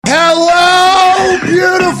Hello,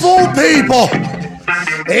 beautiful people.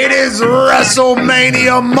 It is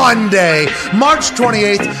WrestleMania Monday, March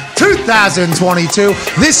 28th, 2022.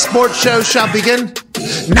 This sports show shall begin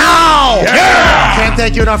now. Yeah. Can't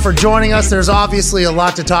thank you enough for joining us. There's obviously a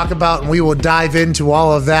lot to talk about, and we will dive into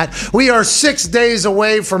all of that. We are 6 days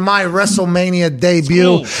away from my WrestleMania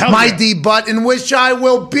debut, my debut, in which I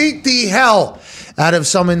will beat the hell out of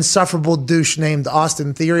some insufferable douche named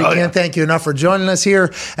Austin Theory. Can't thank you enough for joining us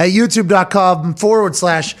here at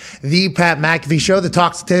youtube.com/The Pat McAfee Show. The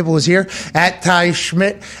Talk to Table is here at Ty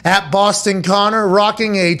Schmidt, at Boston Connor,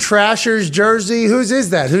 rocking a Trashers jersey. Whose is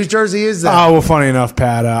that? Whose jersey is that? Oh, well, funny enough,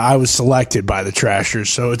 Pat, I was selected by the Trashers,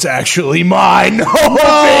 so it's actually mine. No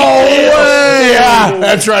way! Yeah,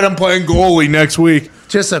 that's right. I'm playing goalie next week.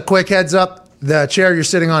 Just a quick heads up. The chair you're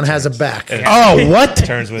sitting on has a back. Oh, what?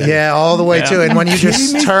 Turns with it. Yeah, all the way to it. And when you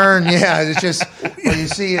just turn, it's just what you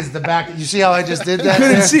see is the back. You see how I just did that? You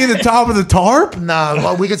couldn't see the top of the tarp? No,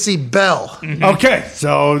 well, we could see Bell. Okay,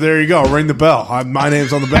 so there you go. Ring the bell. My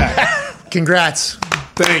name's on the back. Congrats.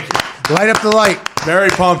 Thank you. Light up the light.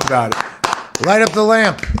 Very pumped about it. Light up the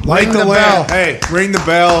lamp. Light Ring the lamp. bell. Hey, ring the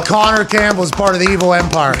bell. Connor Campbell's part of the evil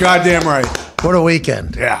empire. Goddamn right. What a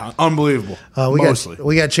weekend. Yeah, unbelievable. We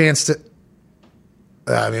Mostly. got a chance to...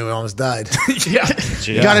 we almost died. Yeah.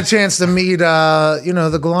 Got a chance to meet,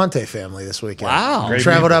 the Galante family this weekend. Wow. Great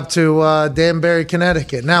Traveled people. up to Danbury,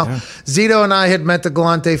 Connecticut. Now, Zito and I had met the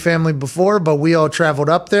Galante family before, but we all traveled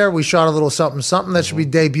up there. We shot a little something that should be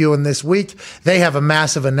debuting this week. They have a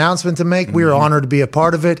massive announcement to make. We were honored to be a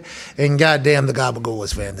part of it, and goddamn, the Gabagool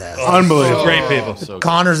was fantastic. Unbelievable. Great people.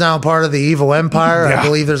 Connor's now part of the Evil Empire. I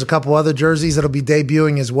believe there's a couple other jerseys that'll be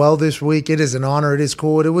debuting as well this week. It is an honor. It is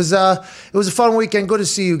cool. It was a fun weekend. Good to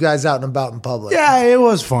see you guys out and about in public. Yeah, it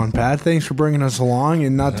was fun, Pat. Thanks for bringing us along,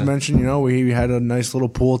 and not to mention, we had a nice little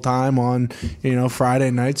pool time on, Friday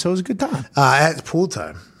night, so it was a good time. At pool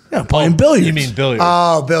time. Yeah, playing billiards. You mean billiards?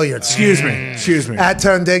 Oh, billiards. Excuse me. At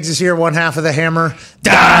Tone Diggs is here, one half of the Hammer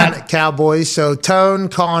Don Cowboys. So Tone,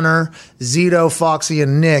 Connor, Zito, Foxy,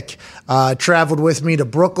 and Nick traveled with me to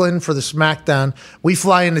Brooklyn for the SmackDown. We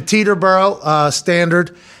fly into Teterboro,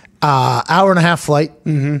 standard, hour and a half flight.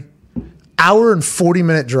 Hour and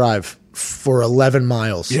 40-minute drive for 11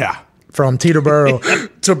 miles. Yeah. From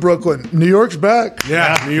Teterboro to Brooklyn. New York's back.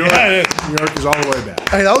 Yeah, New York. Yeah, New York is all the way back.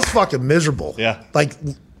 Hey, that was fucking miserable. Yeah. Like,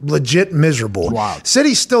 legit miserable. Wow.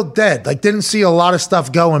 City's still dead. Like, didn't see a lot of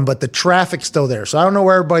stuff going, but the traffic's still there. So I don't know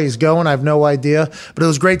where everybody's going. I have no idea. But it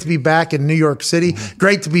was great to be back in New York City.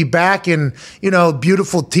 Great to be back in,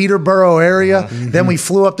 beautiful Teterboro area. Then we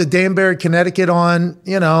flew up to Danbury, Connecticut on,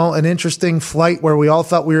 an interesting flight where we all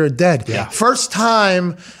thought we were dead. Yeah. First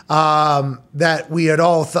time that we had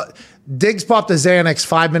all thought. Diggs popped a Xanax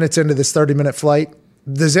 5 minutes into this 30-minute flight.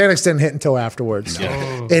 The Xanax didn't hit until afterwards.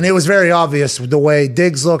 And it was very obvious the way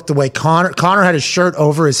Diggs looked, the way Connor had his shirt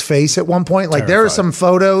over his face at one point. Like, there are some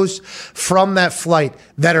photos from that flight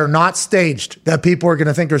that are not staged, that people are going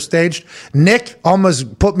to think are staged. Nick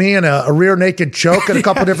almost put me in a rear naked choke at a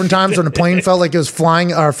couple different times when the plane felt like it was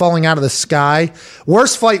flying or falling out of the sky.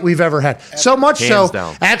 Worst flight we've ever had. So much Hands so,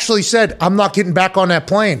 down. actually said, I'm not getting back on that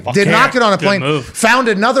plane. Did not get on a plane. move. Found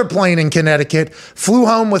another plane in Connecticut, flew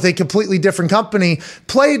home with a completely different company,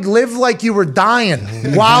 played Live Like You Were Dying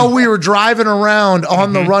while we were driving around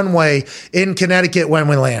on the runway in Connecticut when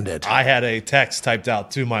we landed. I had a text typed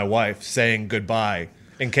out to my wife saying goodbye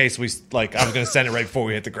in case I was going to send it right before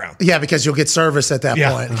we hit the ground. Yeah, because you'll get service at that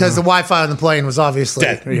Yeah. point. Because the Wi-Fi on the plane was obviously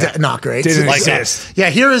not great. Didn't Like exist.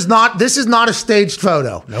 Yeah, this is not a staged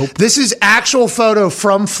photo. Nope. This is actual photo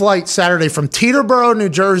from flight Saturday from Teterboro, New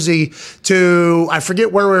Jersey to, I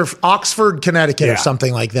forget where we're, Oxford, Connecticut or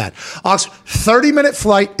something like that. 30-minute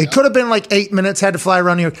flight. It could have been like 8 minutes, had to fly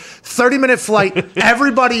around here. 30-minute flight.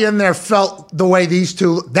 Everybody in there felt the way these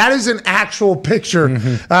two, that is an actual picture.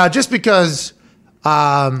 Just because...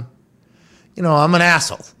 I'm an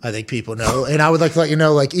asshole. I think people know. And I would like to let you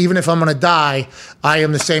know, like, even if I'm going to die, I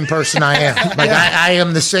am the same person I am. Like, I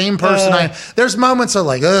am the same person I am. There's moments of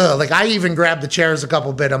like, ugh. Like, I even grabbed the chairs a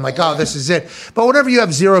couple bit. I'm like, oh, this is it. But whenever you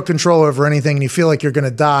have zero control over anything and you feel like you're going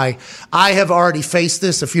to die, I have already faced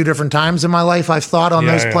this a few different times in my life. I've thought on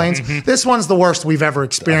those planes. This one's the worst we've ever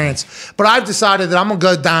experienced. But I've decided that I'm going to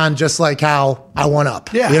go down just like how I went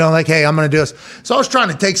up. Yeah. Like, hey, I'm going to do this. So I was trying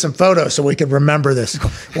to take some photos so we could remember this.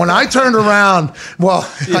 When I turned around, well,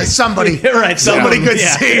 Somebody could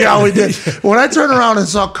see how we did. When I turned around and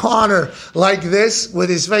saw Connor like this with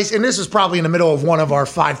his face, and this was probably in the middle of one of our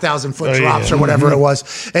 5,000-foot drops or whatever it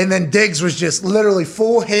was, and then Diggs was just literally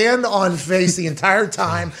full hand on face the entire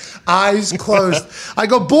time, eyes closed. I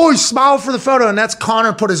go, boys, smile for the photo, and that's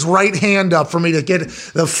Connor put his right hand up for me to get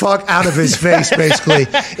the fuck out of his face, basically.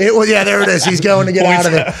 It was, there it is. He's going to get out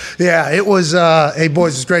of it. Yeah, it was, hey,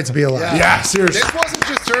 boys, it's great to be alive. Yeah, seriously. This wasn't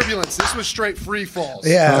just turbulence. This was straight free falls.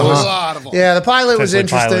 Yeah. There was a lot of them. Yeah, the pilot was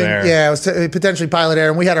interesting. Pilot It was potentially pilot error,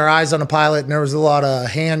 and we had our eyes on the pilot, and there was a lot of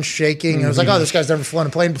hand shaking. It was like, oh, this guy's never flown a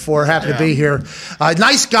plane before. Happy to be here.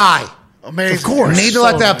 Nice guy. Amazing. Of course. Need to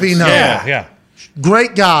let that be known. Yeah.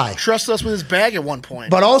 Great guy. Trust us with his bag at one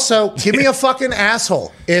point. But also, give me a fucking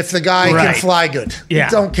asshole if the guy can fly good. Yeah.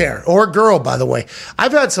 Don't care. Or a girl, by the way.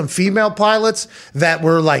 I've had some female pilots that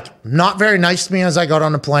were like not very nice to me as I got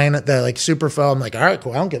on the plane. They're like super fell. I'm like, all right,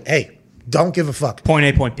 cool. Don't give a fuck. Point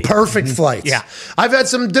A, point B. Perfect flights. Yeah. I've had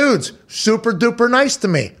some dudes super duper nice to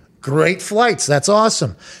me. Great flights. That's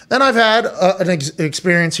awesome. Then I've had an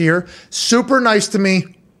experience here. Super nice to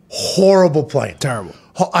me. Horrible plane. Terrible.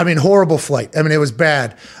 Horrible flight. It was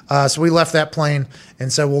bad. So we left that plane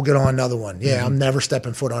and said, we'll get on another one. Yeah, I'm never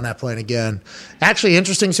stepping foot on that plane again. Actually,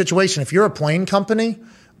 interesting situation. If you're a plane company,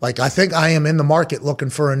 like I think I am in the market looking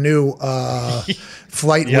for a new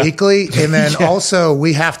flight weekly. And then also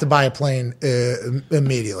we have to buy a plane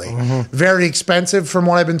immediately. Very expensive from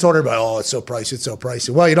what I've been told. It's so pricey.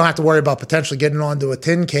 Well, you don't have to worry about potentially getting onto a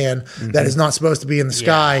tin can that is not supposed to be in the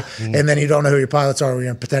sky. And then you don't know who your pilots are. You're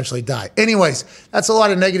going to potentially die. Anyways, that's a lot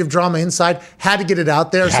of negative drama inside. Had to get it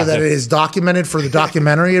out there so that it is documented for the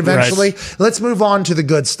documentary eventually. Let's move on to the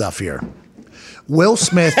good stuff here. Will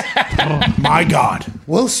Smith. My God.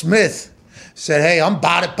 Will Smith said, hey, I'm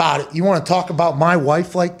about it. You want to talk about my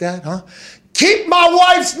wife like that, huh? Keep my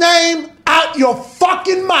wife's name out your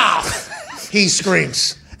fucking mouth, he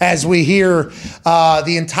screams, as we hear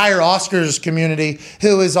the entire Oscars community,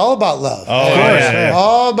 who is all about love.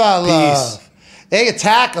 All about love. They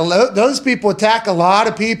attack, those people attack a lot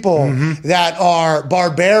of people that are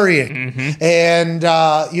barbarian and,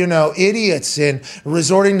 idiots and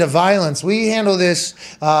resorting to violence. We handle this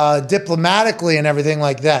diplomatically and everything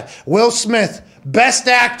like that. Will Smith, best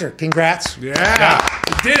actor. Congrats. Yeah.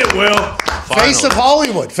 You did it, Will. Face of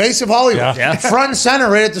Hollywood. Yeah. Front and center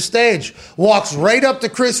right at the stage. Walks right up to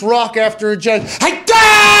Chris Rock after a joke. I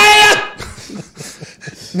died!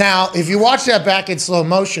 Now, if you watch that back in slow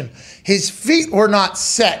motion, his feet were not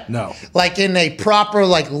set. No. Like in a proper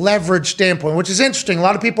leverage standpoint, which is interesting. A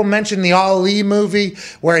lot of people mention the Ali movie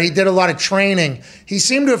where he did a lot of training. He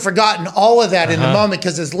seemed to have forgotten all of that in the moment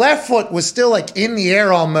because his left foot was still in the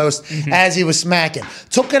air almost as he was smacking.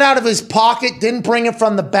 Took it out of his pocket, didn't bring it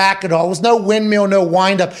from the back at all. It was no windmill, no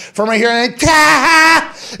wind-up. From right here,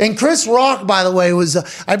 and Chris Rock, by the way, was,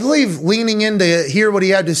 I believe, leaning in to hear what he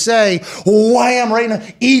had to say. Wham, right now,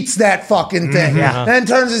 eats that fucking thing. Then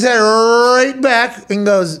turns his head right back and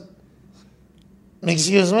goes,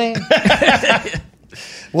 excuse me?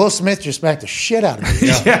 Will Smith just smacked the shit out of me.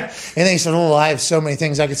 And then he said, I have so many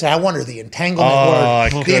things I could say. I wonder the entanglement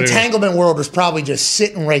world. The entanglement world was probably just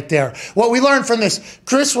sitting right there. What we learned from this,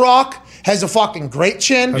 Chris Rock has a fucking great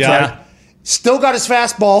chin. That's right. Still got his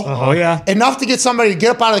fastball. Enough to get somebody to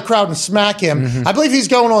get up out of the crowd and smack him. I believe he's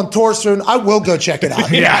going on tour soon. I will go check it out.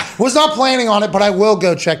 Was not planning on it, but I will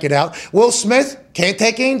go check it out. Will Smith can't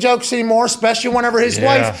take any jokes anymore, especially whenever his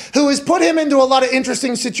wife, who has put him into a lot of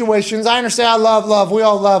interesting situations. I understand I love love. We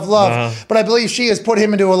all love love. But I believe she has put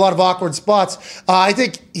him into a lot of awkward spots. I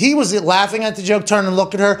think he was laughing at the joke, turned and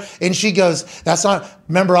looked at her, and she goes, that's not,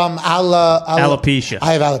 remember, I'm alopecia.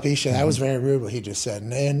 I have alopecia. That was very rude what he just said.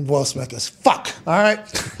 And Will Smith goes, fuck. All right.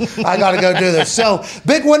 I got to go do this. So,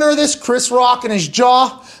 big winner of this, Chris Rock and his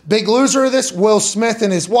jaw. Big loser of this, Will Smith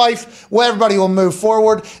and his wife. Well, everybody will move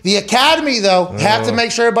forward. The Academy, though, have to make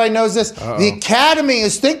sure everybody knows this. The Academy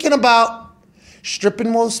is thinking about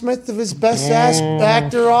stripping Will Smith of his best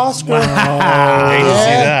actor Oscar. Hate to see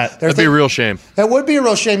that. That'd be a real shame. That would be a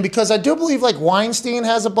real shame because I do believe Weinstein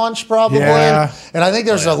has a bunch probably. Yeah. And I think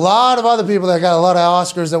there's a lot of other people that got a lot of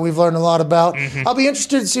Oscars that we've learned a lot about. I'll be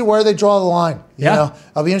interested to see where they draw the line. You know?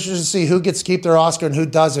 I'll be interested to see who gets to keep their Oscar and who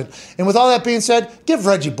doesn't. And with all that being said, give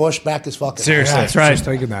Reggie Bush back his fucking Seriously. That's right. Just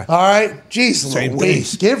taking that. All right? Jeez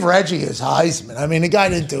Louise. Give Reggie his Heisman. I mean, the guy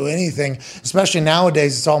didn't do anything, especially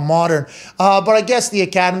nowadays. It's all modern. But I guess the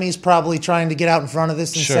Academy is probably trying to get out in front of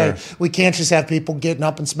this and say, we can't just have people getting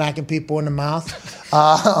up and smacking people in the mouth.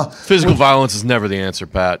 Physical violence is never the answer,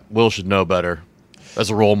 Pat. Will should know better. as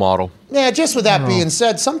a role model. Yeah, just with that being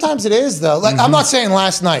said, sometimes it is, though. Like, I'm not saying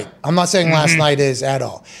last night. I'm not saying last night is at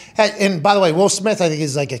all. And by the way, Will Smith, I think,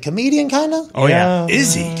 is like a comedian, kind of. Oh, yeah.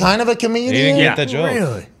 Is he? Kind of a comedian. He didn't get the joke.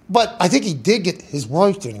 Really? But I think he did get, his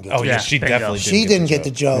wife didn't get Oh, the yeah, Yeah, she bingo. definitely She didn't get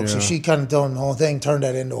the joke, so Yeah. she kind of done the whole thing, turned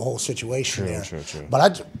that into a whole situation there. True.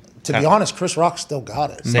 But to be honest, Chris Rock still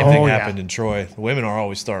got it. Same Oh, thing yeah. happened in Troy. Women are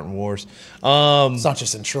always starting wars. It's not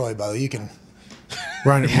just in Troy, by the way. You can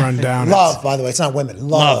Run down. love, by the way. It's not women.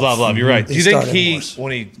 Love. You're right. Do you think started wars.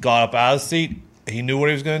 when he got up out of the seat, he knew what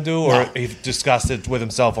he was going to do, or he discussed it with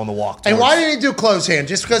himself on the walk? And why didn't he do close hand?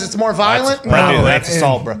 Just because it's more violent? That's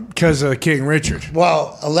assault, bro. Because of King Richard.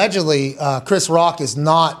 Well, allegedly, Chris Rock is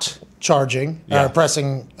not charging or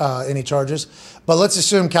pressing any charges. But let's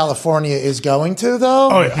assume California is going to, though.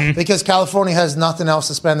 Oh, yeah. Because California has nothing else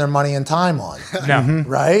to spend their money and time on. No.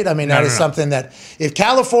 Right? I mean, that is something that if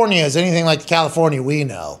California is anything like the California we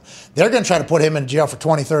know, they're going to try to put him in jail for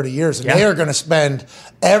 20, 30 years. And they are going to spend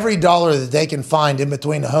every dollar that they can find in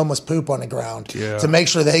between the homeless poop on the ground to make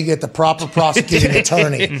sure they get the proper prosecuting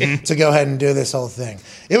attorney to go ahead and do this whole thing.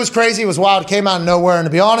 It was crazy. It was wild. It came out of nowhere. And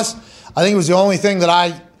to be honest, I think it was the only thing that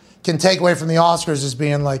I can take away from the Oscars is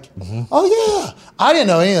being like, oh, yeah, I didn't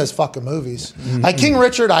know any of those fucking movies. Like King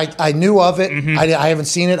Richard, I knew of it. I haven't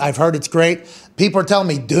seen it. I've heard it's great. People are telling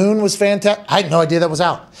me Dune was fantastic. I had no idea that was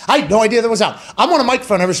out. I'm on a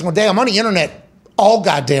microphone every single day. I'm on the internet all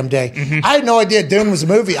goddamn day. I had no idea Dune was a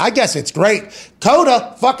movie. I guess it's great.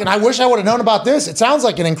 Coda, fucking, I wish I would have known about this. It sounds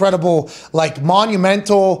like an incredible, like,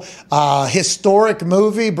 monumental, historic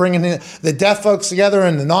movie, bringing in the deaf folks together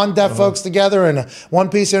and the non-deaf folks together and one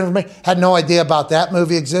piece of information. Had no idea about that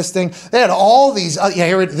movie existing. They had all these,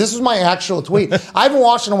 this is my actual tweet. I haven't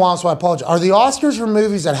watched in a while, so I apologize. Are the Oscars for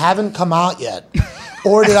movies that haven't come out yet?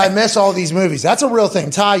 Or did I miss all these movies? That's a real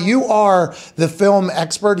thing. Ty, you are the film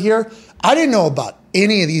expert here. I didn't know about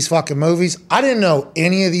any of these fucking movies. I didn't know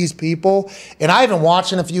any of these people, and I haven't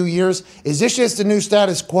watched in a few years. Is this just the new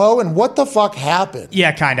status quo, and what the fuck happened?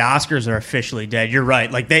 Yeah, kind of. Oscars are officially dead. You're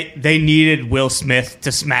right. Like, they needed Will Smith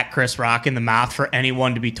to smack Chris Rock in the mouth for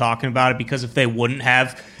anyone to be talking about it, because if they wouldn't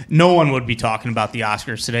have, no one would be talking about the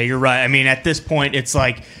Oscars today. You're right. I mean, at this point, it's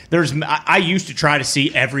like I used to try to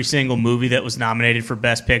see every single movie that was nominated for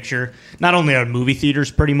Best Picture. Not only are movie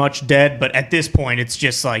theaters pretty much dead, but at this point, it's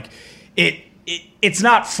just like it's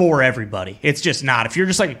not for everybody. It's just not. If you're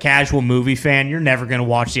just like a casual movie fan, you're never going to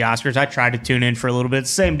watch the Oscars. I tried to tune in for a little bit. It's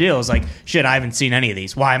the same deal. It's like, shit, I haven't seen any of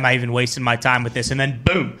these. Why am I even wasting my time with this? And then,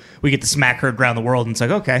 boom, we get the smack heard around the world. And it's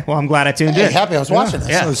like, okay, well, I'm glad I tuned in. Happy I was watching this.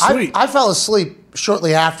 Yeah. So sweet. I fell asleep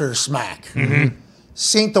shortly after Smack.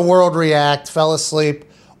 Seen the world react, fell asleep,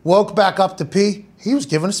 woke back up to pee. He was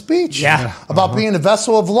giving a speech about being a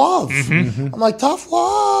vessel of love. I'm like, tough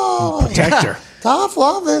love. Protector. Tough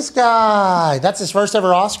love this guy. That's his first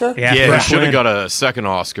ever Oscar? Yeah, he fresh should have win. got a second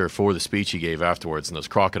Oscar for the speech he gave afterwards and those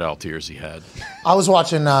crocodile tears he had. I was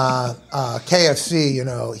watching KFC. You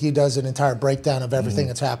know, he does an entire breakdown of everything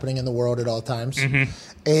that's happening in the world at all times.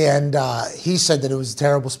 And he said that it was a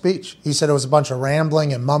terrible speech. He said it was a bunch of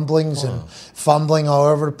rambling and mumblings and fumbling all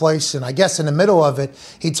over the place. And I guess in the middle of it,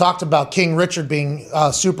 he talked about King Richard being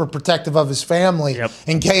super protective of his family.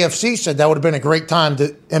 And KFC said that would have been a great time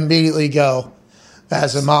to immediately go,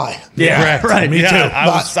 as am I. Yeah, right. Me too.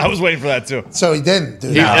 I was waiting for that too. So he didn't do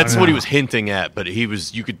that. That's what he was hinting at, but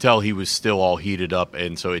you could tell he was still all heated up,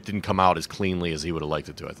 and so it didn't come out as cleanly as he would have liked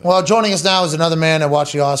it to, I think. Well, joining us now is another man that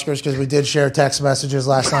watched the Oscars, because we did share text messages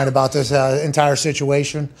last night about this entire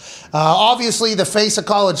situation. Obviously, the face of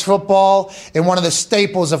college football and one of the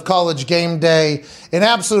staples of college game day, an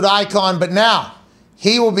absolute icon, but now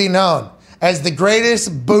he will be known as the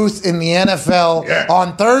greatest booth in the NFL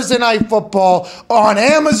on Thursday Night Football on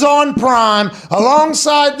Amazon Prime,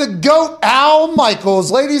 alongside the GOAT, Al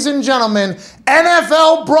Michaels. Ladies and gentlemen,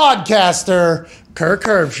 NFL broadcaster, Kirk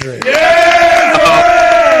Herbstreit.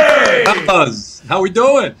 Fellas, how we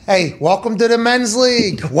doing? Hey, welcome to the Men's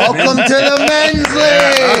League. Welcome to the Men's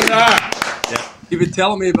League. You've been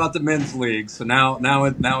telling me about the men's league, so now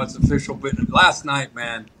it's official. But last night,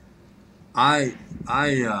 man, I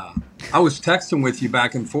was texting with you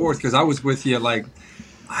back and forth because I was with you. Like,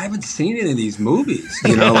 I haven't seen any of these movies,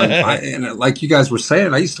 you know. And like you guys were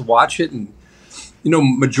saying, I used to watch it, and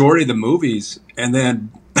majority of the movies, and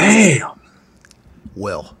then bam,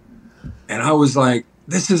 Will. and I was like,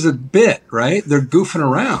 this is a bit, right? They're goofing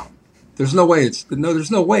around. There's no way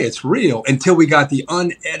it's real until we got the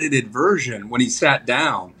unedited version when he sat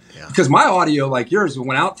down. Yeah. Because my audio, like yours,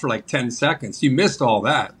 went out for like 10 seconds. You missed all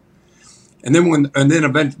that. And then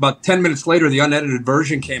about 10 minutes later, the unedited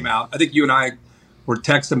version came out. I think you and I were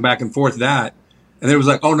texting back and forth that. And then it was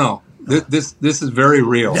like, oh no, This is very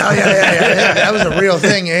real. Yeah. That was a real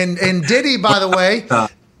thing. And Diddy, by the way,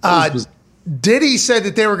 Diddy said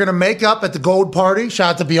that they were going to make up at the gold party.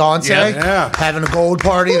 Shout out to Beyonce. Having a gold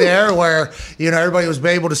party there where, everybody was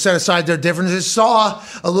able to set aside their differences. Saw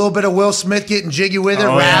a little bit of Will Smith getting jiggy with it,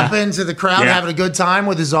 rapping to the crowd, having a good time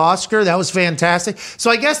with his Oscar. That was fantastic. So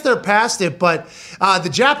I guess they're past it, but the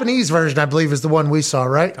Japanese version, I believe, is the one we saw,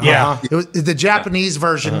 right? Yeah. The Japanese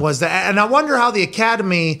version was that. And I wonder how the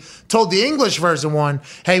Academy told the English version one,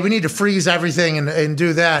 hey, we need to freeze everything and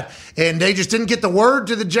do that. And they just didn't get the word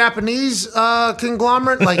to the Japanese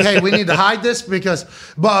conglomerate, like, hey, we need to hide this because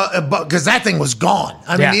that thing was gone.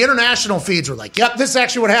 I mean, the international feeds were like, yep, this is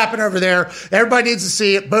actually what happened over there. Everybody needs to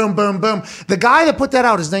see it. Boom, boom, boom. The guy that put that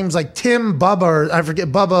out, his name's like Tim Bubba, or I forget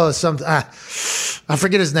Bubba something. I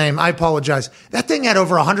forget his name. I apologize. That thing had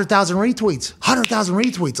over 100,000 retweets. 100,000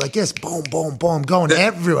 retweets like this. Boom, boom, boom, going.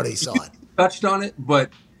 Everybody saw it. Touched on it,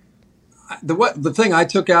 but the thing I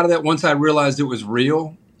took out of that once I realized it was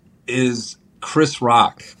real is Chris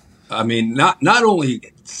Rock. I mean, not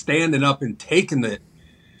only standing up and taking it,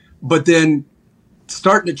 but then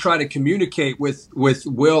starting to try to communicate with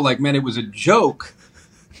Will, like, man, it was a joke.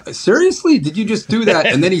 Seriously? Did you just do that?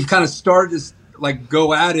 And then he kind of started to like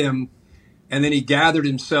go at him, and then he gathered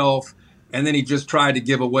himself, and then he just tried to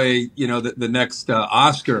give away, the next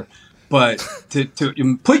Oscar. But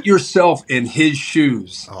to put yourself in his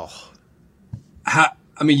shoes,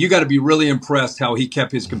 you got to be really impressed how he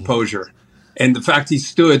kept his composure. And the fact he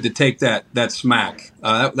stood to take that smack,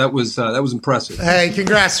 that was impressive. Hey,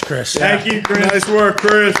 congrats, Chris. Thank you, Chris. Nice work,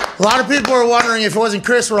 Chris. A lot of people are wondering if it wasn't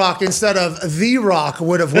Chris Rock instead of The Rock,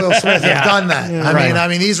 would have Will Smith have done that? I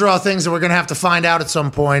mean, these are all things that we're going to have to find out at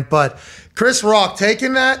some point. But Chris Rock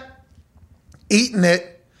taking that, eating it,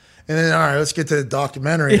 and then, all right, let's get to the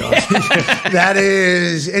documentary. That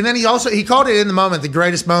is, and then he called it in the moment, the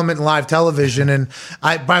greatest moment in live television. And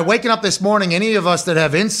by waking up this morning, any of us that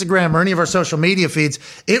have Instagram or any of our social media feeds,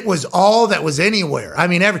 it was all that was anywhere. I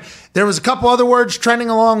mean, there was a couple other words trending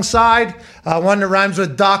alongside, one that rhymes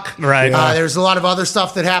with duck. Right. There's a lot of other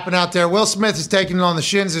stuff that happened out there. Will Smith is taking it on the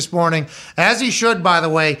shins this morning, as he should, by the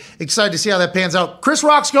way. Excited to see how that pans out. Chris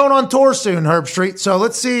Rock's going on tour soon, Herbstreit. So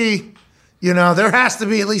let's see. There has to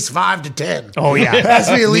be at least 5 to 10. Oh, yeah. There has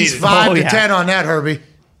to be at least 5 to 10 on that, Herbie.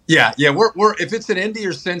 Yeah. We're if it's in Indy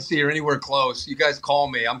or Cincy or anywhere close, you guys call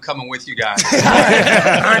me. I'm coming with you guys. All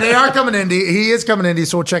right, they are coming to Indy. He is coming to Indy,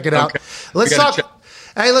 so we'll check it out. Okay.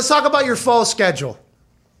 Let's talk about your fall schedule.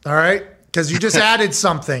 All right? Because you just added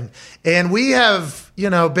something. And we have,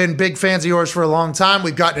 been big fans of yours for a long time.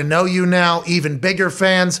 We've gotten to know you now, even bigger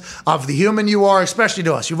fans of the human you are, especially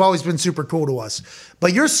to us. You've always been super cool to us.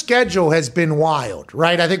 But your schedule has been wild,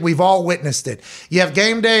 right? I think we've all witnessed it. You have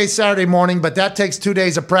game day Saturday morning, but that takes 2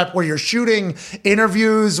 days of prep where you're shooting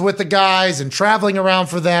interviews with the guys and traveling around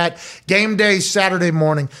for that. Game day Saturday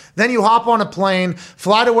morning. Then you hop on a plane,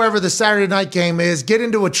 fly to wherever the Saturday night game is, get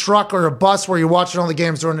into a truck or a bus where you're watching all the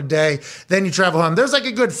games during the day. Then you travel home. There's like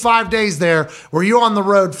a good 5 days there where you're on the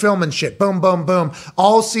road filming shit. Boom, boom, boom.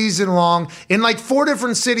 All season long in like 4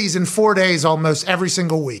 different cities in 4 days almost every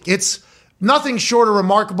single week. It's nothing short of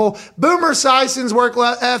remarkable. Boomer Sison's work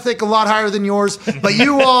ethic a lot higher than yours, but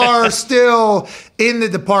you are still in the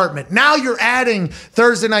department. Now you're adding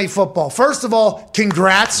Thursday Night Football. First of all,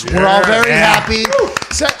 congrats. We're all very happy.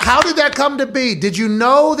 So how did that come to be? Did you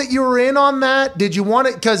know that you were in on that? Did you want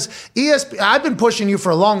it? Because I've been pushing you for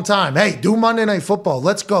a long time. Hey, do Monday Night Football.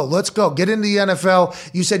 Let's go. Let's go. Get into the NFL.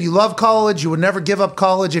 You said you love college. You would never give up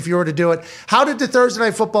college if you were to do it. How did the Thursday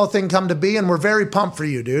Night Football thing come to be? And we're very pumped for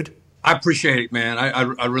you, dude. I appreciate it, man.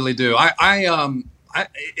 I really do.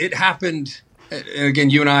 It happened. And again,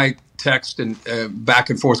 you and I text and back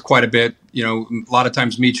and forth quite a bit. A lot of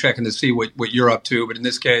times me checking to see what you're up to. But in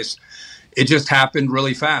this case, it just happened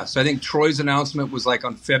really fast. I think Troy's announcement was like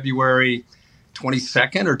on February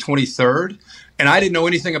 22nd or 23rd, and I didn't know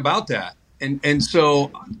anything about that. And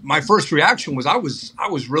so my first reaction was I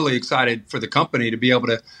was really excited for the company to be able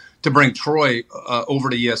to bring Troy over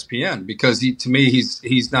to ESPN, because to me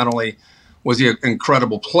he's not only was he an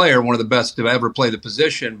incredible player, one of the best to ever play the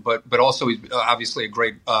position, but also he's obviously a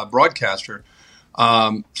great broadcaster.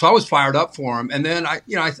 So I was fired up for him. And then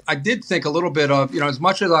I did think a little bit of, as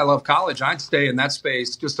much as I love college, I'd stay in that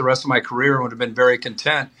space just the rest of my career and would have been very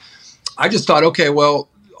content. I just thought, okay, well,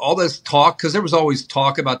 all this talk, because there was always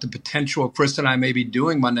talk about the potential of Chris and I maybe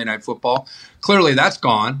doing Monday Night Football. Clearly that's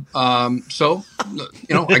gone. So,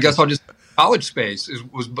 I guess I'll just college space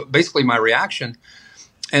was basically my reaction.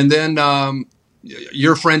 And then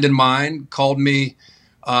your friend and mine called me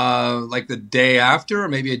like the day after, or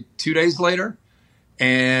maybe 2 days later,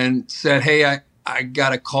 and said, hey, I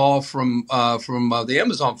got a call from the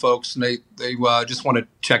Amazon folks, and they just want to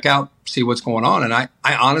check out, see what's going on. And I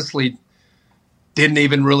honestly didn't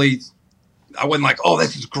even really, I wasn't like, oh,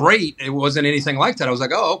 this is great. It wasn't anything like that. I was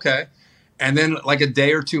like, oh, okay. And then like a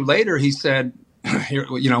day or two later, he said, here,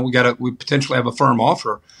 we potentially have a firm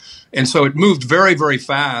offer. And so it moved very, very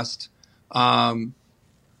fast. And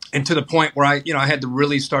to the point where I had to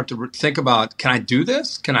really start to think about, can I do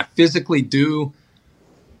this? Can I physically do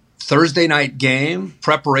Thursday night game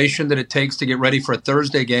preparation that it takes to get ready for a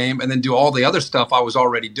Thursday game, and then do all the other stuff I was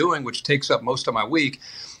already doing, which takes up most of my week.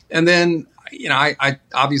 And then, I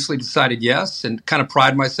obviously decided yes, and kind of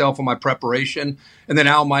pride myself on my preparation. And then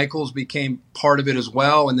Al Michaels became part of it as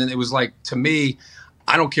well. And then it was like, to me,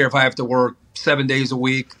 I don't care if I have to work 7 days a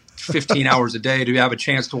week, 15 hours a day to have a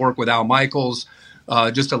chance to work with Al Michaels,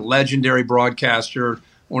 just a legendary broadcaster,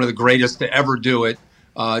 one of the greatest to ever do it.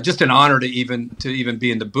 Just an honor to even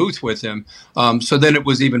be in the booth with him. So then it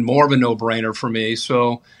was even more of a no-brainer for me.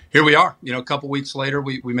 So here we are. A couple weeks later,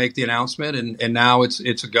 we make the announcement, and now it's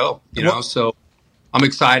a go. So I'm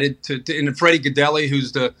excited to and Freddie Godelli,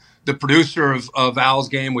 who's the producer of Al's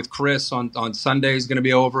game with Chris on Sunday, is going to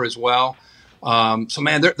be over as well. So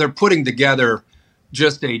man, they're putting together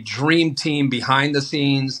just a dream team behind the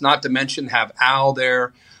scenes. Not to mention have Al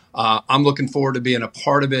there. I'm looking forward to being a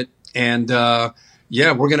part of it, and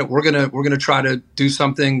yeah, we're gonna try to do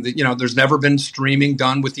something that there's never been streaming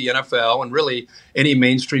done with the NFL and really any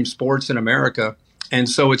mainstream sports in America. And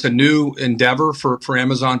so it's a new endeavor for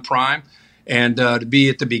Amazon Prime, and to be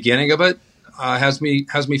at the beginning of it has me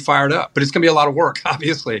fired up. But it's gonna be a lot of work,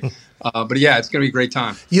 obviously. But yeah, it's going to be a great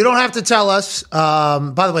time. You don't have to tell us.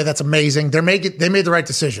 By the way, that's amazing. They made the right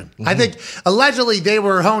decision. Mm-hmm. I think allegedly they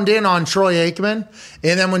were honed in on Troy Aikman.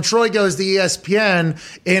 And then when Troy goes to ESPN,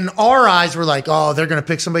 in our eyes, we're like, oh, they're going to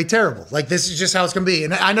pick somebody terrible. Like, this is just how it's going to be.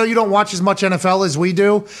 And I know you don't watch as much NFL as we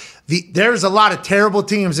do. There's a lot of terrible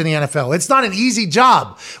teams in the NFL. It's not an easy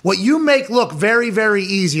job. What you make look very, very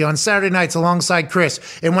easy on Saturday nights alongside Chris,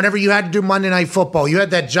 and whenever you had to do Monday Night Football, you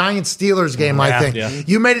had that Giants-Steelers game, I think. Yeah.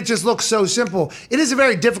 You made it just look so simple. It is a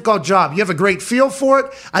very difficult job. You have a great feel for it.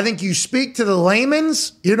 I think you speak to the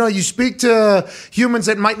layman's. You speak to humans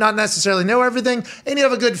that might not necessarily know everything, and you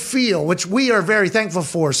have a good feel, which we are very thankful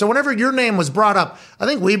for. So whenever your name was brought up, I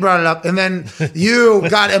think we brought it up, and then you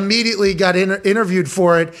immediately got interviewed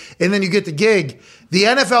for it, and then you get the gig. The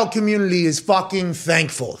NFL community is fucking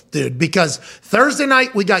thankful, dude, because Thursday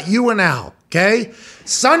night we got you and Al, okay?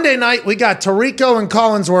 Sunday night we got Tarico and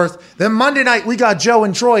Collinsworth. Then Monday night we got Joe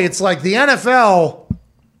and Troy. It's like the NFL,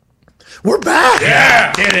 we're back.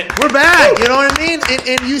 Yeah, did it. We're back. You know what I mean?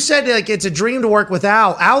 And you said like it's a dream to work with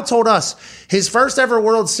Al. Al told us his first ever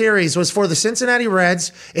World Series was for the Cincinnati Reds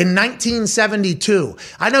in 1972.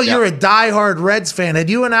 I know you're a diehard Reds fan.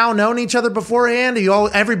 Had you and Al known each other beforehand?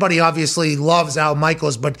 Everybody obviously loves Al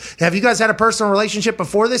Michaels, but have you guys had a personal relationship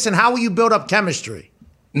before this? And how will you build up chemistry?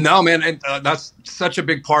 No, man, and that's such a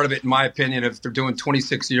big part of it, in my opinion, if they're doing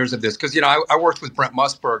 26 years of this. Because, I worked with Brent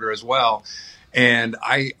Musburger as well. And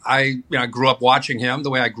I grew up watching him the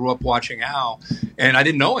way I grew up watching Al, and I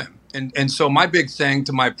didn't know him. And so my big thing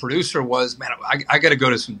to my producer was, man, I got to go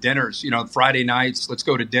to some dinners, Friday nights. Let's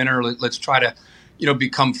go to dinner. Let's try to,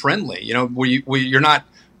 become friendly, where you're not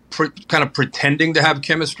kind of pretending to have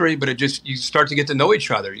chemistry, but you start to get to know each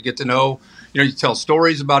other. You get to know, you tell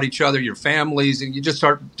stories about each other, your families, and you just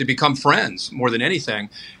start to become friends more than anything.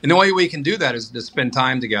 And the only way you can do that is to spend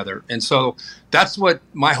time together. And so that's what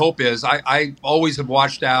my hope is. I always have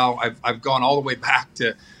watched Al. I've gone all the way back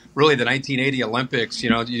to really the 1980 Olympics.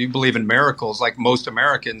 You believe in miracles like most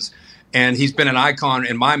Americans. And he's been an icon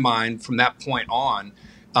in my mind from that point on.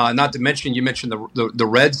 Not to mention, you mentioned the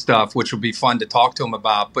Red stuff, which would be fun to talk to him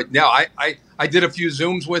about. But now I did a few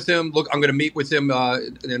Zooms with him. Look, I'm going to meet with him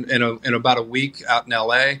in about a week out in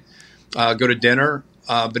L.A., go to dinner.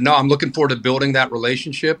 But no, I'm looking forward to building that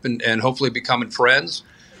relationship and hopefully becoming friends.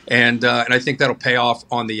 And I think that'll pay off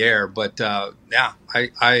on the air. But yeah,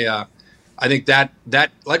 I think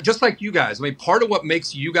that like just like you guys, I mean, part of what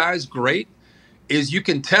makes you guys great is you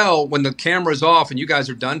can tell when the camera's off and you guys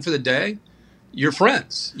are done for the day. You're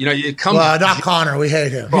friends. It comes. Well, not Connor. We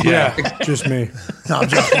hate him. Yeah, just me. No, I'm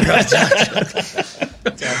just.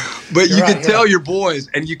 But you can tell your boys,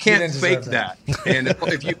 and you can't fake that. And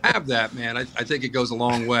if you have that, man, I think it goes a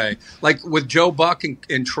long way. Like with Joe Buck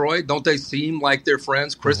and Troy, don't they seem like they're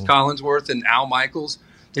friends? Chris Collinsworth and Al Michaels,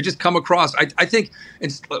 they just come across. I think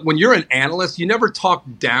when you're an analyst, you never talk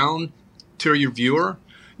down to your viewer.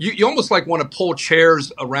 You almost like want to pull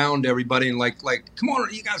chairs around everybody and like, come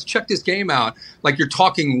on, you guys check this game out. Like you're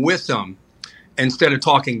talking with them. instead of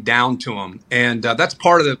talking down to them. And that's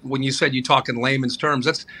part of when you said you talk in layman's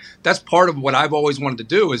terms, that's part of what I've always wanted to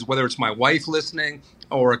do, is whether it's my wife listening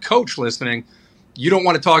or a coach listening, you don't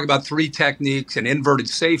want to talk about 3 techniques and inverted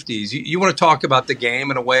safeties. You want to talk about the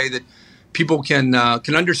game in a way that people can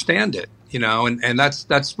understand it. And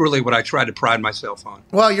that's really what I try to pride myself on.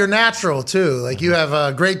 Well, you're natural too. Like, you have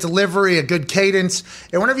a great delivery, a good cadence.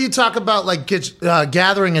 And whenever you talk about like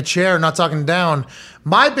gathering a chair, not talking down,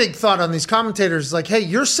 my big thought on these commentators is like, hey,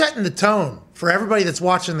 you're setting the tone for everybody that's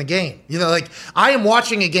watching the game. Like, I am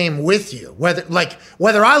watching a game with you, whether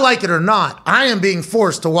I like it or not. I am being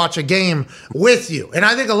forced to watch a game with you. And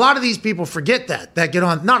I think a lot of these people forget that get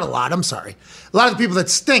on, not a lot, I'm sorry. A lot of the people that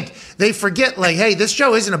stink, they forget, like, hey, this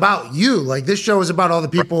show isn't about you. Like, this show is about all the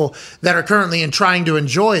people that are currently trying to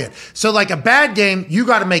enjoy it. So, like, a bad game, you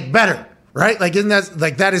got to make better, right? Like, isn't that,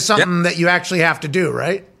 like, that is something that you actually have to do,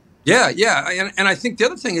 right? Yeah. And I think the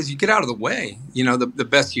other thing is you get out of the way, the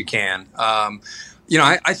best you can.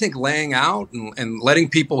 I think laying out and letting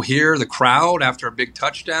people hear the crowd after a big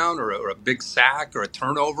touchdown or a big sack or a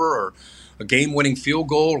turnover or a game-winning field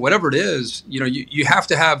goal or whatever it is, you have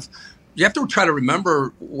to try to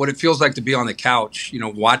remember what it feels like to be on the couch,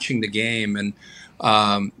 watching the game. And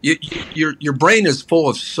your brain is full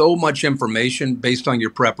of so much information based on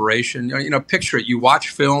your preparation. Picture it. You watch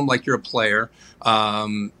film like you're a player.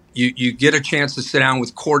 You get a chance to sit down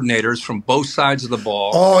with coordinators from both sides of the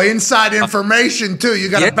ball. Oh, inside information too. You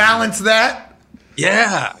got to balance that.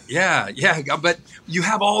 Yeah. But you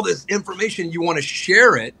have all this information. You want to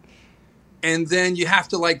share it, and then you have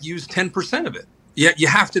to use 10% of it. You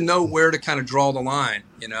have to know where to kind of draw the line,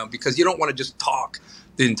 because you don't want to just talk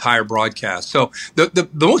the entire broadcast. So the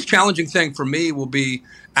most challenging thing for me will be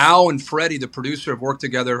Al and Freddie, the producer, have worked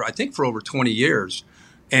together, I think, for over 20 years.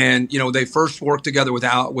 And, they first worked together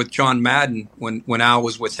with John Madden when Al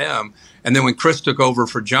was with him. And then when Chris took over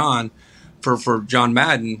for John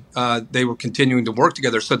Madden, they were continuing to work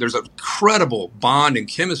together. So there's a incredible bond and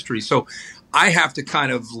chemistry. So I have to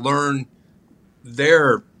kind of learn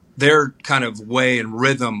their kind of way and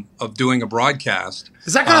rhythm of doing a broadcast.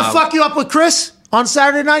 Is that going to fuck you up with Chris on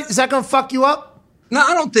Saturday night? Is that going to fuck you up? No,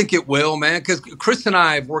 I don't think it will, man, because Chris and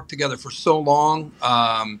I have worked together for so long.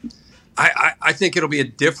 I think it'll be a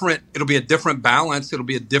different balance. It'll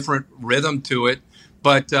be a different rhythm to it.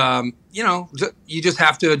 But, you just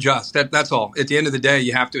have to adjust. That's all. At the end of the day,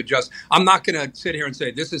 you have to adjust. I'm not going to sit here and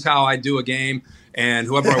say, this is how I do a game, and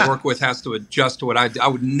whoever I work with has to adjust to what I do. I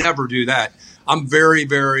would never do that. I'm very,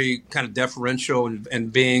 very kind of deferential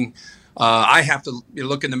and being I have to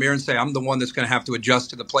look in the mirror and say, I'm the one that's going to have to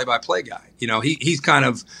adjust to the play-by-play guy. He's kind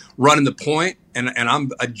of running the point, and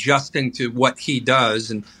I'm adjusting to what he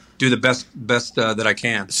does and do the best that I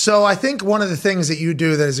can. So I think one of the things that you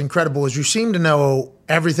do that is incredible is you seem to know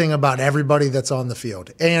everything about everybody that's on the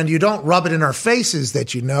field. And you don't rub it in our faces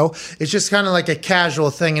that you know. It's just kind of like a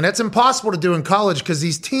casual thing. And it's impossible to do in college because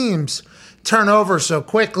these teams turn over so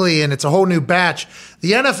quickly and it's a whole new batch.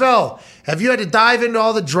 The NFL, have you had to dive into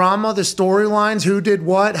all the drama, the storylines, who did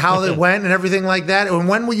what, how they went, and everything like that? And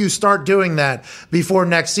when will you start doing that before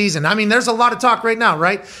next season? I mean, there's a lot of talk right now,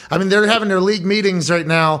 right? I mean, they're having their league meetings right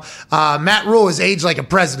now. Matt Rule is aged like a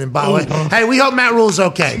president, by the way. Hey, we hope Matt Rule's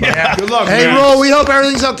okay. Yeah, good luck, Hey, man. Rule, we hope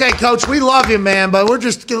everything's okay, Coach. We love you, man, but we're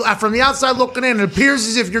just, from the outside looking in, it appears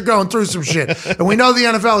as if you're going through some shit. And we know the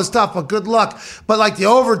NFL is tough, but good luck. But like the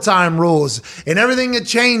overtime rules and everything that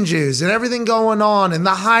changes and everything going on and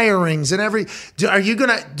the hirings and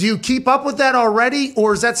do you keep up with that already?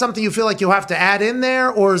 Or is that something you feel like you'll have to add in there?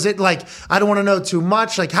 Or is it like, I don't want to know too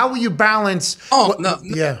much? Like, how will you balance?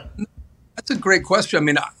 Yeah. That's a great question. I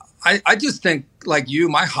mean, I just think, like you,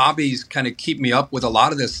 my hobbies kind of keep me up with a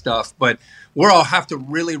lot of this stuff, but where I'll have to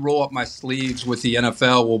really roll up my sleeves with the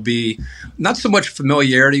NFL will be not so much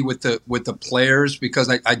familiarity with the players, because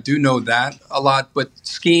I do know that a lot, but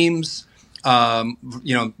schemes,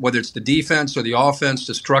 whether it's the defense or the offense,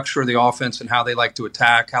 the structure of the offense and how they like to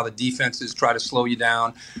attack, how the defenses try to slow you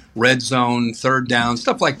down, red zone, third down,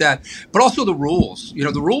 stuff like that. But also the rules.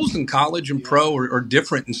 The rules in college and pro are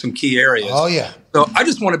different in some key areas. Oh, yeah. So I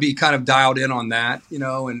just want to be kind of dialed in on that,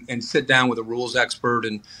 and sit down with a rules expert.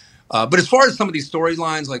 And but as far as some of these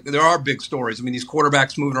storylines, like there are big stories. I mean, these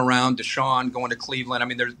quarterbacks moving around, Deshaun going to Cleveland. I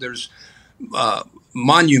mean, there's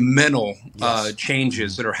monumental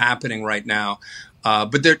changes that are happening right now.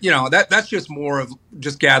 But that's just more of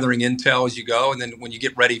just gathering intel as you go. And then when you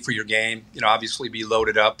get ready for your game, obviously be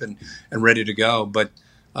loaded up and ready to go. But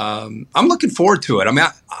I'm looking forward to it. I mean,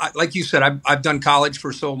 like you said, I've done college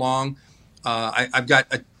for so long. I've got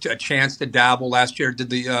a chance to dabble. Last year, did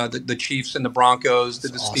the Chiefs and the Broncos,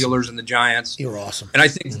 did the Steelers and the Giants. You were awesome. And I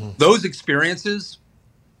think those experiences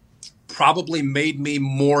probably made me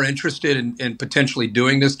more interested in potentially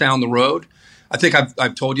doing this down the road. I think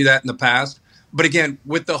I've told you that in the past. But again,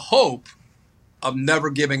 with the hope of never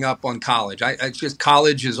giving up on college. It's just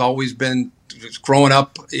college has always been, just growing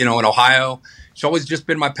up, in Ohio, it's always just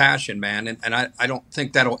been my passion, man. And I don't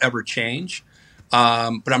think that'll ever change.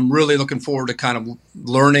 But I'm really looking forward to kind of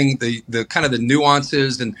learning the kind of the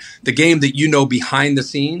nuances and the game that behind the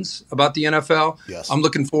scenes about the NFL. Yes. I'm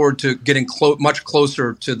looking forward to getting much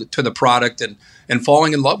closer to the product and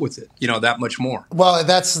falling in love with it, that much more. Well,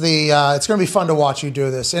 that's it's going to be fun to watch you do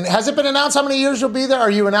this. And has it been announced how many years you'll be there? Are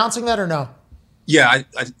you announcing that or no? Yeah,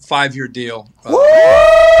 a 5-year deal. Woo!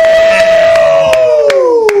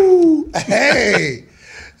 Hey!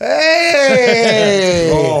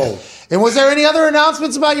 Oh. And was there any other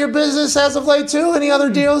announcements about your business as of late, too? Any other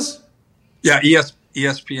deals? Yeah,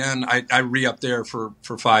 ESPN, I re-up there for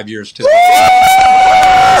 5 years, too.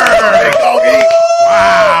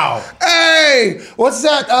 Wow. Hey! What's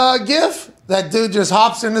that GIF? That dude just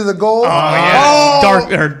hops into the goal. Oh, yeah.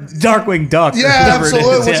 Darkwing Duck. Yeah,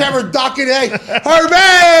 absolutely. Whichever duck it is. Herbie!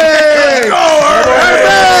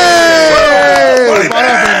 Herbie!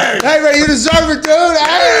 Hey, man, you deserve it, dude.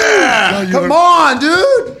 Hey! Come on,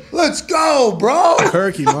 dude. Let's go, bro.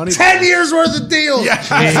 Turkey money. 10 years worth of deals. Yeah.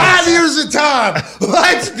 5 years of time.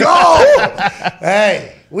 Let's go.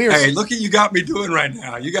 Hey. Hey, look what you got me doing right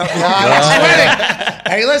now. You got me.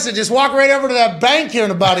 Hey, listen, just walk right over to that bank here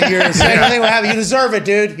in about a year and say anything will happen. You deserve it,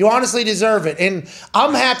 dude. You honestly deserve it. And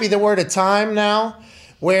I'm happy that we're at a time now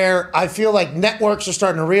where I feel like networks are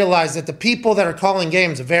starting to realize that the people that are calling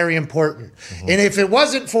games are very important. Mm-hmm. And if it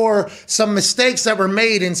wasn't for some mistakes that were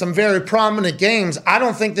made in some very prominent games, I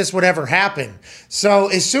don't think this would ever happen. So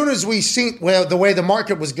as soon as we see the way the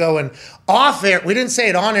market was going off air, we didn't say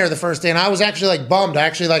it on air the first day, and I was actually bummed. I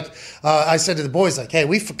actually I said to the boys hey,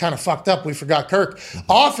 we kind of fucked up. We forgot Kirk.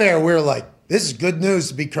 Mm-hmm. Off air, we were like, this is good news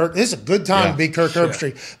to be Kirk. This is a good time to be Kirk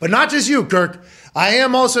Herbstreit. But not just you, Kirk. I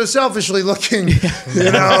am also selfishly looking,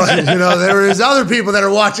 there is other people that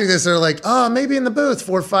are watching this that are like, maybe in the booth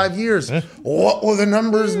 4 or 5 years. What will the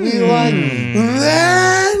numbers be like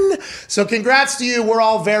then? So congrats to you. We're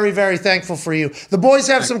all very, very thankful for you. The boys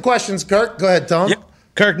have some questions, Kirk. Go ahead, Tone. Yep.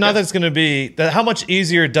 Kirk, nothing's going to be that. How much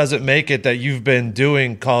easier does it make it that you've been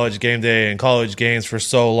doing college game day and college games for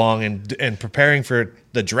so long and preparing for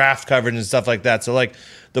the draft coverage and stuff like that? So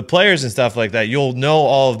the players and stuff like that, you'll know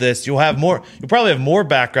all of this. You'll probably have more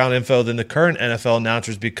background info than the current NFL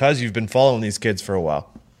announcers because you've been following these kids for a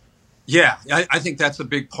while. Yeah, I think that's a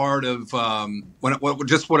big part of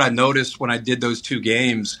what I noticed when I did those 2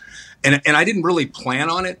 games. And I didn't really plan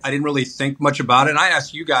on it. I didn't really think much about it. And I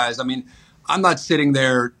asked you guys, I'm not sitting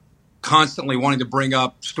there constantly wanting to bring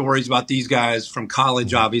up stories about these guys from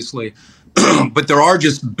college, obviously. But there are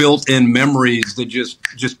just built-in memories that just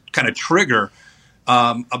kind of trigger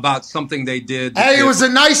about something they did. Hey, it was a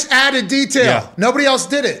nice added detail. Yeah. Nobody else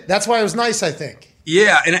did it. That's why it was nice, I think.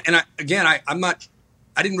 Yeah, and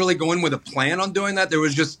I didn't really go in with a plan on doing that. There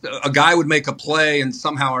was just a guy would make a play, and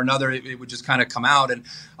somehow or another it would just kind of come out. And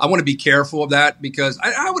I want to be careful of that because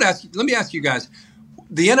I would ask. Let me ask you guys,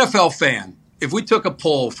 the NFL fan. If we took a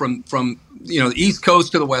poll from the East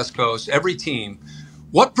Coast to the West Coast, every team,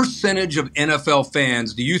 what percentage of NFL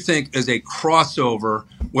fans do you think is a crossover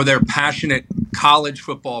where they're passionate college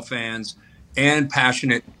football fans and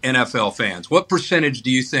passionate NFL fans? What percentage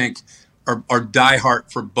do you think are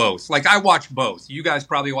diehard for both? I watch both. You guys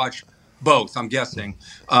probably watch both, I'm guessing.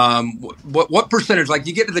 What percentage?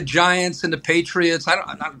 You get to the Giants and the Patriots.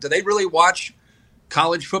 Do they really watch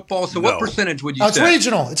college football? So what percentage would you say?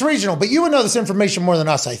 It's regional, but you would know this information more than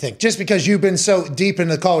us, I think, just because you've been so deep in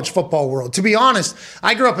the college football world. To be honest,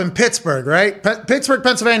 I grew up in Pittsburgh, right? Pittsburgh,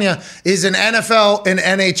 Pennsylvania is an NFL and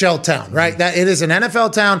NHL town, right? That it is an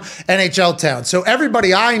NFL town, NHL town. So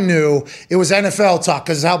everybody I knew, it was NFL talk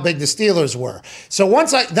because of how big the Steelers were. So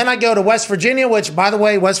then I go to West Virginia, which, by the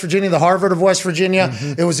way, West Virginia, the Harvard of West Virginia,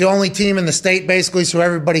 it was the only team in the state, basically, so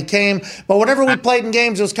everybody came. But whenever we played in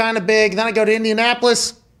games, it was kind of big. Then I go to Indianapolis,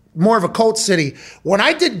 more of a Colts city. When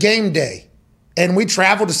I did game day and we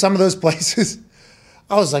traveled to some of those places,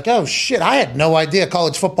 I was like, oh shit, I had no idea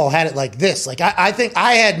college football had it like this. Like, I think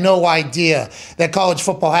I had no idea that college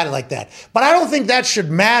football had it like that. But I don't think that should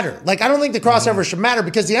matter. Like, I don't think the crossover should matter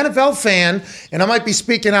because the NFL fan, and I might be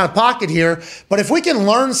speaking out of pocket here, but if we can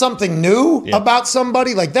learn something new about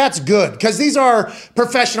somebody, like, that's good. Because these are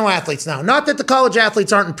professional athletes now. Not that the college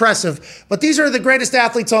athletes aren't impressive, but these are the greatest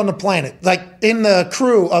athletes on the planet, like in the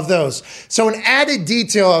crew of those. So an added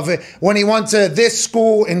detail of it, when he went to this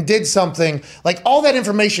school and did something, like, all that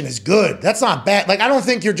information is good. That's not bad. Like, I don't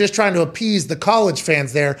think you're just trying to appease the college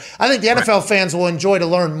fans there. I think the NFL fans will enjoy to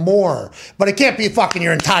learn more, but it can't be fucking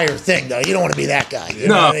your entire thing, though. You don't want to be that guy. You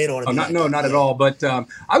don't want to be that guy. Not at all. But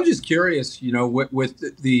I was just curious,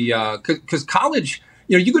 with the because college,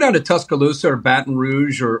 you go down to Tuscaloosa or Baton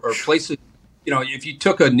Rouge or places, if you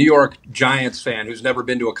took a New York Giants fan who's never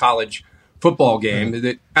been to a college football game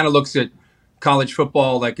that kind of looks at college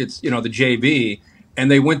football like it's, the JV, and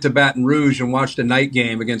they went to Baton Rouge and watched a night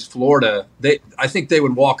game against Florida, I think they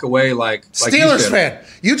would walk away like Steelers fan.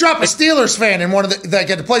 You drop a Steelers fan in one of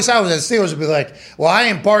the place I was at, the Steelers would be like, well, I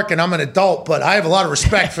ain't barking, I'm an adult, but I have a lot of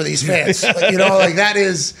respect for these fans. Like that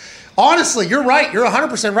is, honestly, you're right. You're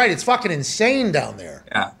 100% right. It's fucking insane down there.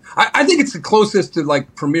 Yeah. I think it's the closest to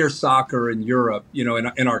like Premier Soccer in Europe,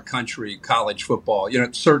 in our country, college football,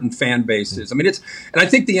 certain fan bases. I mean, and I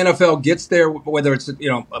think the NFL gets there, whether it's,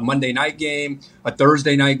 a Monday night game, a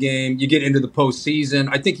Thursday night game, you get into the postseason.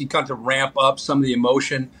 I think you kind of ramp up some of the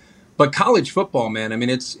emotion. But college football, man, I mean,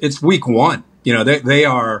 it's week one. They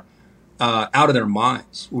are out of their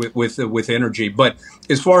minds with energy. But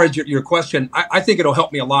as far as your question, I think it'll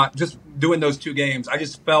help me a lot just doing those two games. I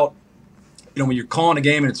just felt, when you're calling a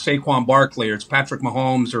game and it's Saquon Barkley or it's Patrick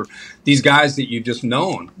Mahomes or these guys that you've just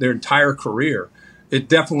known their entire career, it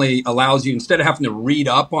definitely allows you, instead of having to read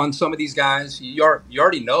up on some of these guys, you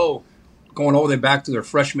already know, going all the way back to their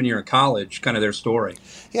freshman year in college, kind of their story.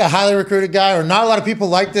 Yeah, highly recruited guy, or not a lot of people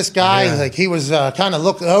like this guy. Yeah. Like, he was kind of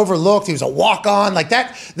overlooked. He was a walk-on. Like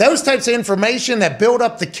that, those types of information that build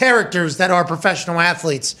up the characters that are professional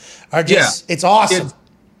athletes are just, it's awesome.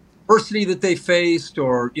 Adversity that they faced,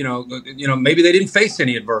 or maybe they didn't face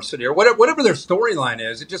any adversity, or whatever their storyline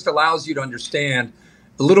is, it just allows you to understand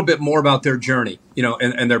a little bit more about their journey,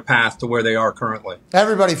 and their path to where they are currently.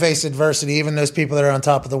 Everybody faced adversity, even those people that are on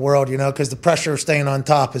top of the world, because the pressure of staying on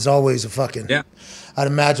top is always a fucking, I'd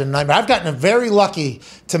imagine, a nightmare. I've gotten very lucky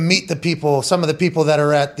to meet some of the people that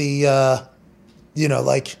are at the,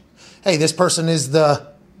 like, hey, this person is the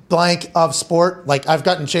blank of sport. Like, I've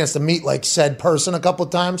gotten a chance to meet like said person a couple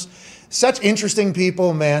of times. Such interesting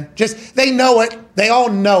people, man. Just, they know it. They all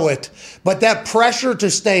know it. But that pressure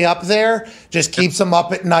to stay up there just keeps them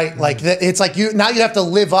up at night. Like, it's like you have to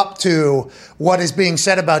live up to what is being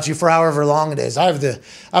said about you for however long it is. I have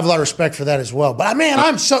a lot of respect for that as well. But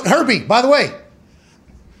man, Herbie, by the way,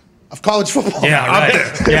 of college football. Yeah, right.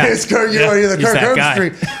 Yeah. You're the Kirk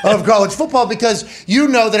Herbstreit of college football, because you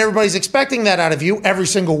know that everybody's expecting that out of you every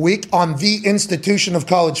single week on the institution of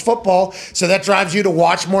college football. So that drives you to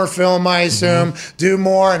watch more film, I assume, do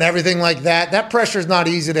more and everything like that. That pressure is not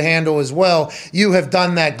easy to handle as well. You have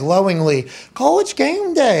done that glowingly. College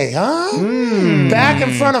game day, huh? Back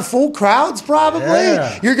in front of full crowds, probably.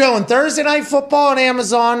 Yeah. You're going Thursday night football on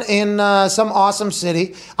Amazon in some awesome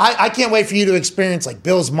city. I can't wait for you to experience like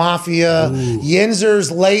Bill's Mafia.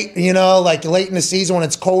 Yinzer's late, like late in the season when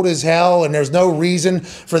it's cold as hell and there's no reason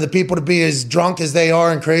for the people to be as drunk as they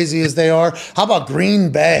are and crazy as they are. How about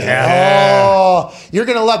Green Bay? Yeah. Oh, you're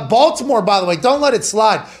going to love Baltimore, by the way. Don't let it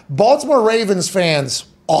slide. Baltimore Ravens fans,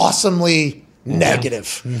 awesomely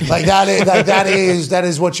negative. Like that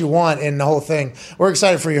is what you want in the whole thing. We're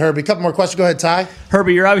excited for you, Herbie. Couple more questions. Go ahead, Ty.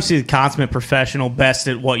 Herbie, you're obviously the consummate professional, best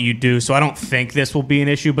at what you do, so I don't think this will be an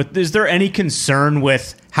issue, but is there any concern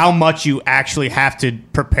with how much you actually have to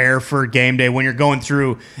prepare for game day when you're going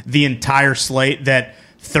through the entire slate, that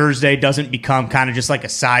Thursday doesn't become kind of just like a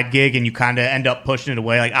side gig and you kind of end up pushing it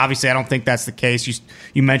away? Like, obviously, I don't think that's the case.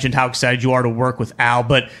 You mentioned how excited you are to work with Al,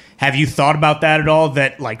 but have you thought about that at all?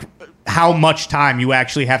 That, like, how much time you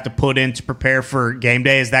actually have to put in to prepare for game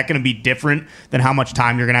day? Is that going to be different than how much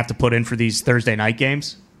time you're going to have to put in for these Thursday night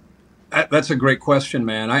games? That's a great question,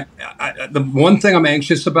 man. The one thing I'm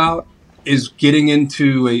anxious about is getting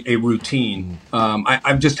into a routine.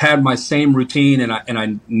 I've just had my same routine, and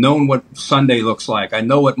I've known what Sunday looks like. I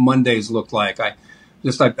know what Mondays look like.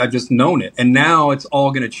 I've just known it, and now it's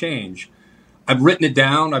all going to change. I've written it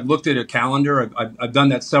down. I've looked at a calendar. I've done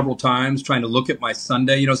that several times, trying to look at my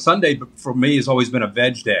Sunday. Sunday for me has always been a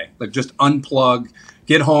veg day. Like, just unplug,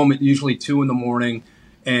 get home at usually 2 a.m,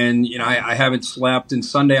 and I haven't slept. And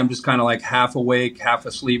Sunday I'm just kind of like half awake, half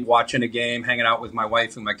asleep, watching a game, hanging out with my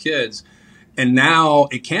wife and my kids. And now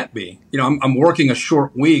it can't be. I'm working a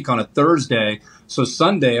short week on a Thursday. So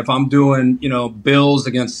Sunday, if I'm doing, Bills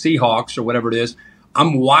against Seahawks or whatever it is,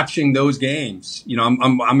 I'm watching those games.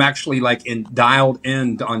 I'm actually like dialed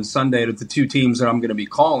in on Sunday to the two teams that I'm going to be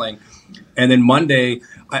calling. And then Monday,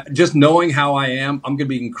 just knowing how I am, I'm going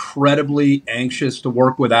to be incredibly anxious to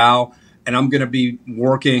work with Al, and I'm going to be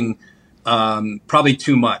working probably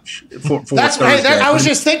too much for That's Thursday. right. I was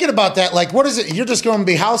just thinking about that. Like, what is it? You're just going to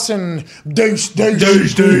be housing douche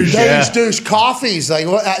coffees. Like,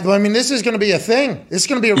 I mean, this is going to be a thing. This is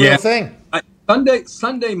going to be a real thing.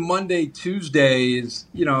 Sunday, Monday, Tuesday is,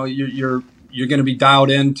 you're going to be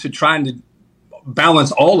dialed in to trying to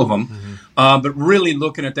balance all of them. Mm-hmm. But really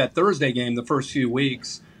looking at that Thursday game, the first few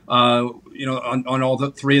weeks, on all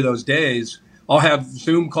the three of those days, I'll have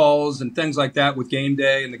Zoom calls and things like that with game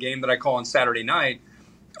day and the game that I call on Saturday night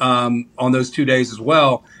on those 2 days as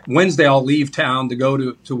well. Wednesday, I'll leave town to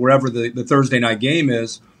go to wherever the Thursday night game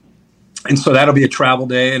is. And so that'll be a travel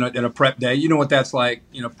day and a prep day. You know what that's like,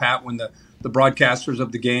 Pat, when the broadcasters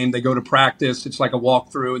of the game, they go to practice. It's like a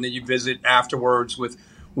walkthrough, and then you visit afterwards with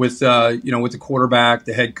the quarterback,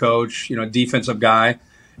 the head coach, defensive guy.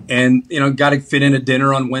 And, got to fit in a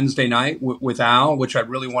dinner on Wednesday night with Al, which I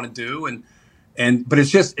really want to do. But it's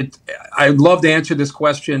just, I'd love to answer this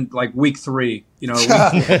question like week 3.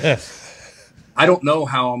 I don't know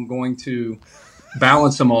how I'm going to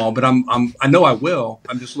balance them all, but I know I will.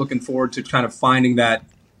 I'm just looking forward to kind of finding that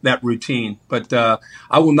routine. But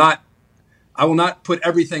I will not put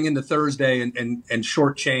everything into Thursday and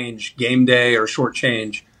shortchange game day or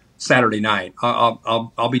shortchange Saturday night.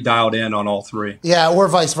 I'll be dialed in on all 3. Yeah, or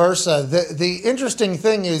vice versa. The interesting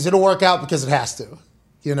thing is it'll work out because it has to.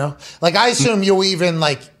 Like I assume you'll even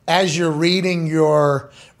like as you're reading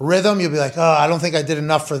your rhythm, you'll be like, oh, I don't think I did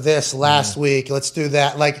enough for this last week. Let's do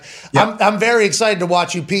that. Like I'm very excited to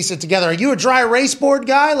watch you piece it together. Are you a dry erase board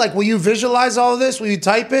guy? Like, will you visualize all of this? Will you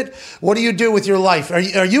type it? What do you do with your life? Are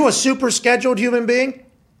you a super scheduled human being?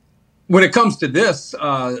 When it comes to this,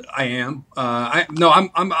 I am.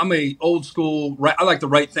 I'm a old school. I like to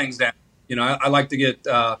write things down. I like to get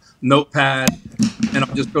notepad, and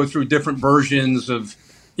I'll just go through different versions of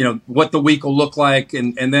what the week will look like,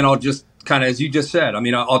 and then I'll just kind of, as you just said,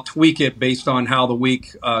 I'll tweak it based on how the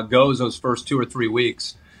week goes those first 2 or 3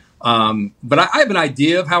 weeks. But I have an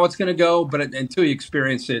idea of how it's going to go, but until you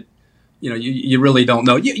experience it, you really don't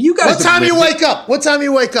know. You guys. What time you wake up? What time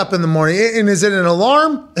you wake up in the morning? And is it an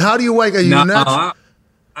alarm? How do you wake up?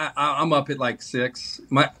 I'm up at like 6.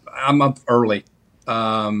 I'm up early.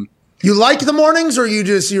 You like the mornings, or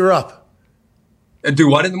you're up? Do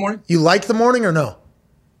what in the morning? You like the morning or no?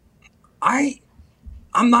 I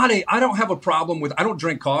don't have a problem with, I don't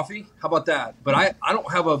drink coffee. How about that? But I don't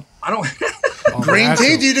green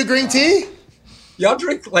tea? Do you do green tea? Yeah, I'll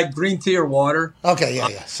drink like green tea or water. Okay,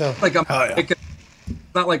 yeah. So like it's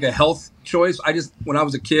not like a health choice. When I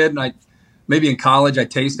was a kid and maybe in college I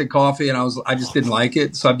tasted coffee and I just didn't like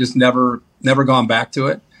it, so I've just never gone back to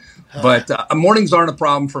it. But mornings aren't a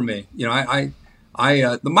problem for me.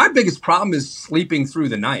 My biggest problem is sleeping through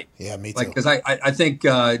the night. Yeah, me too. Like, because I think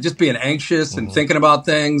just being anxious and thinking about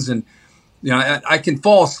things, and I can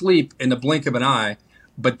fall asleep in the blink of an eye,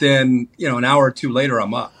 but then an hour or 2 later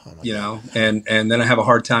I'm up. And then I have a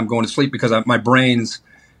hard time going to sleep because my brain's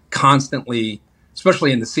constantly,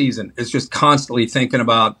 especially in the season, it's just constantly thinking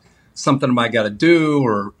about something I got to do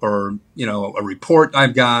or a report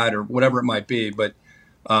I've got or whatever it might be. But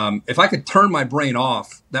if I could turn my brain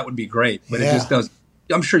off, that would be great. But it just does.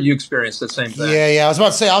 I'm sure you experience the same thing. Yeah. I was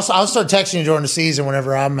about to say, I'll start texting you during the season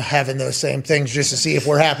whenever I'm having those same things just to see if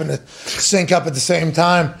we're happening to sync up at the same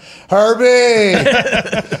time. Herbie,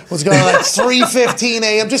 what's going on? Like 3:15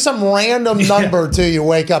 a.m. Just some random number to you.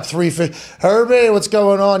 Wake up 3:15. Herbie, what's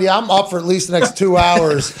going on? Yeah, I'm up for at least the next 2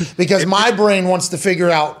 hours because my brain wants to figure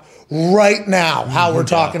out right now how we're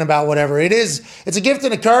talking about whatever it is. It's a gift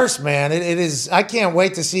and a curse, man. It is. I can't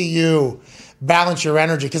wait to see you balance your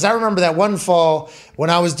energy, because I remember that one fall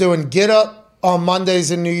when I was doing Get Up on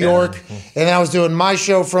Mondays in New York, and then I was doing my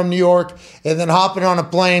show from New York, and then hopping on a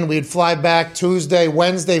plane. We'd fly back Tuesday,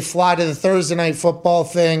 Wednesday, fly to the Thursday night football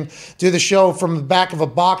thing, do the show from the back of a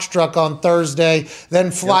box truck on Thursday,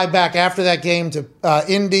 then fly back after that game to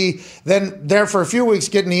Indy, then there for a few weeks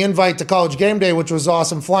getting the invite to College Game Day, which was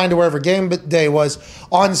awesome, flying to wherever game day was.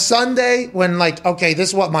 On Sunday, when this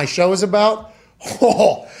is what my show is about,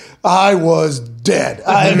 I was dead.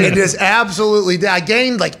 I mean, just absolutely dead. I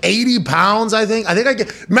gained like 80 pounds, I think.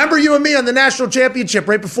 Remember you and me on the national championship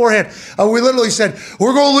right beforehand? We literally said,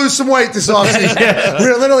 we're going to lose some weight this offseason. We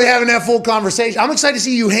were literally having that full conversation. I'm excited to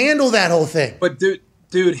see you handle that whole thing. But,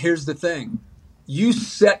 dude, here's the thing. you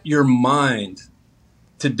set your mind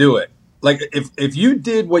to do it. Like if you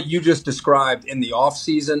did what you just described in the off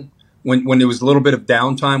season, when there was a little bit of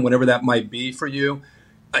downtime, whatever that might be for you,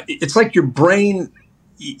 it's like your brain,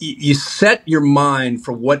 you set your mind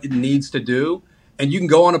for what it needs to do, and you can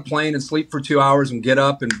go on a plane and sleep for 2 hours and get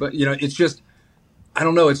up, but it's just, I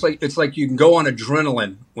don't know. It's like you can go on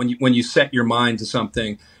adrenaline when you set your mind to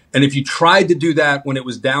something, and if you tried to do that when it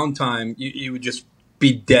was downtime, you would just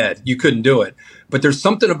be dead. You couldn't do it. But there's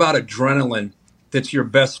something about adrenaline that's your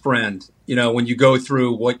best friend, when you go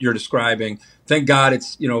through what you're describing. Thank God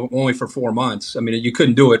it's, only for 4 months. I mean, you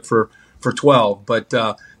couldn't do it for 12, but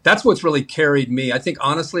that's what's really carried me. I think,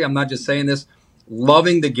 honestly, I'm not just saying this,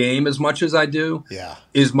 loving the game as much as I do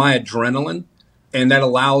is my adrenaline. And that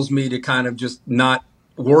allows me to kind of just not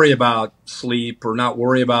worry about sleep or not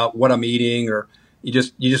worry about what I'm eating, or you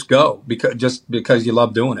just go because you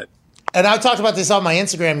love doing it. And I talked about this on my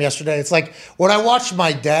Instagram yesterday. It's like what I watched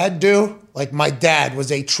my dad do. Like, my dad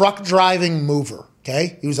was a truck driving mover.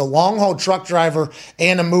 Okay. He was a long haul truck driver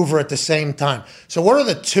and a mover at the same time. So what are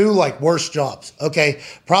the two worst jobs? Okay.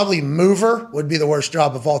 Probably mover would be the worst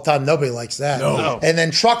job of all time. Nobody likes that. No. And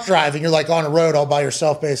then truck driving, you're on a road all by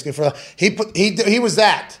yourself basically. He was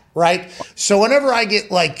that. Right. So whenever I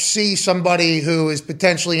get see somebody who is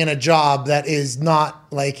potentially in a job that is not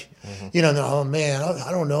oh man,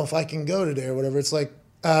 I don't know if I can go today or whatever. It's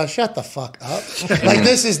shut the fuck up.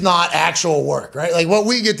 This is not actual work, right? What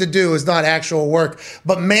we get to do is not actual work,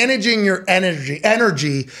 but managing your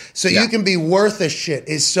energy so you can be worth a shit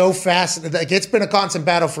is so fascinating. It's been a constant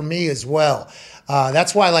battle for me as well.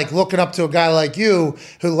 That's why, looking up to a guy like you,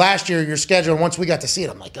 who last year your schedule, and once we got to see it,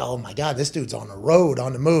 I'm like, oh my God, this dude's on the road,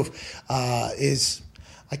 on the move.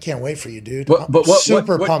 I can't wait for you, dude. But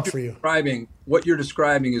super pumped for you. What you're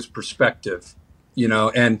describing is perspective,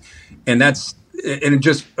 and that's and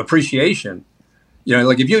just appreciation.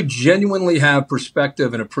 If you genuinely have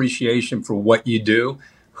perspective and appreciation for what you do,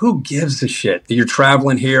 who gives a shit? You're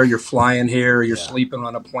traveling here, you're flying here, you're sleeping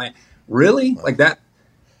on a plane. Really?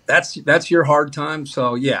 That's your hard time.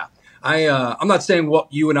 So I'm not saying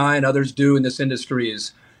what you and I and others do in this industry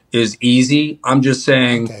is easy. I'm just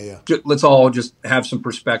saying, let's all just have some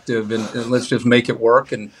perspective and let's just make it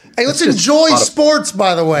work. And hey, let's enjoy sports,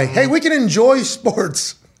 by the way. Hey, we can enjoy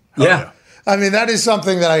sports. Yeah. I mean, that is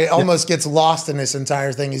something that almost gets lost in this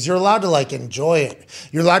entire thing, is you're allowed to enjoy it.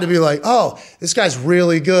 You're allowed to be oh, this guy's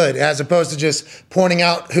really good, as opposed to just pointing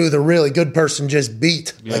out who the really good person just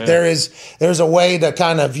beat. There's a way to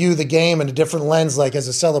kind of view the game in a different lens, as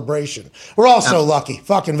a celebration. We're all so lucky,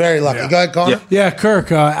 fucking very lucky. Yeah. Go ahead, Connor. Yeah,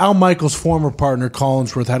 Kirk, Al Michaels' former partner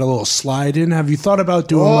Collinsworth had a little slide in. Have you thought about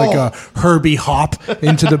doing a Herbie hop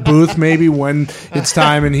into the booth maybe when it's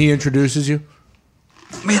time and he introduces you?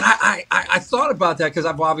 Man, I thought about that because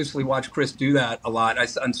I've obviously watched Chris do that a lot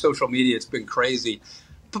on social media. It's been crazy.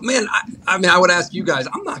 But, man, I would ask you guys,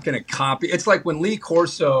 I'm not going to copy. It's like when Lee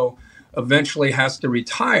Corso eventually has to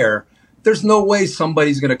retire, there's no way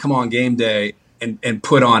somebody's going to come on game day and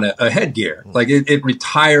put on a headgear. It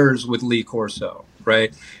retires with Lee Corso,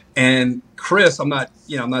 right? And Chris, I'm not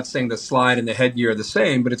saying the slide and the headgear are the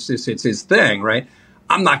same, but it's his thing, right?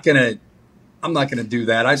 I'm not going to do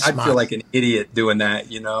that. I feel like an idiot doing that,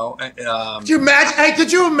 Could you imagine? Hey,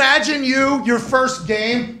 could you imagine your first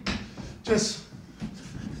game? Just,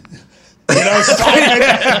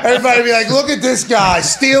 everybody be like, look at this guy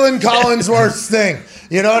stealing Collinsworth's thing.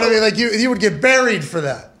 You know what I mean? You would get buried for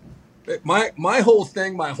that. My whole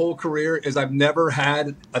thing, my whole career is I've never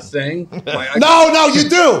had a thing. No, you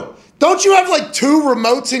do. Don't you have two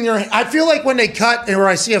remotes in your? I feel like when they cut or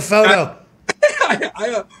I see a photo.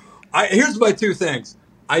 Here's my two things.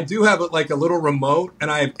 I do have a little remote, and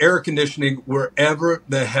I have air conditioning wherever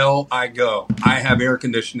the hell I go. I have air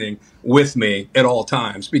conditioning with me at all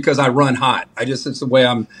times because I run hot. It's the way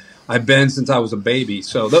I've been since I was a baby.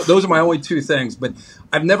 So those are my only two things. But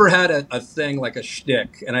I've never had a thing like a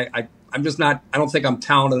shtick, and I'm just not. I don't think I'm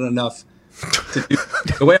talented enough to do.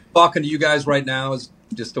 The way I'm talking to you guys right now is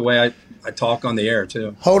just the way I talk on the air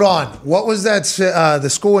too. Hold on. What was that? The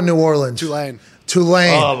school in New Orleans?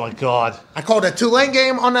 Tulane. Oh, my God. I called a Tulane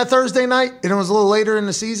game on that Thursday night, and it was a little later in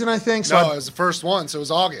the season, I think. So it was the first one, so it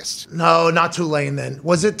was August. No, not Tulane then.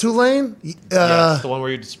 Was it Tulane? Yeah, it's the one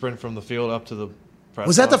where you sprint from the field up to the press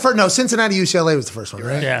Was that the first? No, Cincinnati UCLA was the first one,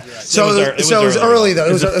 right? Yeah. So it was early, though.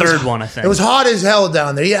 It was the third one, I think. It was hot as hell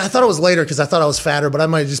down there. Yeah, I thought it was later because I thought I was fatter, but I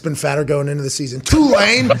might have just been fatter going into the season.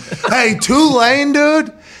 Tulane. Hey, Tulane,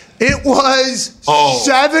 dude. It was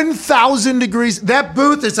 7,000 degrees. That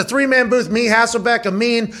booth, it's a 3-man booth. Me, Hasselbeck,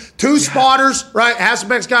 Amin, 2 spotters, right?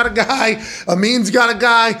 Hasselbeck's got a guy. Amin's got a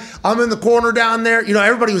guy. I'm in the corner down there. You know,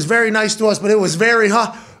 everybody was very nice to us, but it was very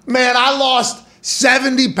hot. Man, I lost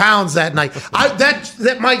 70 pounds that night.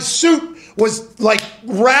 That my suit was like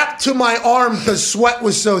wrapped to my arm because sweat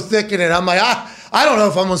was so thick in it. I'm like, I don't know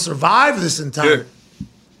if I'm going to survive this entire.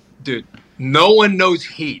 Dude, no one knows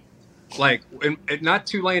heat. Like, not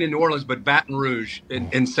Tulane in New Orleans, but Baton Rouge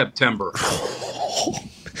in September. So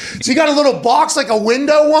you got a little box, like a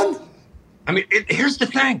window one? I mean, here's the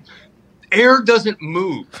thing. Air doesn't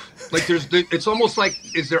move. Like, it's almost like,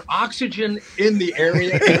 is there oxygen in the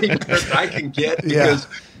area that I can get? Because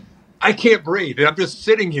I can't breathe. And I'm just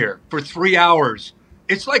sitting here for 3 hours.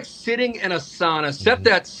 It's like sitting in a sauna. Set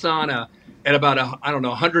that sauna at about,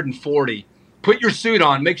 140. Put your suit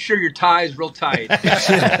on. Make sure your tie is real tight.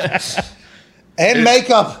 And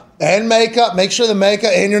makeup. Make sure the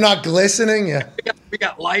makeup, and you're not glistening. Yeah. We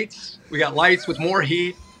got lights. We got lights with more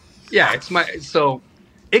heat. Yeah, so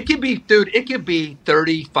it could be, dude, it could be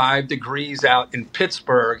 35 degrees out in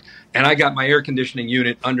Pittsburgh, and I got my air conditioning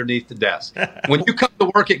unit underneath the desk. When you come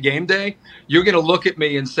to work at game day, you're going to look at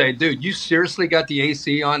me and say, dude, you seriously got the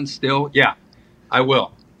AC on still? Yeah, I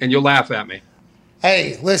will. And you'll laugh at me.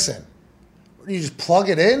 Hey, listen. You just plug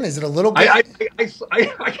it in? Is it a little bit? I heard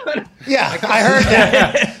that.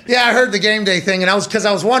 Yeah, I heard the game day thing, and I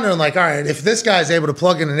was wondering, like, all right, if this guy's able to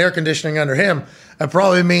plug in an air conditioning under him, that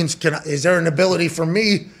probably means is there an ability for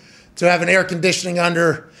me to have an air conditioning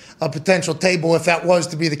under a potential table if that was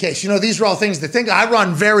to be the case? You know, these are all things to think. I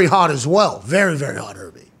run very hot as well, very, very hot,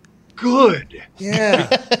 Herbie. Good.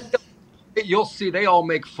 Yeah. You'll see, they all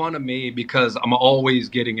make fun of me because I'm always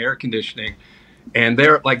getting air conditioning. And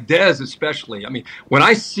they're like Dez, especially. I mean, when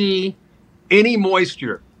I see any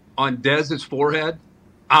moisture on Dez's forehead,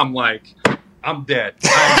 I'm like, I'm dead.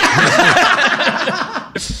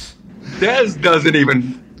 Dez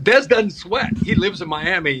doesn't sweat. He lives in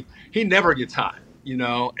Miami. He never gets hot, you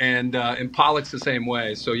know. And Pollock's the same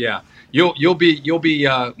way. So yeah, you'll be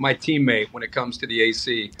my teammate when it comes to the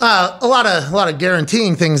AC. A lot of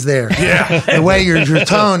guaranteeing things there. Yeah, the way your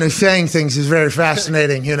tone of saying things is very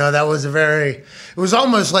fascinating. You know, that was it was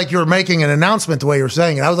almost like you were making an announcement the way you were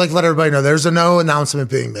saying it. I would like to let everybody know there's no announcement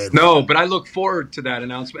being made. No, but I look forward to that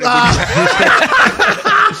announcement.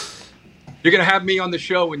 You're going to have me on the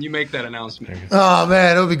show when you make that announcement. Oh,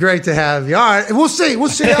 man, it would be great to have you. All right, we'll see. We'll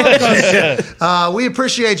see how it goes. We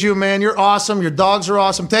appreciate you, man. You're awesome. Your dogs are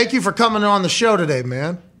awesome. Thank you for coming on the show today,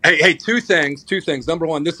 man. Hey, two things. Number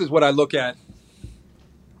one, this is what I look at.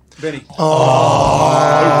 Benny.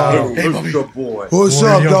 Oh. Hey, good boy. What's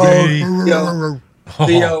up, dog?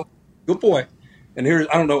 Theo, good boy. And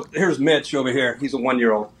here's Mitch over here. He's a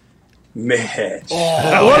 1-year-old. Mitch.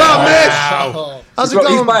 What up, Mitch? How's it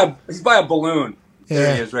going? He's by a balloon. Yeah.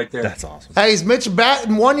 There he is right there. That's awesome. Hey, he's Mitch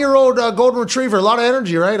Batten, 1-year-old golden retriever. A lot of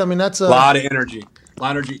energy, right? I mean, that's a lot of energy.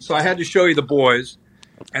 So I had to show you the boys,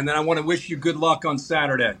 and then I want to wish you good luck on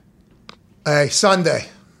Saturday. Hey, Sunday.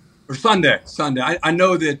 Or Sunday. I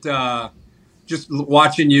know that just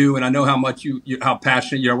watching you, and I know how much how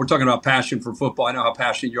passionate you are. We're talking about passion for football. I know how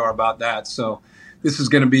passionate you are about that. So this is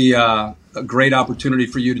going to be a great opportunity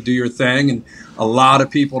for you to do your thing, and a lot of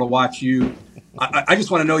people to watch you. I just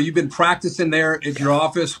want to know, you've been practicing there at your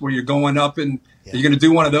office where you're going up and you're going to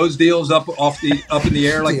do one of those deals up in the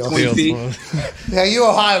air like 20 feet. Yeah, you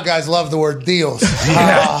Ohio guys love the word deals.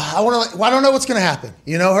 I don't know what's going to happen.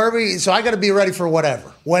 You know, Herbie, so I got to be ready for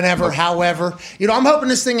whatever, whenever, however. You know, I'm hoping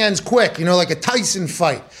this thing ends quick, you know, like a Tyson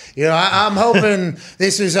fight. You know, I'm hoping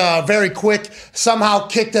this is very quick, somehow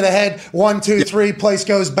kick to the head, 1, 2, 3, place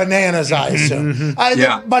goes bananas, I assume.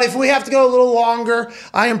 But if we have to go a little longer,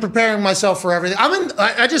 I am preparing myself for everything.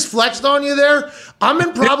 I just flexed on you there. I'm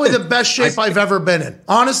in probably the best shape I've ever been in.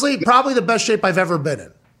 Honestly, probably the best shape I've ever been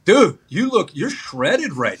in. Dude, you're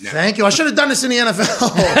shredded right now. Thank you. I should have done this in the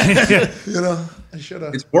NFL. You know, I should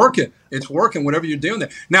have. It's working, whatever you're doing there.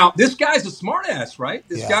 Now, this guy's a smart ass, right?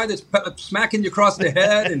 This guy that's smacking you across the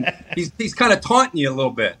head, and he's kind of taunting you a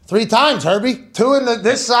little bit. 3 times, Herbie. 2 in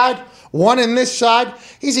this side, 1 in this side.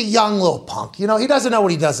 He's a young little punk. You know, he doesn't know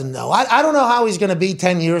what he doesn't know. I don't know how he's going to be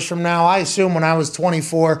 10 years from now. I assume when I was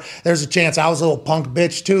 24, there's a chance I was a little punk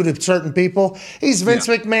bitch, too, to certain people. He's Vince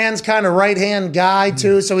McMahon's kind of right-hand guy,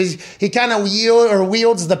 too, so he kind of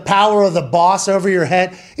wields the power of the boss over your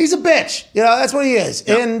head. He's a bitch. You know, that's what he is.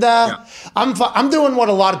 Yep. And I'm doing what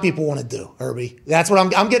a lot of people want to do, Herbie. That's what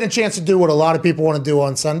I'm getting a chance to do what a lot of people want to do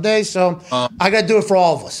on Sunday, so I got to do it for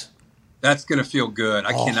all of us. That's going to feel good.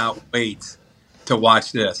 I cannot wait to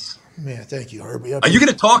watch this. Man, thank you, Herbie. Are you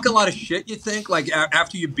going to talk a lot of shit, you think? Like,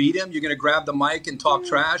 after you beat him, you're going to grab the mic and talk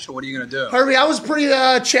trash, or what are you going to do? Herbie, I was a pretty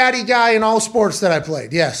chatty guy in all sports that I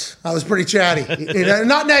played. Yes, I was pretty chatty.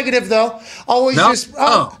 Not negative, though. Always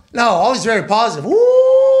always very positive. Woo!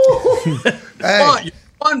 Hey. You're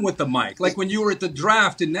fun with the mic. Like when you were at the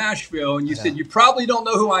draft in Nashville, and you said, you probably don't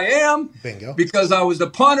know who I am. Bingo. Because I was the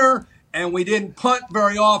punter, and we didn't punt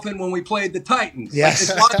very often when we played the Titans.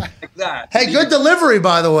 Yes. Like that. Hey, good delivery,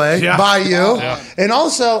 by the way, by you. Yeah. And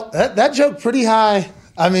also, that joke, pretty high.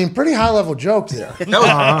 I mean, pretty high-level joke there.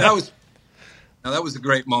 That was a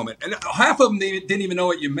great moment. And half of them didn't even know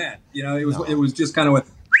what you meant. You know, it was just kind of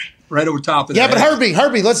right over top of but Herbie,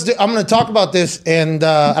 I'm going to talk about this, and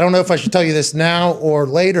I don't know if I should tell you this now or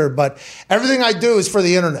later, but everything I do is for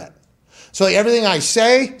the internet. So everything I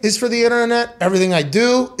say is for the internet. Everything I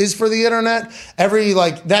do is for the internet.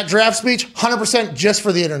 That draft speech, 100% just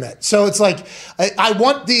for the internet. So it's like I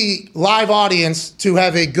want the live audience to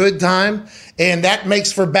have a good time, and that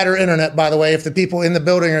makes for better internet, by the way, if the people in the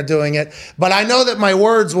building are doing it. But I know that my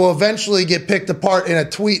words will eventually get picked apart in a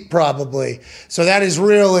tweet probably. So that is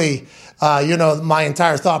really, my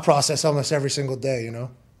entire thought process almost every single day, you know.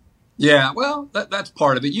 Yeah, well, that's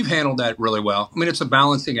part of it. You've handled that really well. I mean, it's a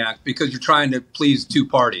balancing act because you're trying to please two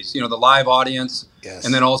parties, the live audience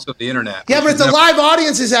and then also the internet. Yeah, but if the live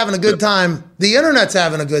audience is having a good time, the internet's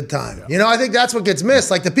having a good time. Yeah. I think that's what gets missed.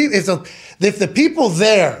 Like if the people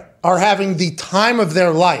there are having the time of their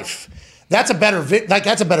life, that's a better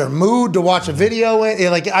that's a better mood to watch a video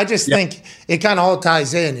in. I just think it kind of all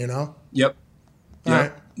ties in, Yep. All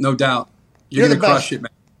right. No doubt. You're going to crush it, man.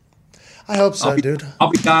 I hope so, dude. I'll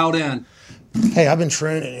be dialed in. Hey, I've been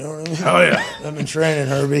training. You know what I mean? Oh, yeah. I've been training,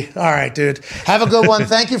 Herbie. All right, dude. Have a good one.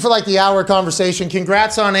 Thank you for the hour conversation.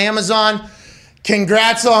 Congrats on Amazon.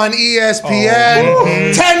 Congrats on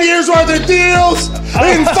ESPN. 10 years worth of deals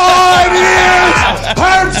in 5 years.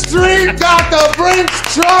 Herbstreit got the Brinks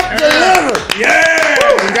truck delivered.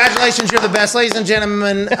 Yeah. Congratulations. You're the best. Ladies and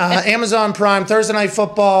gentlemen, Amazon Prime Thursday Night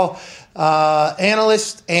Football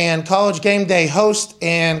analyst and college game day host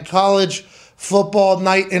and college football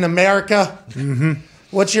night in America. Mm-hmm.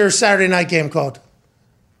 What's your Saturday night game called?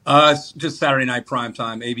 It's just Saturday night prime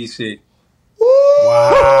time, ABC. Woo!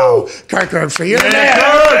 Wow. Kirk Herbstreit, you're the man.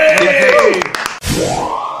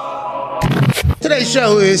 Today's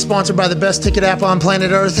show is sponsored by the best ticket app on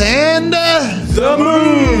planet Earth and the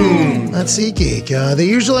moon. That's SeatGeek. They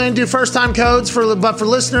usually do first-time codes, but for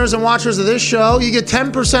listeners and watchers of this show, you get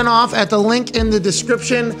 10% off at the link in the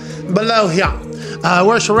description below here.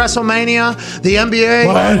 Works for WrestleMania, the NBA,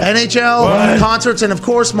 NHL, concerts, and of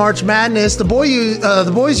course March Madness. The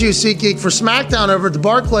boys use SeatGeek for SmackDown over at the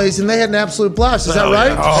Barclays, and they had an absolute blast. Is that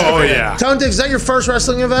right? Oh yeah. Tone Dick, is that your first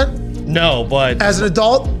wrestling event? No, but As an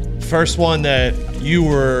adult? first one that you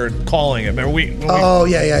were calling it. Remember we Yeah.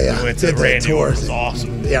 we went to Randy Orton. It was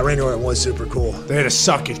awesome. Yeah, Randy Orton was super cool. They had a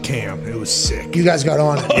suck it cam. It was sick. You guys got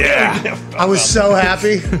on it. Yeah. I was so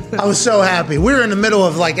happy. We were in the middle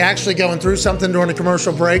of actually going through something during a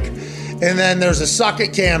commercial break. And then there's a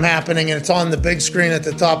socket cam happening, and it's on the big screen at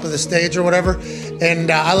the top of the stage or whatever.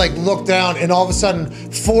 And I look down, and all of a sudden,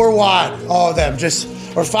 4 wide, all of them,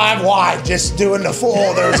 or 5 wide, just doing the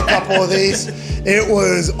full. There was a couple of these. It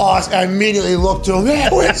was awesome. I immediately looked to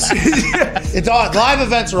them. It's awesome. Live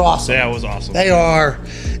events are awesome. Yeah, it was awesome. They are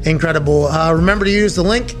incredible. Remember to use the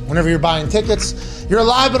link whenever you're buying tickets. You're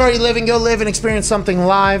alive, but are you living? Go live and experience something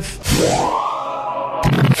live.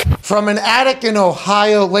 From an attic in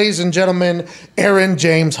Ohio, ladies and gentlemen, Aaron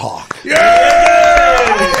James Hawk.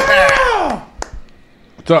 Yeah!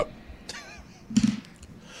 What's up?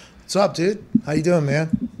 What's up, dude? How you doing,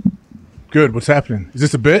 man? Good. What's happening? Is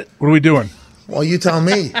this a bit? What are we doing? Well, you tell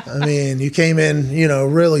me. I mean, you came in,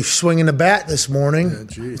 really swinging the bat this morning.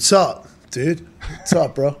 What's up, dude? What's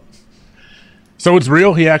up, bro? So it's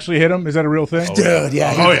real? He actually hit him? Is that a real thing? Dude,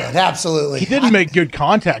 yeah, he did. Absolutely. He didn't make good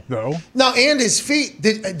contact, though. No, and his feet.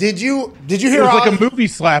 Did you It hear? was like a movie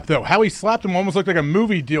slap, though. How he slapped him almost looked like a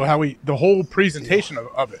movie deal. The whole presentation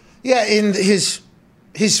of it. Yeah, and his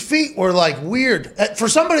feet were weird. For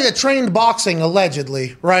somebody that trained boxing,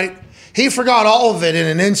 allegedly, right? He forgot all of it in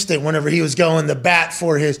an instant whenever he was going to bat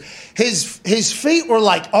for his feet were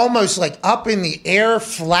almost up in the air,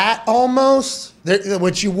 flat almost.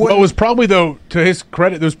 which you Well, wouldn't. it was probably, though, to his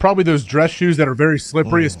credit, there's probably those dress shoes that are very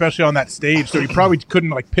slippery, especially on that stage. So he probably couldn't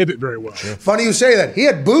like pivot very well. Funny you say that. He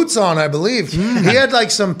had boots on, I believe. He had like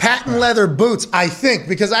some patent leather boots, I think,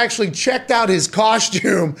 because I actually checked out his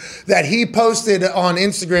costume that he posted on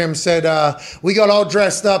Instagram. Said we got all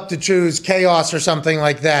dressed up to choose chaos or something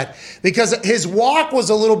like that. Because his walk was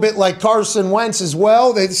a little bit like Carson Wentz as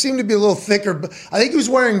well. They seemed to be a little thicker. I think he was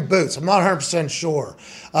wearing boots. I'm not 100% sure.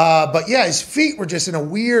 But yeah, his feet were just in a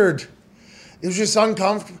weird. It was just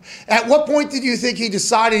uncomfortable. At what point did you think he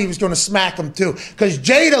decided he was going to smack him too? Because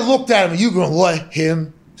Jada looked at him, you going to let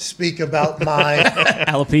him speak about my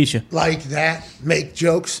alopecia like that, make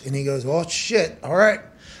jokes? And he goes, "Oh shit, all right."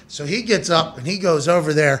 So he gets up and he goes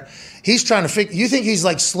over there. He's trying to figure. You think he's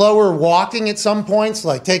like slower walking at some points,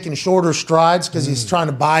 like taking shorter strides because he's trying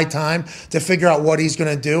to buy time to figure out what he's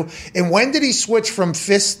going to do. And when did he switch from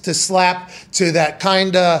fist to slap to that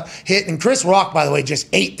kind of hit? And Chris Rock, by the way, just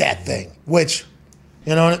ate that thing, which,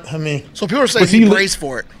 you know what I mean? So people are saying Was he he braced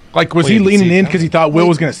for it. Like, was Wait, he did leaning he- in because he thought Will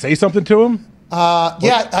was going to say something to him?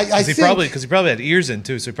 Yeah, I Because he think. probably had ears in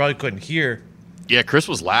too, so he probably couldn't hear. Yeah, Chris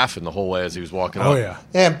was laughing the whole way as he was walking Oh, up. yeah.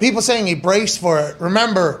 Yeah, people saying he braced for it.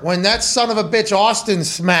 Remember, when that son of a bitch Austin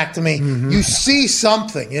smacked me, you see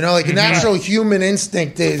something. You know, like a natural human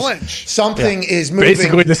instinct is flinch. something is moving.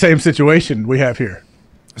 Basically the same situation we have here.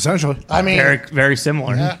 Essentially. I mean, very very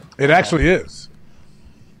similar. yeah. It actually is.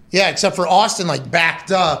 Yeah, except for Austin, like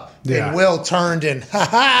backed up, Yeah. and Will turned and ha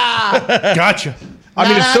ha. Gotcha. I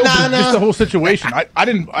mean, it's so Nah. just the whole situation.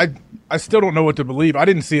 I still don't know what to believe. I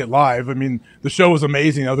didn't see it live. I mean, the show was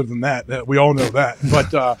amazing. Other than that, we all know that.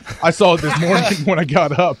 But I saw it this morning when I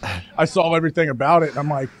got up. I saw everything about it. And I'm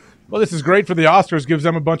like, well, this is great for the Oscars. Gives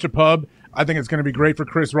them a bunch of pub. I think it's going to be great for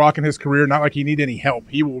Chris Rock and his career. Not like he need any help.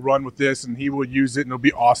 He will run with this and he will use it and it'll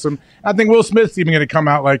be awesome. I think Will Smith's even going to come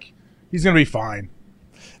out like he's going to be fine.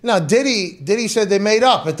 Now, Diddy said they made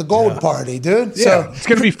up at the gold party, dude. Yeah, So, it's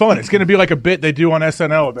going to be fun. It's going to be like a bit they do on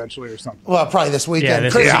SNL eventually or something. well, probably this weekend. Yeah,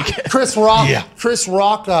 this Chris, weekend. Chris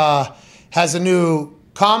Rock has a new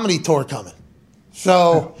comedy tour coming.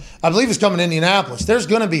 So I believe it's coming to Indianapolis. There's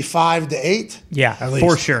going to be 5 to 8, Yeah, least.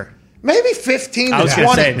 for sure. maybe 15 I was to going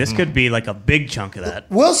to 20. say this could be like a big chunk of that.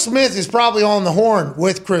 Will Smith is probably on the horn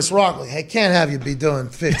with Chris Rock. Like, hey, can't have you be doing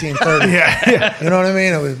 15, 30. Yeah. You know what I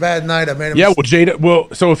mean? It was a bad night. I made him. Yeah, well, Jada. Well,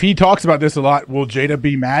 so if he talks about this a lot, will Jada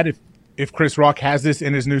be mad if Chris Rock has this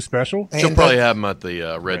in his new special? She'll probably have him at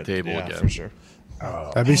the red table Yeah, again. for sure.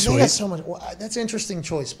 That'd be Man, they sweet. got so much. Well, that's an interesting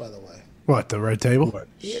choice, by the way. What, the red table?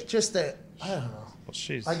 Yeah, just that, I don't know. Well,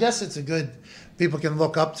 she's I guess it's a good. People can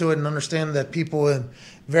look up to it and understand that people in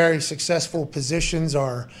very successful positions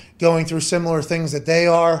are going through similar things that they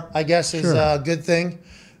are. I guess is a good thing,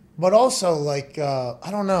 but also like I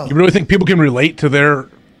don't know. You really think people can relate to their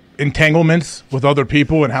entanglements with other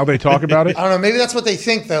people and how they talk about it? I don't know. Maybe that's what they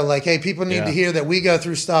think, though. Like, hey, people need to hear that we go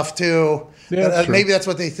through stuff too. Yeah, that's true. Maybe that's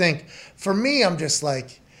what they think. For me, I'm just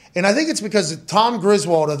like, and I think it's because Tom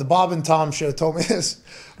Griswold of the Bob and Tom show told me this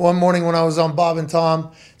one morning when I was on Bob and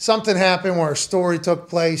Tom. Something happened where a story took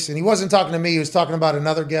place, and he wasn't talking to me. He was talking about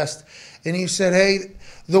another guest, and he said, hey,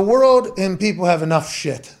 the world and people have enough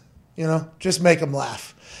shit. You know, just make them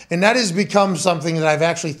laugh. And that has become something that I've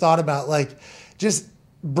actually thought about, like just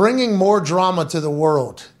bringing more drama to the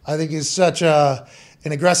world, I think is such an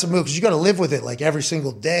aggressive move because you got to live with it like every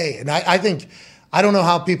single day. And I think, I don't know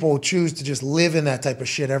how people choose to just live in that type of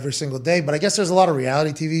shit every single day, but I guess there's a lot of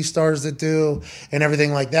reality TV stars that do and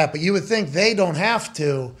everything like that. But you would think they don't have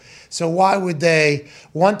to. So why would they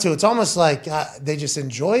want to? It's almost like they just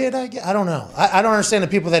enjoy it. I don't know. I don't understand the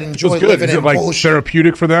people that enjoy It's good. living Is it in like bullshit.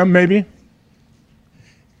 therapeutic for them, maybe?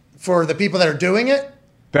 For the people that are doing it,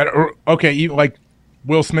 That are, okay, you like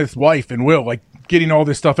Will Smith's wife and Will, like getting all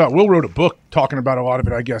this stuff out. Will wrote a book talking about a lot of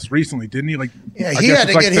it, I guess, recently, didn't he? Like, yeah, I he guess had to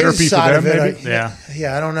it's like get therapy his for side them, of it. maybe?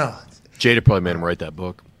 Yeah, I don't know. Jada probably made him write that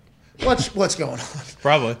book. What's going on?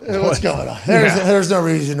 probably. What's going on? There's no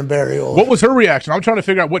reason to bury old. What was her reaction? I'm trying to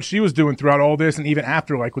figure out what she was doing throughout all this and even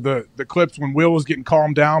after, like with the clips when Will was getting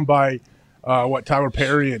calmed down by Tyler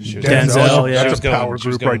Perry and Denzel, yeah. That's She a power she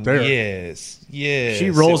was group right there. Yes. She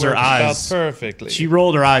rolls it her worked out eyes perfectly. She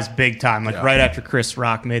rolled her eyes big time, like right after Chris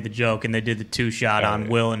Rock made the joke and they did the 2-shot on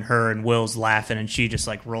Will and her, and Will's laughing and she just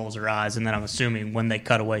like rolls her eyes. And then I'm assuming when they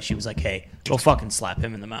cut away, she was like, hey, go fucking slap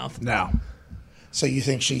him in the mouth. No. So you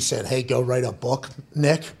think she said, "Hey, go write a book,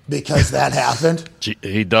 Nick," because that happened?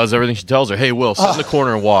 He does everything she tells her. Hey, Will, sit in the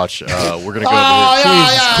corner and watch. We're going to go Oh, to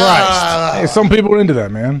yeah, Christ. Hey, some people are into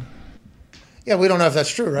that, man. Yeah, we don't know if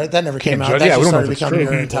that's true, right? That never came Can't out. judge- That yeah, we just don't know started if it's becoming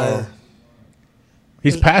true. your entire.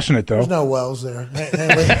 He's passionate though. There's no wells there. I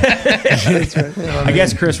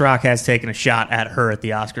guess Chris Rock has taken a shot at her at the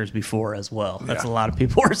Oscars before as well. That's a lot of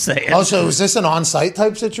people are saying. Also, is this an on-site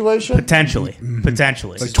type situation? Potentially.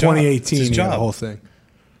 Potentially. Like 2018, job. the whole thing.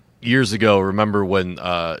 Years ago, remember when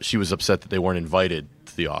she was upset that they weren't invited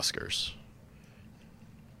to the Oscars?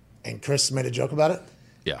 And Chris made a joke about it?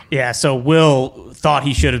 Yeah. Yeah, so Will thought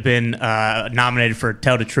he should have been nominated for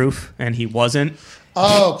Tell the Truth, and he wasn't.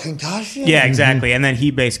 Oh, concussion? Yeah, exactly. And then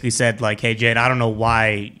he basically said, like, hey, Jade, I don't know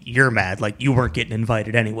why you're mad. Like, you weren't getting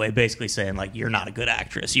invited anyway, basically saying, like, you're not a good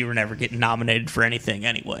actress. You were never getting nominated for anything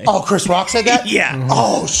anyway. Oh, Chris Rock said that? Yeah.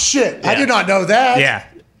 Oh, shit. I Yeah. did not know that. Yeah.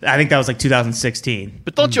 I think that was like 2016.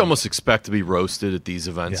 But don't you almost expect to be roasted at these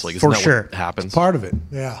events? Like, isn't for that sure. what happens? Part of it.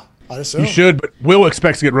 Yeah. I'd assume. He should, but Will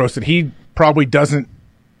expects to get roasted. He probably doesn't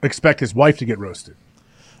expect his wife to get roasted.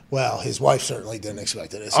 Well, his wife certainly didn't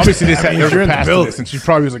expect it. Obviously, this had you're never in the passed building. this, and she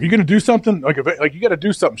probably was like, "You gonna do something? Like you got to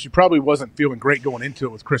do something." She probably wasn't feeling great going into it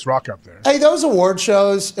with Chris Rock up there. Hey, those award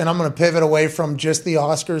shows, and I'm going to pivot away from just the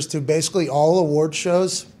Oscars to basically all award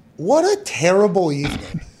shows. What a terrible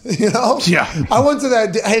evening. You know? Yeah. I went to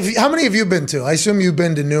that. How many have you been to? I assume you've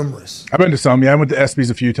been to numerous. I've been to some. Yeah, I went to ESPYs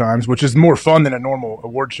a few times, which is more fun than a normal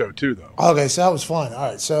award show too, though. Okay, so that was fun. All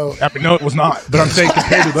right, so. I mean, no, it was not. But I'm saying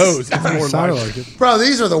compared to those, it's more Sounded like like it. Bro,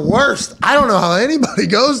 these are the worst. I don't know how anybody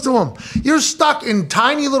goes to them. You're stuck in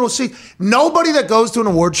tiny little seats. Nobody that goes to an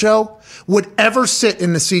award show would ever sit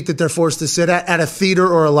in the seat that they're forced to sit at a theater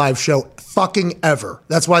or a live show. Fucking ever.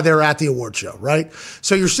 That's why they're at the award show, right?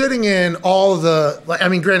 So you're sitting in all the, I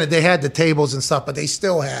mean, granted, they had the tables and stuff, but they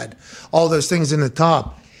still had all those things in the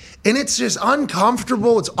top. And it's just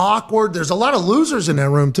uncomfortable. It's awkward. There's a lot of losers in that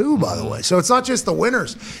room, too, by the way. So it's not just the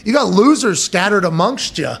winners. You got losers scattered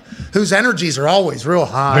amongst you whose energies are always real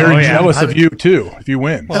high. very jealous of you too if you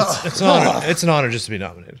win. It's an honor just to be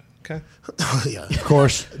nominated. Okay. Yeah. Of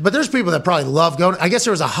course. But there's people that probably love going. I guess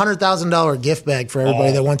there was a $100,000 gift bag for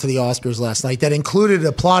everybody that went to the Oscars last night that included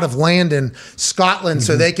a plot of land in Scotland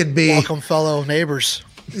so they could be. Welcome, fellow neighbors.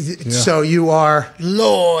 So you are.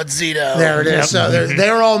 Lord Zito. There it is. Yep. So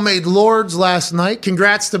they're all made lords last night.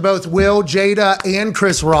 Congrats to both Will, Jada, and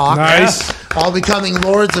Chris Rock. Nice. All becoming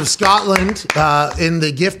lords of Scotland in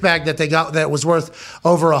the gift bag that they got that was worth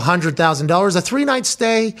over $100,000. A 3-night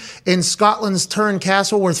stay in Scotland's Turn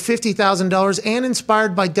Castle worth $50,000 and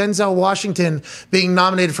inspired by Denzel Washington being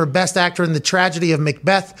nominated for Best Actor in the Tragedy of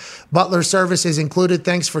Macbeth. Butler service is included.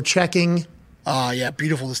 Thanks for checking. Yeah,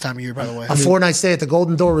 beautiful this time of year, by the way. A 4-night stay at the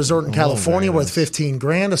Golden Door Resort in California worth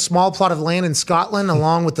 $15,000. A small plot of land in Scotland,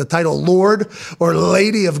 along with the title Lord or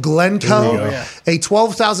Lady of Glencoe. A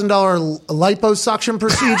 $12,000 liposuction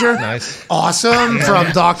procedure. Nice. Awesome.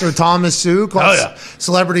 From Dr. Thomas Sue called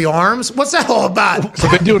Celebrity Arms. What's that all about? So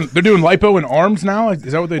they're doing lipo in arms now. Is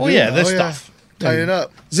that what they do? Well, yeah, this stuff. Tighten it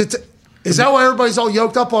up. Is that why everybody's all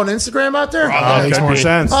yoked up on Instagram out there? Makes more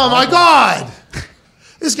sense. Oh my God.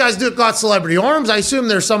 This guy's got celebrity arms. I assume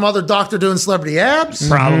there's some other doctor doing celebrity abs.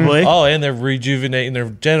 Probably. Oh, and they're rejuvenating their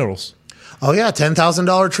genitals. Oh, yeah.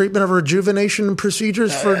 $10,000 treatment of rejuvenation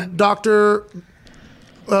procedures for Dr.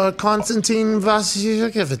 Konstantin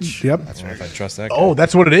Vasiljevic. Yep. I don't know if I trust that guy. Oh,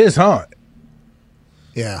 that's what it is, huh?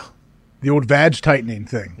 Yeah. The old vag tightening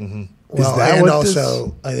thing. Mm-hmm. Well, that and what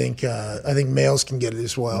also, I think males can get it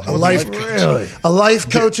as well. A life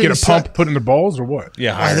coaching. Get a pump put in their balls or what?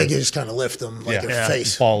 Yeah, I think you just kind of lift them like a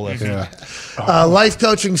face. Ball lift. Life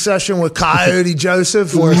coaching session with Coyote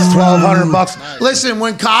Joseph worth $1,200. Listen,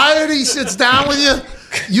 when Coyote sits down with you,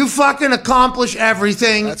 you fucking accomplish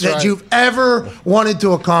everything that you've ever wanted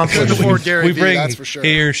to accomplish. Afford Gary We V, bring that's for sure.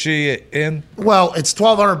 he or she in. Well, it's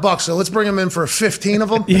 $1,200, so let's bring him in for 15 of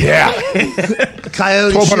them. Yeah,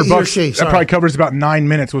 Coyote, $1,200. he or she. That Sorry. probably covers about 9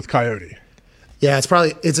 minutes with Coyote. Yeah,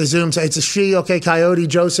 it's a Zoom. It's a she. Okay, Coyote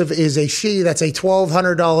Joseph is a she. That's a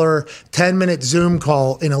 $1,200 10-minute Zoom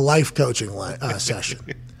call in a life coaching session.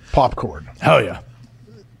 Popcorn. Hell yeah.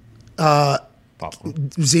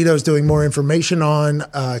 Zito's doing more information on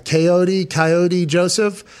Coyote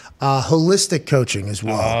Joseph, holistic coaching as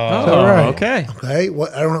well. All right. Okay. Okay,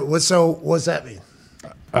 I don't know. What's that mean?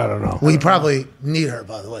 I don't know. We probably need her,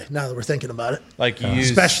 by the way. Now that we're thinking about it, Like you use,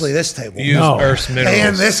 especially this table use Earth's minerals.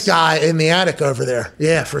 and this guy in the attic over there.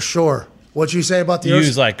 Yeah, for sure. What'd you say about the You Earth?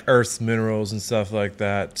 use like Earth's minerals and stuff like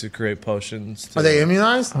that to create potions. Are they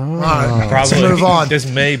immunized? All right, Probably. let's move on. This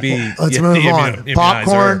may be. Let's the move immunizer.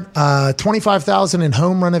 on. Popcorn, 25,000 in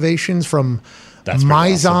home renovations from That's pretty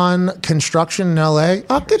Maison Construction in L.A.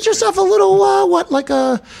 Get yourself a little like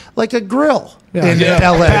a grill in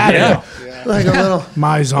L.A. Yeah. Like a little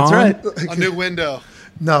Maison. That's right. A new window.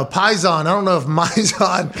 No, Paisan. I don't know if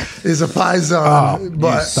Mizon is a Paisan,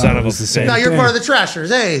 but Son of a same no, you're thing. part of the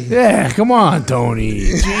Trashers. Hey, Yeah, come on, Tony.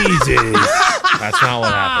 Jesus. That's not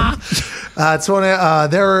what happened. it's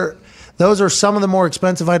one. Those are some of the more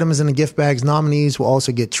expensive items in the gift bags. Nominees will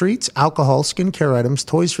also get treats, alcohol, skincare items,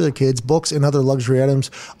 toys for their kids, books, and other luxury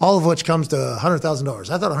items, all of which comes to $100,000.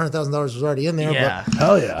 I thought $100,000 was already in there, Yeah. but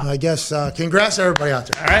Hell yeah. I guess congrats to everybody out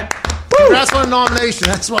there. All right. Congrats on a nomination.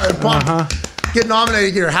 That's why I'm pumped. Get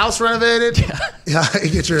nominated, get your house renovated, you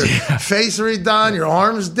get your face redone, your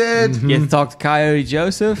arms dead. Get to talk to Coyote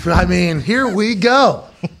Joseph. I mean, here we go.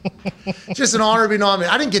 Just an honor to be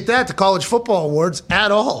nominated. I didn't get that at the college football awards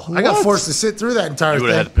at all. I got forced to sit through that entire You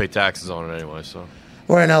would have thing. had to pay taxes on it anyway. So,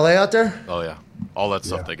 We're in LA out there. oh yeah, all that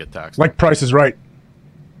stuff they get taxed. Like Price is Right.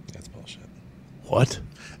 That's bullshit. What?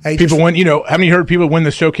 Hey, People win. Haven't you heard people win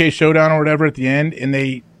the Showcase Showdown or whatever at the end, and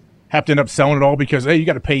they have to end up selling it all because hey, you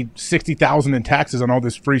got to pay $60,000 in taxes on all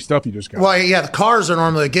this free stuff you just got. Well, yeah, the cars are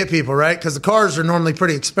normally get people, right? Because the cars are normally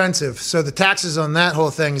pretty expensive. So the taxes on that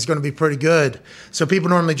whole thing is going to be pretty good. So people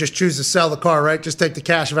normally just choose to sell the car, right? Just take the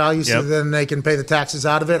cash value so Yep. then they can pay the taxes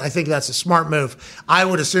out of it. I think that's a smart move. I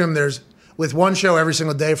would assume there's, with one show every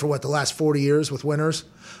single day for the last 40 years with winners,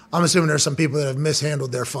 I'm assuming there's some people that have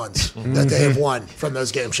mishandled their funds that they have won from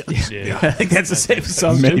those game shows. I think that's a safe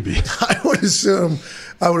assumption. Maybe. I would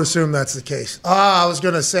assume that's the case. I was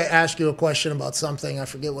going to ask you a question about something. I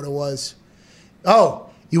forget what it was. Oh,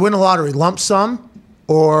 you win the lottery, lump sum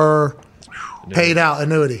or paid out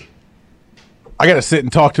annuity? I got to sit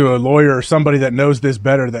and talk to a lawyer or somebody that knows this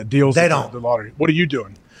better that deals They with don't. the lottery. What are you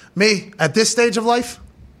doing? Me, at this stage of life,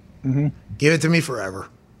 give it to me forever.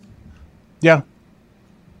 Yeah.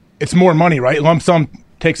 It's more money, right? Lump sum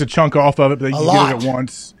takes a chunk off of it, but then you lot. get it at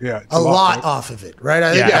once. Yeah. It's A lot right? off of it, right?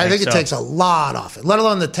 I Yeah, I think think it so. takes a lot off it. Let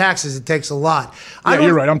alone the taxes, it takes a lot. Yeah,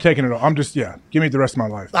 you're right. I'm taking it all. I'm just, give me the rest of my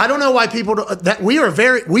life. I don't know why people that we are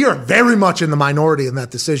very much in the minority in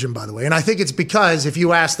that decision, by the way. And I think it's because if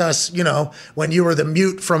you asked us, when you were the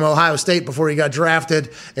mute from Ohio State before you got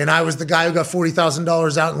drafted, and I was the guy who got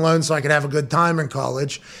 $40,000 out in loans so I could have a good time in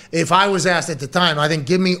college. If I was asked at the time, I think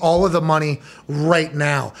give me all of the money right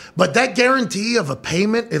now. But that guarantee of a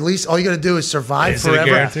payment, at least all you got to do is survive Is it a forever.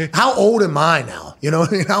 guarantee? How old am I now? You know what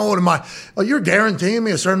I mean? How old am I? Oh, you're guaranteeing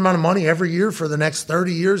me a certain amount of money every year for the next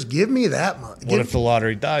 30 years. Give me that money. What if the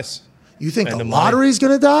lottery dies? You think and the the money- lottery's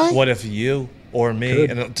going to die? What if you or me,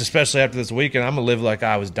 and especially after this weekend, I'm gonna live like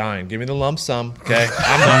I was dying. Give me the lump sum, okay?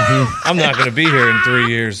 I'm not gonna be here in 3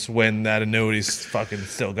 years when that annuity's fucking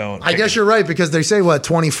still going. I guess you're right because they say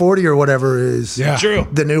 2040 or whatever is True.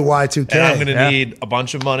 the new Y2K. And I'm gonna need a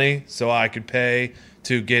bunch of money so I could pay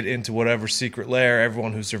to get into whatever secret lair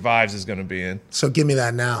everyone who survives is gonna be in. So give me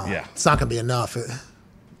that now. Yeah. It's not going to be enough.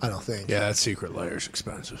 I don't think. Yeah, that secret layer is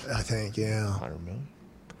expensive. I think, yeah. 100 million.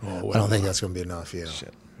 Oh, I don't think that's going to be enough, yeah.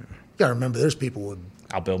 Shit. You got to remember, there's people with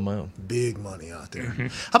I'll build my own. big money out there.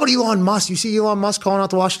 How about Elon Musk? You see Elon Musk calling out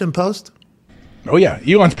the Washington Post? Oh, yeah.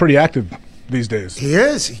 Elon's pretty active these days. He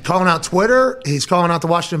is. He's calling out Twitter. He's calling out the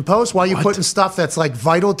Washington Post. Why are you putting stuff that's like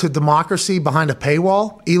vital to democracy behind a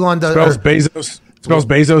paywall? Elon does. Spells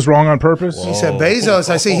Bezos wrong on purpose. He said Bezos.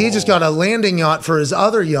 I see he just got a landing yacht for his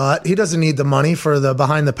other yacht. He doesn't need the money for the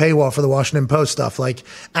behind the paywall for the Washington Post stuff, like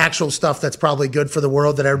actual stuff that's probably good for the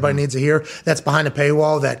world that everybody needs to hear. That's behind a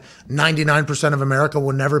paywall that 99% of America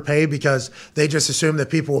will never pay because they just assume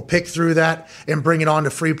that people will pick through that and bring it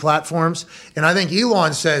onto free platforms. And I think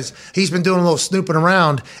Elon says he's been doing a little snooping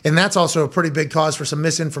around, and that's also a pretty big cause for some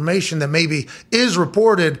misinformation that maybe is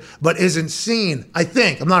reported but isn't seen. I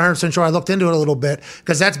think. I'm not 100% sure. I looked into it a little bit.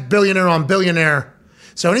 Because that's billionaire on billionaire.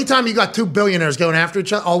 So anytime you got two billionaires going after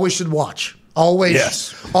each other, always should watch. Always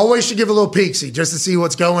should give a little peek-see just to see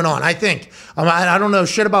what's going on. I think. I don't know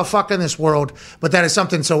shit about fucking this world, but that is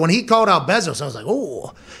something. So when he called out Bezos, I was like,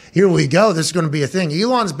 oh, here we go. This is going to be a thing.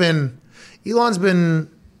 Elon's been,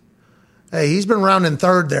 hey, he's been rounding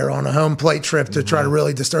third there on a home plate trip to try to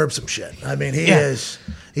really disturb some shit. I mean,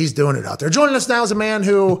 he's doing it out there. Joining us now is a man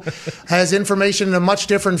who has information in a much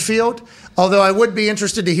different field, although I would be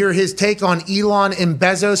interested to hear his take on Elon and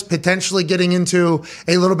Bezos potentially getting into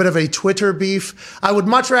a little bit of a Twitter beef. I would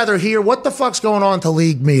much rather hear what the fuck's going on to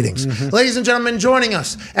league meetings. Ladies and gentlemen, joining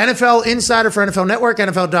us, NFL insider for NFL Network,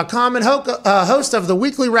 NFL.com, and host of the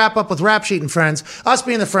weekly wrap-up with Rap Sheet and Friends, us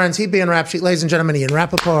being the friends, he being Rap Sheet. Ladies and gentlemen, Ian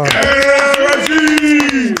Rapoport.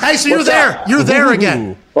 Hey, so you're there. You're there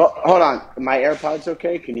again. Well, hold on. My AirPods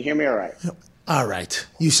okay? Can you hear me all right? All right.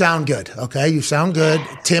 You sound good. Okay. You sound good.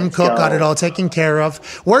 Tim Cook got it all taken care of.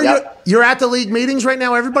 Where you're at the league meetings right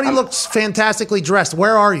now. Everybody looks fantastically dressed.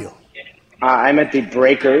 Where are you? I'm at the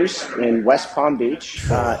Breakers in West Palm Beach.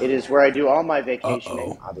 It is where I do all my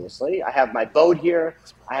vacationing, obviously. I have my boat here.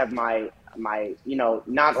 I have my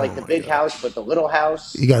not like the big house, but the little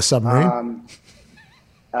house. You got a submarine?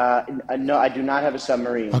 No, I do not have a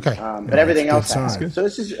submarine. Okay. But everything else I have. So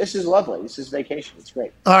this is lovely. This is vacation. It's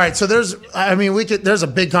great. All right, so there's a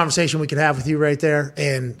big conversation we could have with you right there,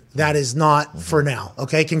 and that is not for now.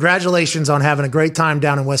 Okay, congratulations on having a great time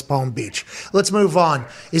down in West Palm Beach. Let's move on.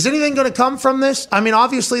 Is anything going to come from this? I mean,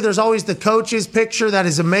 obviously, there's always the coach's picture that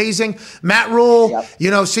is amazing. Matt Rule,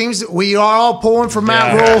 seems we are all pulling for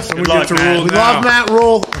Matt Rule. Good luck, We love Matt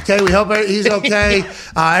Rule. Okay, we hope he's okay.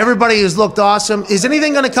 Everybody has looked awesome. Is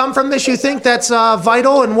anything going to come from this, you think, that's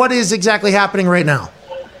vital, and what is exactly happening right now?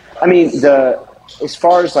 I mean, as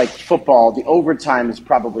far as like football, the overtime is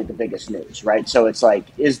probably the biggest news, right? So it's like,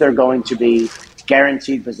 is there going to be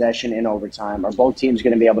guaranteed possession in overtime? Are both teams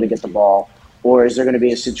going to be able to get the ball? Or is there going to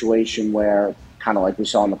be a situation where, kind of like we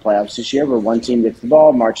saw in the playoffs this year, where one team gets the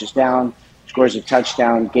ball, marches down, scores a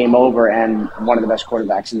touchdown, game over, and one of the best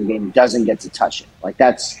quarterbacks in the game doesn't get to touch it? Like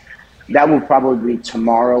that will probably be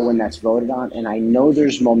tomorrow when that's voted on. And I know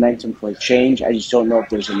there's momentum for a change. I just don't know if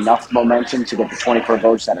there's enough momentum to get the 24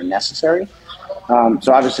 votes that are necessary.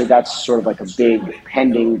 So obviously that's sort of like a big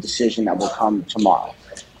pending decision that will come tomorrow.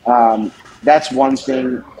 That's one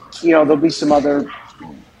thing. There'll be some other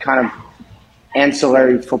kind of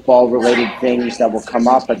ancillary football related things that will come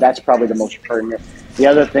up, but that's probably the most pertinent. The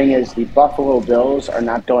other thing is the Buffalo Bills are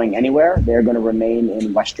not going anywhere. They're going to remain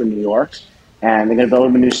in Western New York. And they're going to build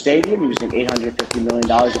them a new stadium using $850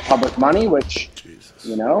 million of public money, which,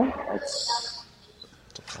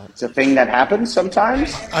 it's a thing that happens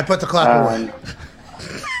sometimes. I put the clap away.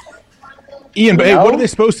 Ian, but hey, what are they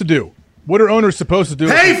supposed to do? What are owners supposed to do?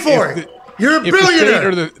 Pay for it. You're a billionaire.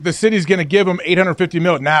 Or the city's going to give them $850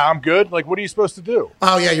 million. Nah, I'm good. Like, what are you supposed to do?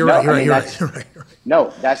 Oh yeah, you're right.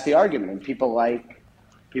 No, that's the argument. And people like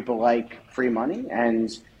free money,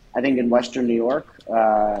 and I think in Western New York,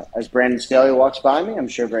 as Brandon Staley walks by me, I'm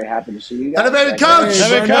sure very happy to see you guys. Baby coach!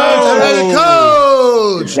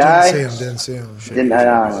 Didn't see him.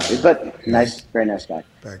 But very nice guy.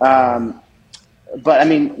 But I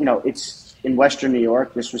mean, it's in Western New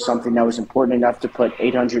York. This was something that was important enough to put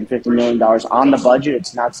 $850 million on the budget.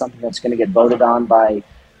 It's not something that's going to get voted on by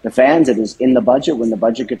the fans. It is in the budget. When the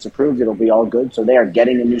budget gets approved, it'll be all good. So they are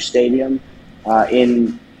getting a new stadium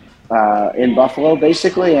in Buffalo,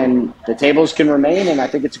 basically, and the tables can remain, and I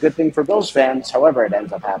think it's a good thing for Bills fans, however it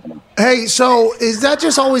ends up happening. Hey, so is that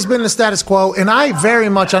just always been the status quo? And I very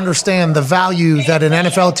much understand the value that an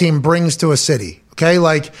NFL team brings to a city, okay?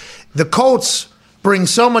 Like, the Colts bring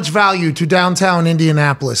so much value to downtown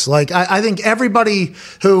Indianapolis. Like, I think everybody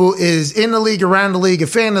who is in the league, around the league, a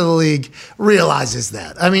fan of the league, realizes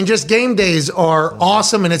that. I mean, just game days are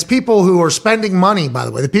awesome, and it's people who are spending money, by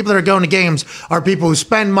the way. The people that are going to games are people who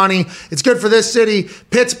spend money. It's good for this city.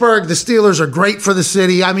 Pittsburgh, the Steelers are great for the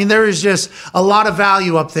city. I mean, there is just a lot of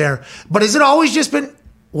value up there. But has it always just been,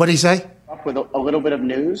 what do you say? Up with a little bit of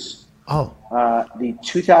news. Oh. The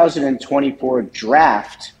 2024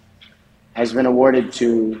 draft has been awarded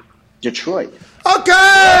to Detroit. Okay!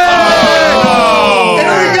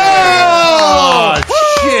 Here we go!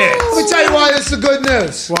 Shit. Let me tell you why this is good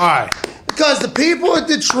news. Why? Because the people at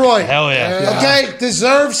Detroit,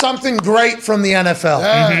 deserve something great from the NFL.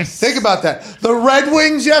 Yes. Think about that. The Red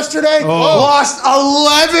Wings yesterday lost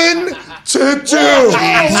 11-2 to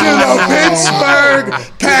the Pittsburgh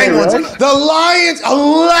Penguins. The Lions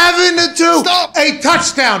 11-2. A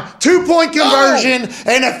touchdown, 2-point conversion,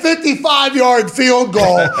 and a 55-yard field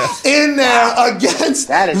goal in there against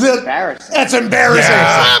That is embarrassing. That's embarrassing.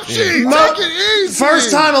 Take it easy.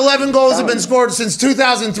 First time 11 goals have been scored since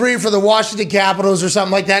 2003 for the Washington Capitals or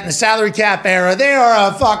something like that in the salary cap era. They are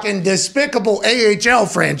a fucking despicable AHL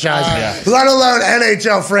franchise, let alone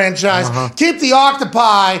NHL franchise. Keep the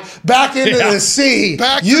octopi back into the sea.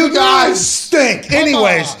 You guys stink.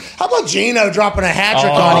 Anyways, how about Gino dropping a hat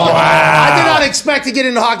trick on you? I did not expect to get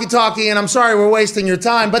into hockey talkie, and I'm sorry we're wasting your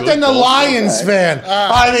time. But then the Lions fan.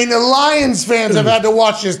 The Lions fans have had to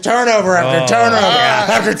watch this turnover after turnover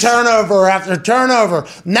after turnover after turnover.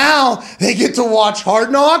 Now they get to watch Hard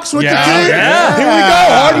Knocks with the kid. Here we go.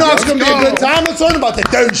 Hard Knocks going to be a good time. Let's learn about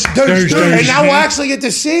that. And now we'll actually get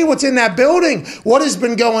to see what's in that building, what has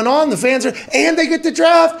been going on. The fans are, and they get the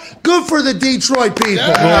draft. Good for the Detroit people.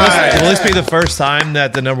 Will this be the first time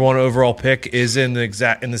that the number one overall pick is in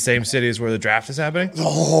the same city as where the draft is happening?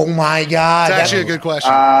 Oh my God! It's actually a good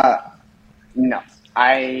question. No,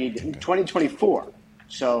 2024.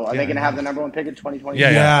 So are they going to have the number one pick in 2024?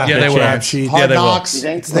 Yeah, they will. Hard Knocks. You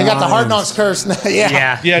think? They got the Hard Knocks curse now.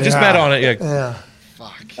 Yeah, just bet on it. Yeah.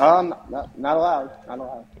 Not allowed. Not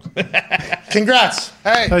allowed. Congrats.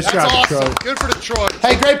 Hey, Nice that's job, awesome. Detroit. Good for Detroit.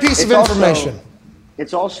 Hey, great piece of information.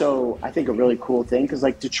 It's also, I think, a really cool thing because,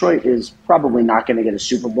 like, Detroit is probably not going to get a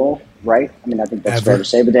Super Bowl, right? I mean, I think that's fair to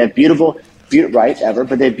say. But they have beautiful, right, ever.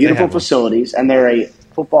 But they have beautiful facilities, and they're a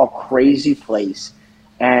football crazy place.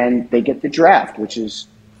 And they get the draft, which is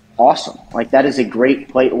awesome. Like, that is a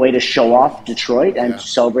great way to show off Detroit and to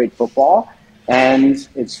celebrate football. And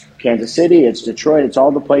it's Kansas City, it's Detroit, it's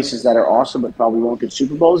all the places that are awesome but probably won't get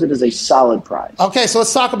Super Bowls. It is a solid prize. Okay, so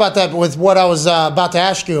let's talk about that with what I was about to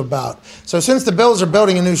ask you about. So since the Bills are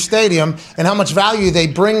building a new stadium and how much value they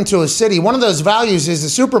bring to a city, one of those values is the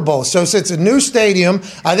Super Bowl. So since it's a new stadium,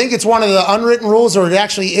 I think it's one of the unwritten rules, or it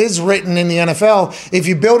actually is written in the NFL. If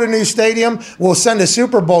you build a new stadium, we'll send a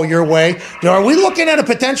Super Bowl your way. Are we looking at a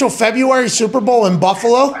potential February Super Bowl in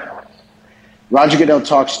Buffalo? Roger Goodell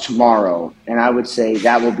talks tomorrow, and I would say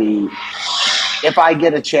that will be, if I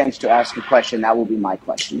get a chance to ask a question, that will be my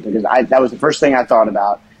question, because that was the first thing I thought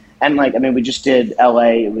about. And, like, I mean, we just did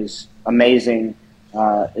LA. It was amazing.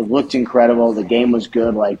 It looked incredible. The game was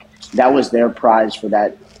good. Like, that was their prize for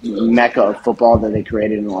that mecca of football that they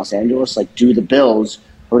created in Los Angeles. Like, do the Bills,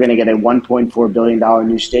 we're going to get a $1.4 billion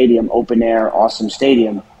new stadium, open air, awesome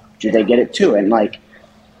stadium. Do they get it too? And, like,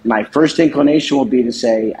 my first inclination will be to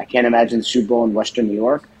say, I can't imagine the Super Bowl in Western New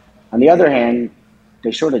York. On the other hand,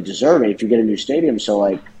 they sort of deserve it if you get a new stadium. So,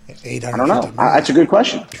 like, I don't know. That's a good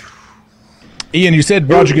question. Ian, you said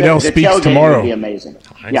Roger Goodell speaks tomorrow. Would be amazing.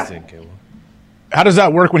 I think it will. How does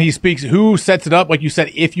that work when he speaks? Who sets it up? Like you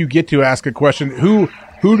said, if you get to ask a question, who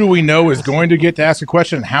do we know is going to get to ask a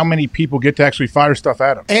question, and how many people get to actually fire stuff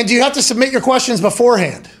at him? And do you have to submit your questions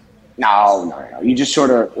beforehand? No. You just sort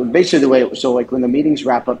of, basically the way, so like when the meetings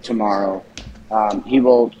wrap up tomorrow, he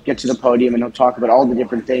will get to the podium and he'll talk about all the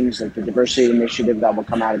different things, like the diversity initiative that will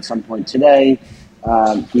come out at some point today,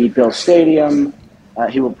 the Bills Stadium.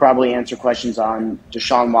 He will probably answer questions on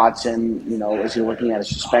Deshaun Watson, is he looking at a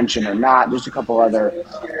suspension or not? There's a couple other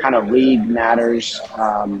kind of league matters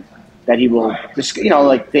that he will,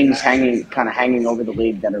 like things hanging over the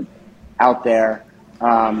league that are out there.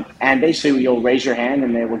 And basically, you'll raise your hand,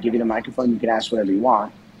 and they will give you the microphone. You can ask whatever you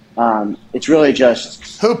want. It's really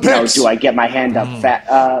just, who picks? Do I get my hand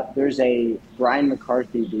up? There's a Brian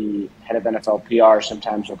McCarthy, the head of NFL PR.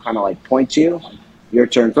 Sometimes will kind of like point to you. Your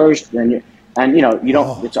turn first, then you. And you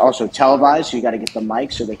don't. It's also televised, so you got to get the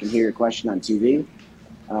mic so they can hear your question on TV.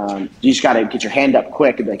 You just got to get your hand up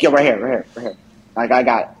quick and be like, right here. Like I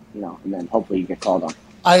got, and then hopefully you get called on.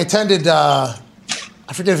 I attended.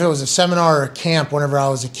 I forget if it was a seminar or a camp whenever I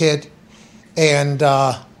was a kid. And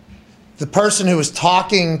the person who was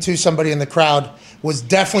talking to somebody in the crowd was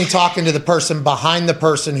definitely talking to the person behind the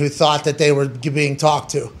person who thought that they were being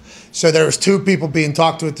talked to. So there was two people being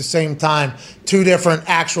talked to at the same time, two different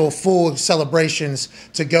actual full celebrations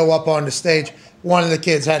to go up on the stage. One of the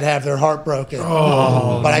kids had to have their heart broken.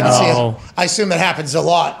 But I can see it. I assume it happens a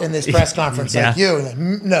lot in this press conference. Like you. Like,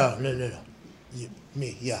 no.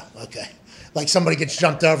 Me, yeah, okay. Like somebody gets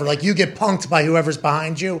jumped over, like you get punked by whoever's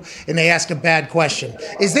behind you, and they ask a bad question.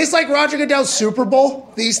 Is this like Roger Goodell's Super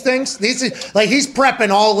Bowl? These things, like he's prepping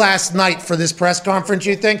all last night for this press conference.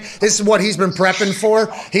 You think this is what he's been prepping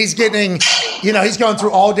for? He's getting, he's going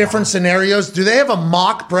through all different scenarios. Do they have a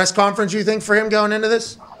mock press conference? You think for him going into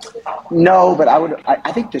this? No, but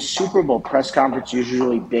I think the Super Bowl press conference is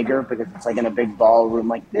usually bigger because it's like in a big ballroom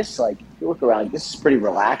like this. Like you look around, like this is pretty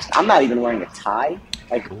relaxed. I'm not even wearing a tie.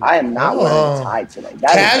 Like I am not wearing a tie today.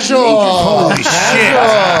 That casual. Holy shit!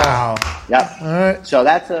 Wow. Yep. All right. So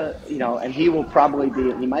that's and he will probably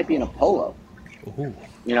he might be in a polo. Ooh.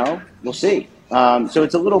 We'll see. So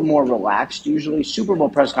it's a little more relaxed usually. Super Bowl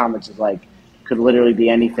press conferences could literally be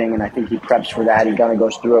anything, and I think he preps for that. He kind of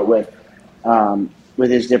goes through it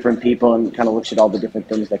with his different people and kind of looks at all the different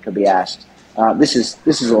things that could be asked. This is a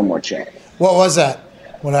little more chill. What was that?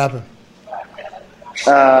 What happened?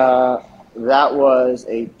 That was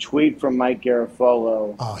a tweet from Mike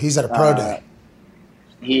Garafolo. Oh, he's at a pro day.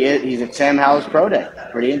 He's at Sam Howell's pro day.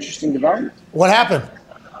 Pretty interesting development. What happened?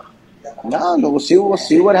 No, we'll see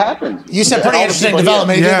what happens. You said pretty interesting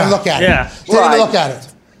development. You didn't even look at it. Didn't even look at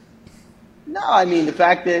it. No, I mean the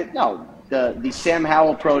fact that the Sam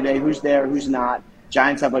Howell pro day. Who's there? Who's not?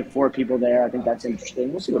 Giants have 4 people there. I think that's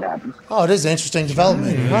interesting. We'll see what happens. Oh, it is an interesting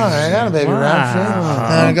development. All right, got a baby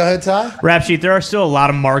Rapsheet. Go ahead, Ty. Rapsheet, there are still a lot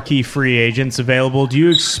of marquee free agents available. Do you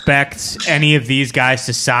expect any of these guys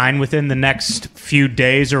to sign within the next few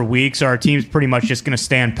days or weeks, or are teams pretty much just going to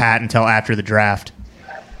stand pat until after the draft?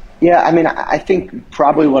 Yeah, I mean, I think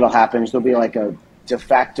probably what will happen is there'll be a de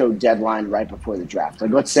facto deadline right before the draft.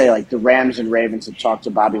 Like, let's say like the Rams and Ravens have talked to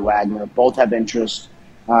Bobby Wagner. Both have interest.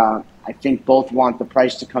 I think both want the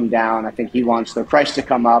price to come down. I think he wants their price to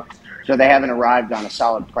come up. So they haven't arrived on a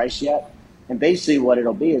solid price yet. And basically what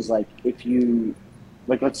it'll be is like if you,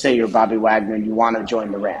 like let's say you're Bobby Wagner and you want to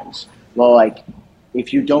join the Rams. Well, like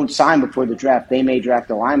if you don't sign before the draft, they may draft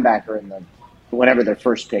a linebacker in the whatever their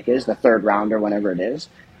first pick is, the third rounder, whenever it is.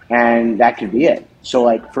 And that could be it. So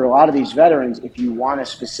like for a lot of these veterans, if you want a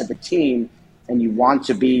specific team and you want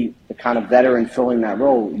to be the kind of veteran filling that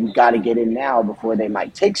role, you got to get in now before they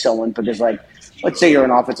might take someone. Because like, let's say you're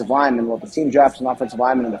an offensive lineman. Well, if the team drafts an offensive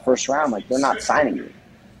lineman in the first round, like they're not signing you.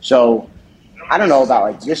 So I don't know about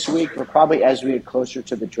like this week, but probably as we get closer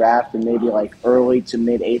to the draft and maybe like early to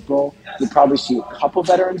mid-April, you'll probably see a couple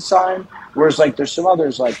veterans sign. Whereas like there's some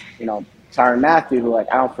others like, you know, Tyrann Mathieu, who like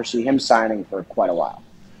I don't foresee him signing for quite a while.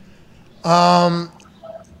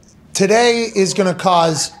 Today is going to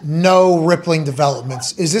cause no rippling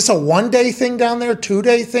developments. Is this a one-day thing down there,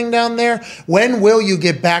 2-day thing down there? When will you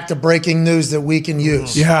get back to breaking news that we can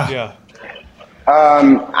use? Yeah.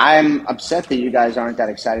 I'm upset that you guys aren't that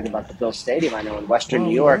excited about the Bill Stadium. I know in Western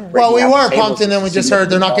New York. Well, we breaking out were the pumped, tables and then we just heard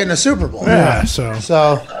they're not getting a Super Bowl. Yeah, so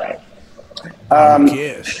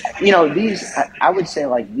you know, these, I would say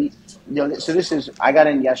like, these, you know, so this is, I got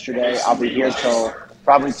in yesterday. I'll be here till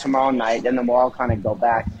probably tomorrow night, and then we'll all kind of go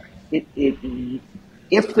back.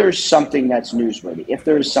 If there's something that's newsworthy, if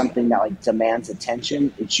there's something that like demands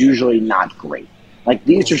attention, it's usually not great. Like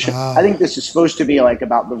these are, I think this is supposed to be like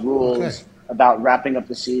about the rules, about wrapping up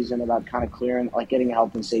the season, about kind of clearing, like getting a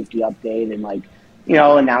health and safety update, and like, you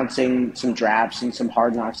know, announcing some drafts and some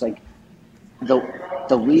hard knocks. Like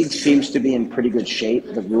the league seems to be in pretty good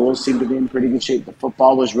shape. The rules seem to be in pretty good shape. The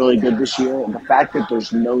football was really good this year, and the fact that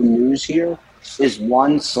there's no news here is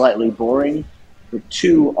one, slightly boring, but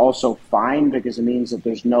two, also fine because it means that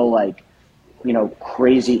there's no like, you know,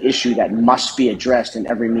 crazy issue that must be addressed, and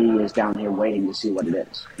every media is down here waiting to see what it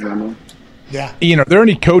is. You know what I mean? Yeah. Ian, are there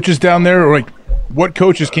any coaches down there, or like what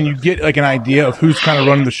coaches can you get like an idea of who's kind of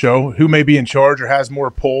running the show, who may be in charge or has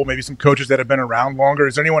more pull? Maybe some coaches that have been around longer.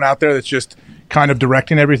 Is there anyone out there that's just kind of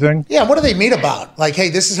directing everything? Yeah. What do they meet about? Like, hey,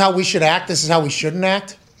 this is how we should act. This is how we shouldn't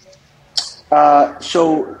act.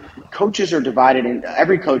 So coaches are divided in.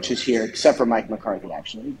 Every coach is here except for Mike McCarthy.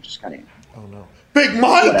 Actually, just kind of. Oh no. Big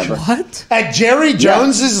Mike, Whatever. what? At Jerry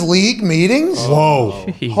Jones's league meetings? Whoa.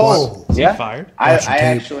 Oh, Yeah, fired? I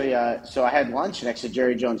actually. So I had lunch next to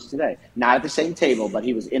Jerry Jones today. Not at the same table, but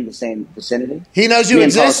he was in the same vicinity. he knows you Me and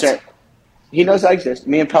exist. Pelissero- He knows I exist.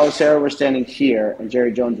 Me and Pelissero were standing here, and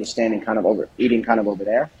Jerry Jones was standing kind of over, eating kind of over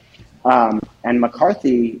there. And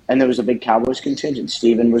McCarthy, and there was a big Cowboys contingent.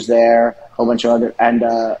 Steven was there, a whole bunch of other, and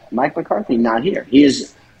Mike McCarthy not here. He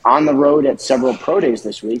is on the road at several pro days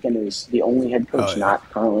this week, and is the only head coach not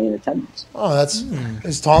currently in attendance. Oh, that's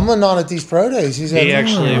is Tomlin not at these pro days? He's He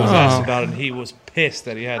actually was asked about it, and he was pissed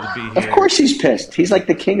that he had to be here. Of course, he's pissed. He's like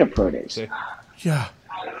the king of pro days. Yeah.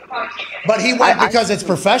 But he went because it's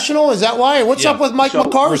professional. Is that why? What's Yeah. up with Mike So,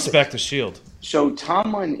 McCarthy? Respect the shield. So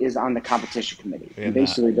Tomlin is on the competition committee. Yeah, And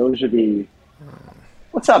basically, those are the.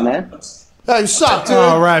 What's up, man? Hey, what's up, dude?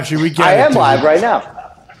 Oh, Rapture, we get I it. am dude. live right now.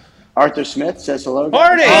 Arthur Smith says hello.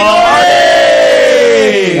 Marty!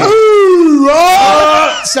 Ooh,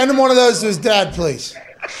 send him one of those to his dad, please.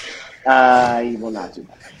 He will not do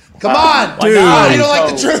that. Come on, dude. Oh, you don't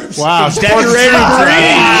like the troops? Wow. Jesus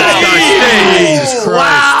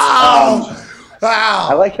Christ. Wow.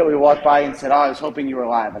 I like how we walked by and said, "Oh, I was hoping you were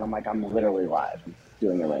live," and I'm like, "I'm literally live, I'm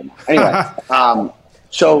doing it right now." Anyway,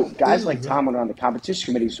 so guys like Tomlin are on the competition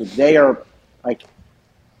committee, so they are like,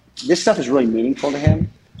 this stuff is really meaningful to him.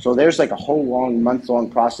 So there's like a whole month-long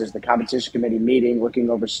process, the competition committee meeting, looking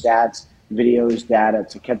over stats, videos, data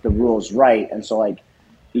to get the rules right, and so like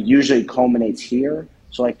it usually culminates here.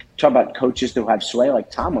 So like talk about coaches who have sway, like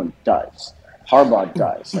Tomlin does. Harbaugh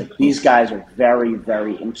does. Like these guys are very,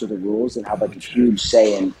 very into the rules and have like a huge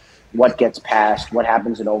say in what gets passed, what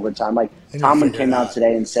happens in overtime. Like Tomlin came out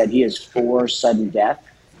today and said he is for sudden death,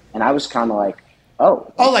 and I was kind of like,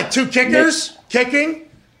 oh, like two kickers kicking?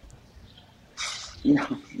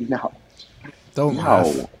 No. Don't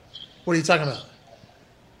laugh. What are you talking about?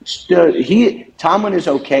 Tomlin is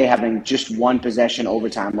okay having just one possession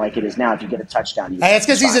overtime like it is now. If you get a touchdown, Hey, it's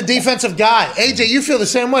because he's a defensive guy. AJ, you feel the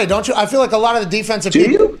same way, don't you? I feel like a lot of the defensive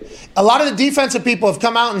a lot of the defensive people have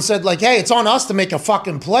come out and said, like, hey, it's on us to make a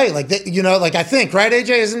fucking play. Like, like I think, right, AJ?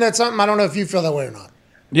 Isn't that something? I don't know if you feel that way or not.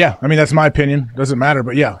 Yeah, I mean, that's my opinion. Doesn't matter.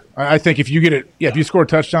 But, yeah, I think if you get it, if you score a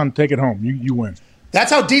touchdown, take it home. You win.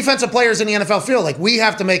 That's how defensive players in the NFL feel. Like, we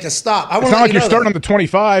have to make a stop. It's not like you're starting on the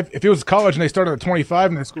 25. If it was college and they started on the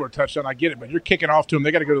 25 and they score a touchdown, I get it. But you're kicking off to them.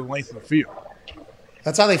 They got to go to the length of the field.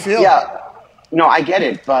 That's how they feel. Yeah. No, I get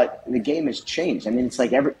it, but the game has changed. I mean, it's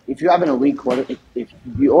like if you have an elite quarter, if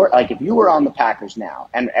you were on the Packers now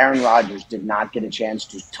and Aaron Rodgers did not get a chance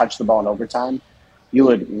to touch the ball in overtime, you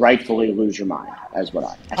would rightfully lose your mind, as what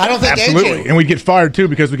I don't think absolutely, and we'd get fired too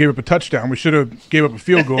because we gave up a touchdown. We should have gave up a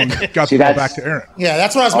field goal and got the ball back to Aaron. Yeah,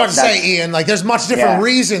 that's what I was about to say, Ian. Like, there's much different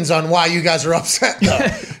reasons on why you guys are upset. Though.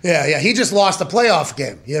 yeah. He just lost a playoff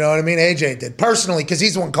game. You know what I mean? AJ did personally because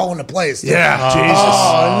he's the one calling the plays. Yeah, Jesus.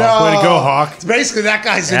 Oh no, way to go, Hawk. It's basically that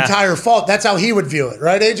guy's entire fault. That's how he would view it,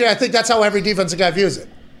 right, AJ? I think that's how every defensive guy views it.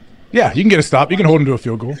 Yeah, you can get a stop. You can hold him to a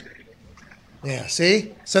field goal. Yeah,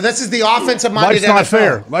 see? So this is the offensive minded Life's not NFL.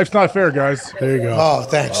 fair. Life's not fair, guys. There you go. Oh,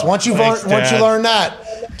 thanks. Once you learn that,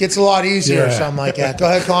 it gets a lot easier or something like that. Go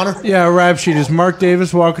ahead, Connor. Yeah, rap sheet. Is Mark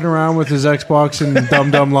Davis walking around with his Xbox and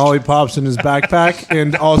dum-dum lollipops in his backpack?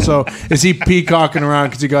 And also, is he peacocking around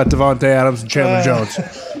because he got Devontae Adams and Chandler Jones?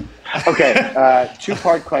 Okay,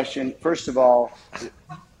 two-part question. First of all,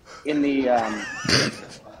 in the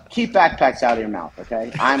keep backpacks out of your mouth,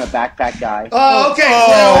 okay? I'm a backpack guy. Oh, okay.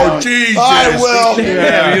 Oh, Jesus. I will.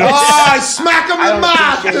 Smack him in the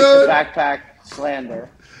mouth, dude. dude. Backpack slander,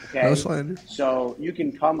 okay? No slander. So you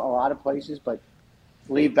can come a lot of places, but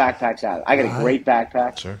leave backpacks out. I got a great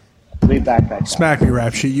backpack. Sure. Leave backpacks Smack me,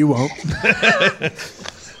 rap sheet. You won't.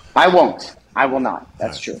 I won't. I will not.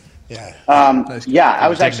 That's true. Yeah. I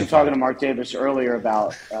was actually talking to Mark Davis earlier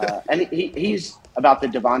about, and he's about the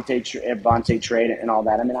Devontae trade and all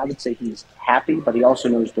that. I mean, I would say he's happy, but he also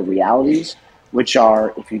knows the realities, which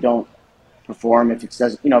are if you don't perform, if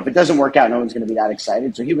it doesn't work out, no one's going to be that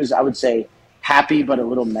excited. So he was, I would say, happy but a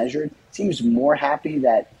little measured. Seems more happy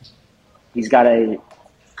that he's got a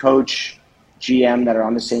coach, GM that are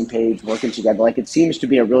on the same page, working together. Like, it seems to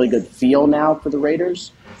be a really good feel now for the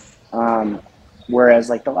Raiders. Whereas,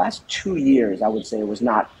 like, the last 2 years, I would say it was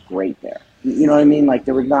not great there. You know what I mean? Like,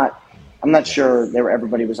 I'm not sure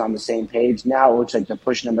everybody was on the same page. Now it looks like they're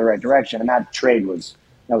pushing in the right direction, and that trade was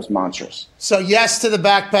monstrous. So yes to the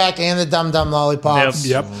backpack and the dum-dum lollipops.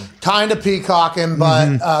 Yep. Kind of peacocking,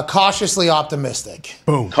 but cautiously optimistic.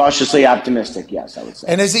 Boom. Cautiously optimistic, yes, I would say.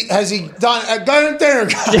 And has he done gun and dinner,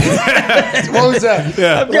 guys? What was that?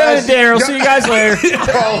 Yeah. I'm going to dinner. I'll see you guys later.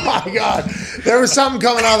 Oh my God. There was something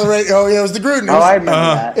coming out of the radio. Oh yeah, it was the Gruden. I remember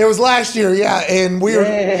that. It was last year, and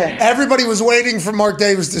everybody was waiting for Mark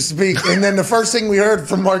Davis to speak. And then the first thing we heard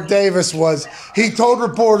from Mark Davis was he told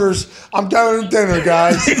reporters, I'm going to dinner,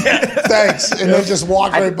 guys. Thanks. And then just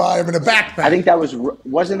walked right by him in a backpack. I think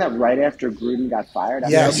wasn't that right after Gruden got fired?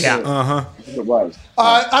 Yes. I think it was.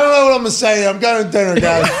 I don't know what I'm going to say. I'm going to dinner,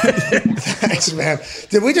 guys. Thanks, man.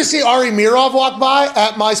 Did we just see Ari Mirov walk by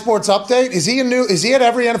at My Sports Update? Is he at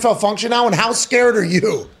every NFL function now? And how scared are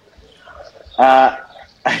you?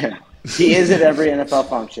 He is at every NFL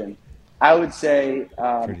function. I would say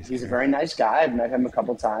he's a very nice guy. I've met him a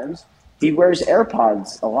couple times. He wears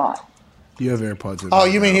AirPods a lot. You have AirPods in. Oh,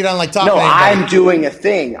 you mean he doesn't like talking No, to anybody? I'm doing a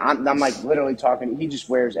thing. I'm like literally talking. He just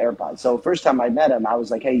wears AirPods. So first time I met him, I was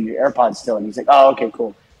like, hey, your AirPods still? And he's like, oh, okay,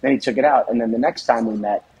 cool. Then he took it out. And then the next time we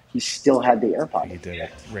met, he still had the AirPods. He did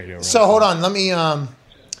it. Radio. So hold on. Let me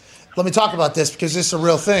talk about this because this is a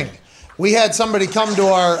real thing. We had somebody come to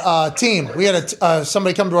our team. We had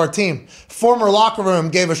somebody come to our team. Former locker room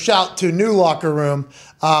gave a shout to new locker room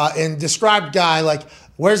and described guy like,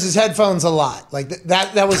 wears his headphones a lot. Like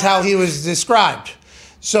that was how he was described.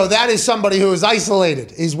 So that is somebody who is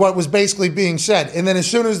isolated, is what was basically being said. And then as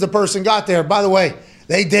soon as the person got there, by the way,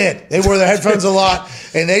 they did. They wore their headphones a lot,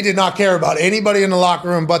 and they did not care about anybody in the locker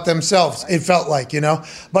room but themselves, it felt like,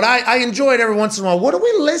 But I enjoyed every once in a while, what are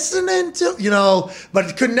we listening to? But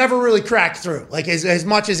it could never really crack through, like as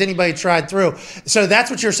much as anybody tried through. So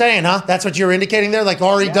that's what you're saying, huh? That's what you're indicating there? Like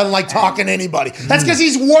Ari doesn't like talking to anybody. That's because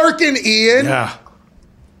he's working, Ian. Yeah.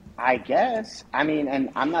 I guess. I mean,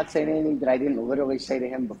 and I'm not saying anything that I didn't literally say to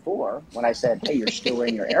him before when I said, hey, you're still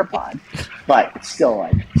wearing your AirPod. But it's still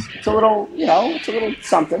like, it's a little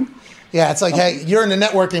something. Yeah, it's like, hey, you're in the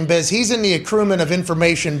networking biz. He's in the accruement of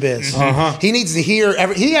information biz. He needs to hear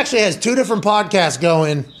he actually has 2 different podcasts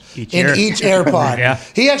going each AirPod. Yeah.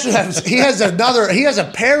 He actually has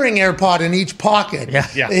a pairing AirPod in each pocket.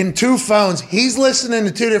 Yeah. In 2 phones. He's listening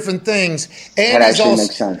to 2 different things. And that actually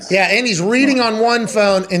makes sense. Yeah, and he's reading on one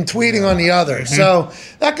phone and tweeting on the other. So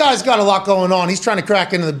that guy's got a lot going on. He's trying to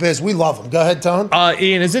crack into the biz. We love him. Go ahead, Tone.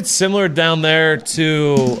 Ian, is it similar down there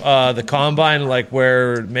to the Combine, like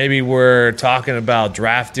where maybe we're talking about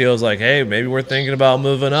draft deals, like, hey, maybe we're thinking about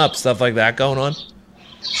moving up, stuff like that going on?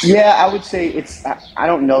 Yeah, I would say it's. I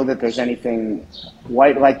don't know that there's anything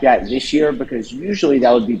quite like that this year because usually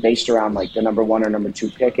that would be based around like the number 1 or number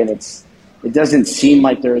 2 pick, and it doesn't seem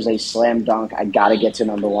like there is a slam dunk. I got to get to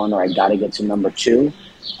number 1 or I got to get to number 2.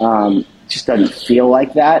 Just doesn't feel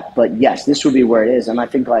like that. But yes, this would be where it is, and I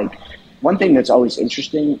think like one thing that's always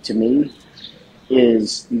interesting to me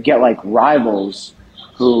is you get like rivals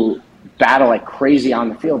who battle like crazy on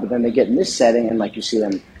the field, but then they get in this setting and like you see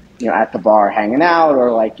them, at the bar hanging out,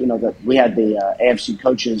 or like, we had the AFC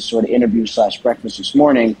coaches sort of interview / breakfast this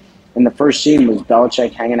morning, and the first scene was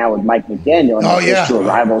Belichick hanging out with Mike McDaniel, and those two are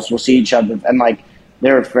rivals will see each other, and like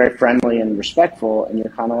they're very friendly and respectful, and you're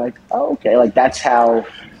kind of like, oh, okay, like that's how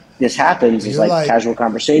this happens. Is like casual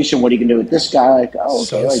conversation. What are you gonna do with this guy? Like, oh,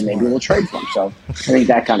 okay, like maybe we'll trade for him. So I think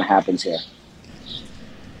that kind of happens here.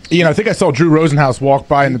 I think I saw Drew Rosenhaus walk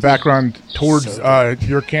by in the background towards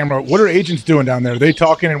your camera. What are agents doing down there? Are they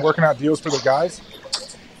talking and working out deals for the guys?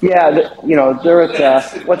 Yeah, they're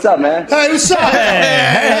at. What's up, man? Hey, what's up?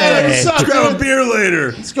 Hey, what's up? Grab a beer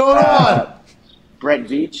later. What's going on? Brett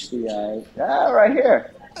Veach, right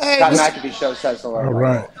here. Hey, Scott McAfee show says hello. All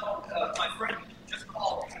right.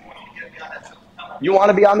 You want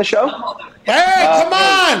to be on the show? Hey, come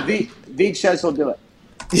on! Veach says he'll do it.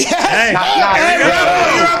 Yeah,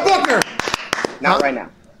 you're a booker. Not right now.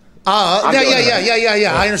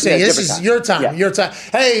 Yeah. I understand. Yeah, this is time. your time. Yeah. Your time.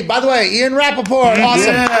 Hey, by the way, Ian Rapoport,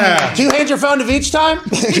 awesome. Yeah. Do you hand your phone to Veach time?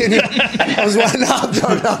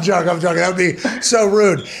 I'm joking. That would be so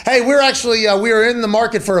rude. Hey, we're actually we are in the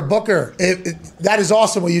market for a booker. That is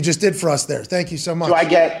awesome what you just did for us there. Thank you so much. Do I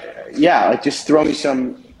get? Just throw me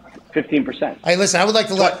some 15%. Hey, listen, I would like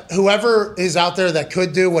to let whoever is out there that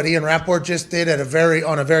could do what Ian Rapport just did on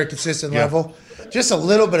a very consistent level, just a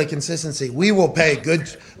little bit of consistency. We will pay good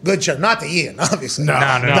show. Not to Ian, obviously. No.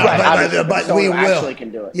 But we will. Actually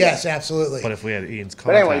can do it. Yes, absolutely. But if we had Ian's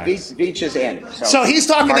contact. But anyway, Veach is Andy. So he's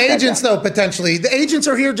talking to agents, though, potentially. The agents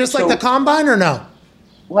are here just like the Combine, or no?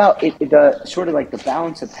 Well, it sort of like the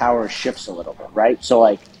balance of power shifts a little bit, right? So,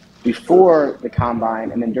 like, before the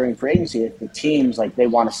Combine and then during free agency, if the teams, like, they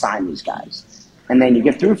want to sign these guys. And then you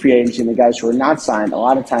get through free agency and the guys who are not signed, a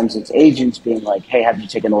lot of times it's agents being like, hey, have you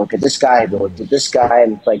taken a look at this guy? Have you looked at this guy?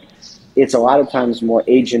 And it's like, it's a lot of times more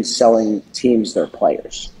agents selling teams their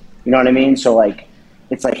players. You know what I mean? So, like,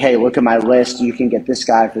 it's like, hey, look at my list. You can get this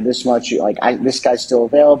guy for this much. This guy's still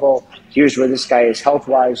available. Here's where this guy is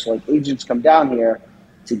health-wise. So, like, agents come down here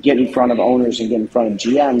to get in front of owners and get in front of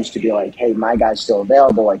GMs to be like, hey, my guy's still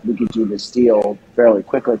available. Like, we could do this deal fairly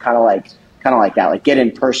quickly, kind of like that. Like, get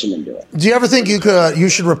in person and do it. Do you ever think you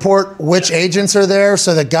should report which agents are there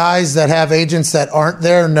so the guys that have agents that aren't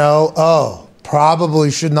there know,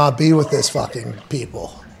 probably should not be with this fucking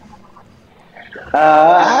people? No,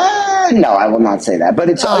 I will not say that. But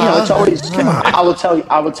it's it's always. I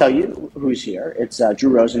will tell you who's here. It's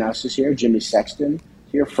Drew Rosenhaus is here. Jimmy Sexton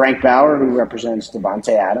here. Frank Bauer, who represents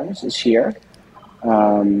Devontae Adams, is here.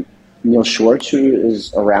 Neil Schwartz, who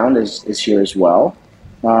is around, is here as well.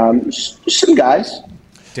 Just some guys.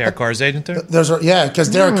 Derek Carr's agent there? Because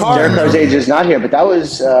Derek Carr's agent is not here, but that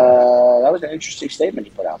was an interesting statement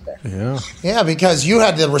he put out there. Yeah, because you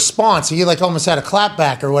had the response. You almost had a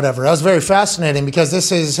clapback or whatever. That was very fascinating because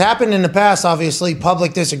this has happened in the past, obviously,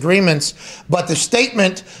 public disagreements, but the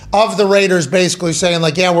statement of the Raiders basically saying,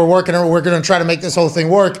 we're working, we're going to try to make this whole thing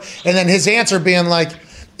work, and then his answer being like,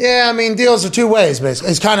 yeah, I mean, deals are two ways, basically.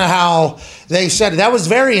 It's kind of how they said it. That was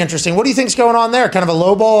very interesting. What do you think's going on there? Kind of a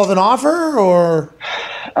lowball of an offer, or?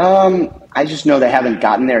 I just know they haven't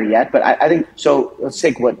gotten there yet. But I think so. Let's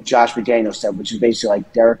take what Josh McDaniels said, which is basically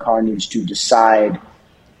like Derek Carr needs to decide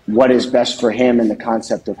what is best for him in the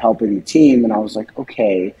concept of helping the team. And I was like,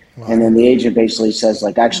 okay. Wow. And then the agent basically says,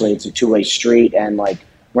 actually, it's a two-way street, and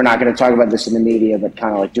we're not going to talk about this in the media, but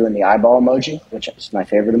kind of doing the eyeball emoji, which is my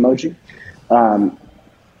favorite emoji.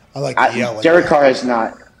 I like the yelling. Derek Carr is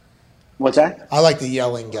not. What's that? I like the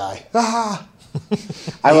yelling guy. I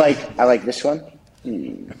like this one.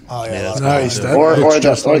 Oh yeah, nice. Or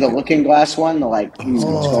the looking glass one. What's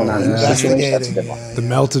going on in this situation? That's a good one. The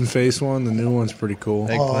melting face one. The new one's pretty cool.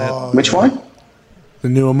 Which one? The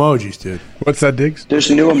new emojis, dude. What's that, Diggs?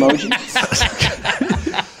 There's new emojis.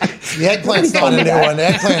 The eggplant's not a new one. The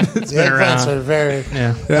eggplants are very.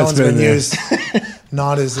 Yeah, that one's been used.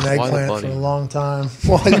 Not as an eggplant for a long time.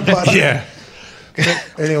 Yeah.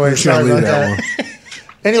 Anyway, sorry about that.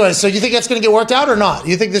 Anyway, so you think that's going to get worked out or not?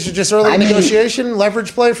 You think this is just early negotiation,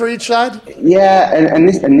 leverage play for each side? Yeah, and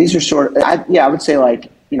these are sort of, I would say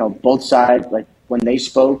both sides, when they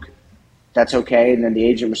spoke, that's okay, and then the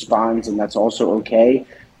agent responds, and that's also okay.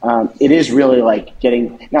 It is really like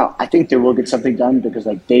getting now. I think they will get something done because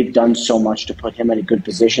like they've done so much to put him in a good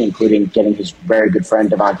position, including getting his very good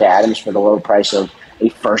friend Devontae Adams for the low price of a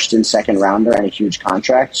first and second rounder and a huge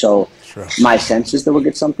contract. So my sense is that we'll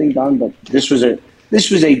get something done. But this was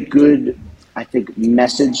a good, I think,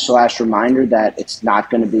 message / reminder that it's not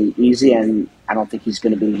going to be easy, and I don't think he's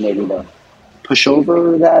going to be maybe the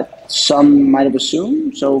pushover that some might have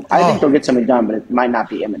assumed. So I think they'll get something done, but it might not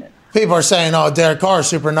be imminent. People are saying, oh, Derek Carr,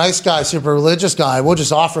 super nice guy, super religious guy. We'll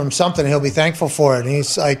just offer him something. He'll be thankful for it. And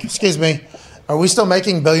he's like, excuse me, are we still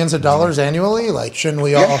making billions of dollars annually? Like, shouldn't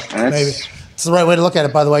we all maybe? It's the right way to look at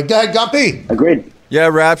it, by the way. Go ahead, Guppy. Agreed. Yeah,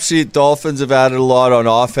 rap sheet. Dolphins have added a lot on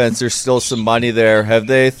offense. There's still some money there. Have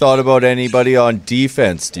they thought about anybody on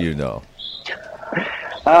defense, do you know?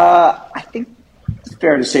 I think it's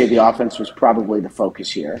fair to say the offense was probably the focus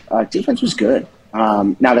here. Defense was good.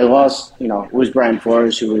 Now they lost, it was Brian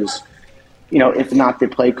Flores who was, if not the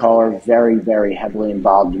play caller, very, very heavily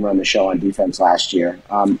involved in running the show on defense last year.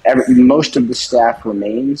 Most of the staff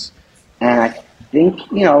remains, and I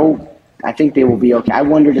think they will be okay. I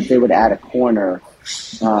wondered if they would add a corner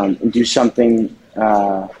and do something,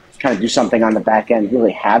 on the back end.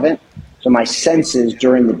 Really haven't. So my sense is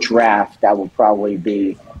during the draft that will probably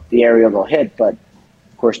be the area they'll hit, but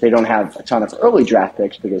of course, they don't have a ton of early draft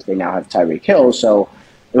picks because they now have Tyreek Hill. So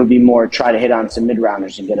it would be more try to hit on some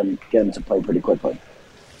mid-rounders and get them to play pretty quickly.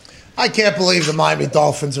 I can't believe the Miami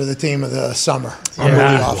Dolphins are the team of the summer. The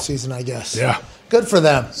offseason, I guess. Yeah. Good for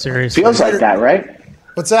them. Seriously. Feels like that, right?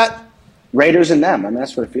 What's that? Raiders and them. I mean,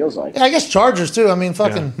 that's what it feels like. Yeah, I guess Chargers, too. I mean,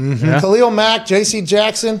 fucking Khalil Mack, J.C.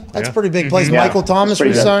 Jackson. That's a pretty big place. Yeah. Michael Thomas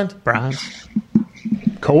Pretty good. re-signed. Browns.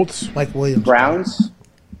 Colts. Mike Williams. Browns.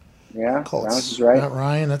 Yeah, Colts. Browns is right. Matt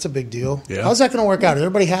Ryan, that's a big deal. Yeah. How's that going to work out? Is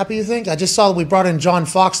everybody happy, you think? I just saw that we brought in John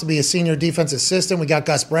Fox to be a senior defense assistant. We got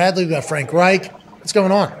Gus Bradley. We got Frank Reich. What's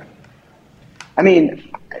going on? I mean,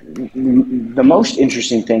 the most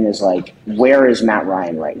interesting thing is, like, where is Matt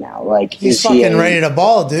Ryan right now? Like, He's is fucking he ready to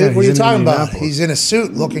ball, dude. Yeah, what are you he's in talking about? Indianapolis. He's in a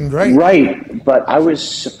suit looking great. Right, but I was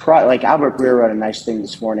surprised. Like, Albert Breer wrote a nice thing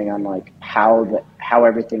this morning on, like, how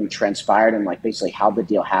everything transpired and, like, basically how the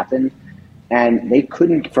deal happened. And they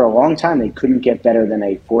couldn't, for a long time, they couldn't get better than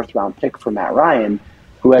a fourth-round pick for Matt Ryan,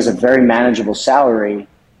 who has a very manageable salary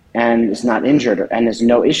and is not injured and has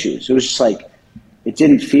no issues. It was just like, it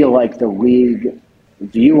didn't feel like the league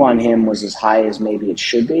view on him was as high as maybe it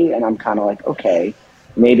should be. And I'm kind of like, okay,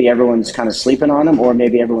 maybe everyone's kind of sleeping on him, or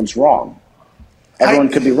maybe everyone's wrong. Everyone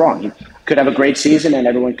could be wrong. He could have a great season, and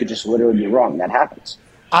everyone could just literally be wrong. That happens.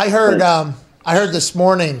 I heard this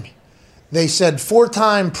morning they said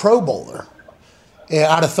 4-time Pro Bowler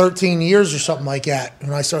out of 13 years or something like that.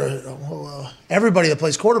 And I started, everybody that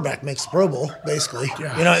plays quarterback makes the Pro Bowl, basically.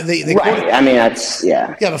 Yeah. Right. I mean, that's,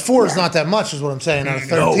 yeah. Yeah, but 4 is not that much, is what I'm saying, out of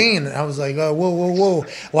 13. I was like, whoa.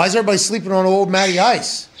 Why is everybody sleeping on old Matty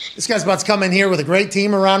Ice? This guy's about to come in here with a great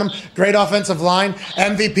team around him, great offensive line,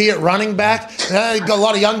 MVP at running back. Got a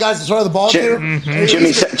lot of young guys to throw the ball to.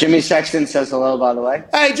 Jimmy Sexton says hello, by the way.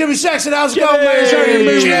 Hey, Jimmy Sexton, how's it going, man? Sorry to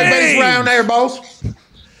move that base around there, boss.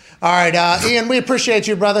 All right, Ian, we appreciate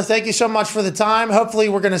you, brother. Thank you so much for the time. Hopefully,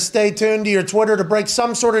 we're going to stay tuned to your Twitter to break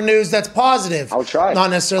some sort of news that's positive. I'll try.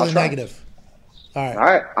 Not necessarily negative. All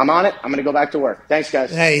right, I'm on it. I'm going to go back to work. Thanks,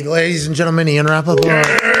 guys. Hey, ladies and gentlemen, Ian Rapoport.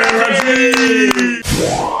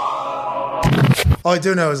 All I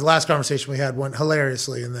do know is the last conversation we had went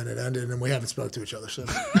hilariously, and then it ended, and we haven't spoke to each other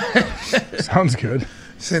since. Sounds good.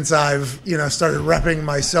 Since I've started repping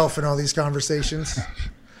myself in all these conversations.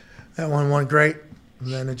 That one went great.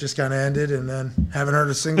 And then it just kind of ended, and then haven't heard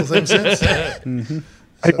a single thing since. Mm-hmm.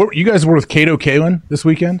 Hey, you guys were with Cato Kalin this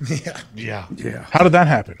weekend? Yeah. How did that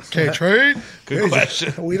happen? K-Trade? Good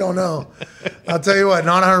question. We don't know. I'll tell you what,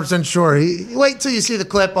 not 100% sure. Wait till you see the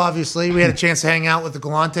clip, obviously. We had a chance to hang out with the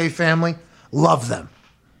Galante family. Love them.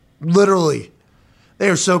 Literally. They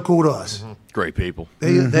are so cool to us. Mm-hmm. Great people.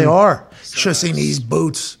 They are. Should have seen these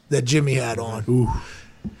boots that Jimmy had on. Ooh.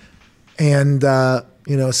 And,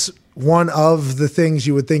 one of the things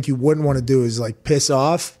you would think you wouldn't want to do is like piss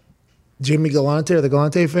off Jimmy Galante or the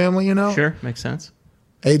Galante family, Sure, makes sense.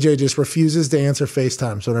 AJ just refuses to answer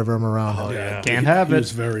FaceTimes whenever I'm around him. Yeah. Can't have it. He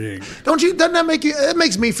was very angry. Doesn't that make you, it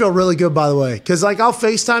makes me feel really good, by the way. Because like I'll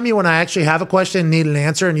FaceTime you when I actually have a question and need an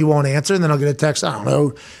answer and you won't answer. And then I'll get a text,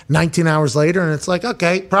 19 hours later. And it's like,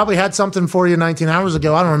 okay, probably had something for you 19 hours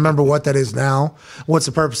ago. I don't remember what that is now. What's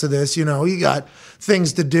the purpose of this? You got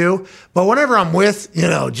things to do. But whenever I'm with,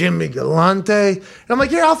 Jimmy Galante, and I'm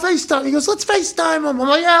like, yeah, I'll FaceTime. He goes, let's FaceTime him. I'm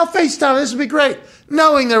like, yeah, I'll FaceTime. This would be great.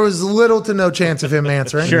 Knowing there was little to no chance of him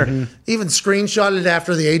answering. Sure. Even screenshotted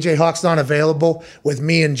after the AJ Hawk's not available with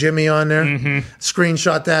me and Jimmy on there.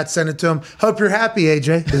 Screenshot that, send it to him. Hope you're happy,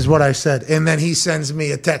 AJ, is what I said. And then he sends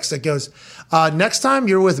me a text that goes, next time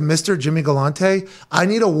you're with Mr. Jimmy Galante, I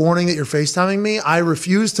need a warning that you're FaceTiming me. I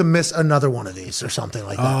refuse to miss another one of these or something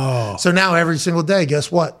like that. Oh. So now every single day, guess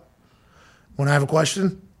what? When I have a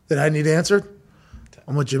question that I need answered,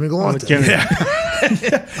 I'm with Jimmy Galante.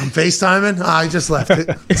 I'm FaceTiming. I just left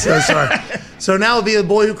it. So sorry. So now it'll be the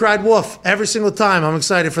boy who cried wolf every single time. I'm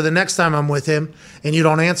excited for the next time I'm with him and you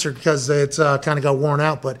don't answer because it's kind of got worn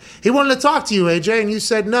out. But he wanted to talk to you, AJ, and you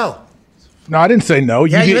said no. No, I didn't say no.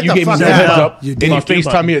 You gave me the heads up, You and did. you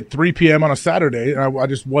FaceTimed me at 3 p.m. on a Saturday, and I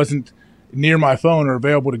just wasn't near my phone or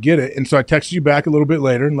available to get it. And so I texted you back a little bit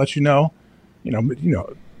later and let you know,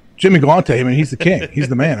 Jimmy Galante, I mean, he's the king. He's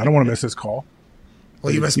the man. I don't want to miss his call.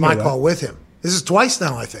 Well, you missed my call with him. This is twice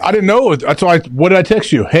now, I think. I didn't know. That's why. What did I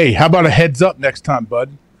text you? Hey, how about a heads up next time, bud?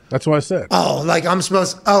 That's what I said. Oh, like I'm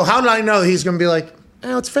supposed. Oh, how did I know he's going to be like?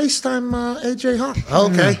 Oh, it's FaceTime AJ Hawk.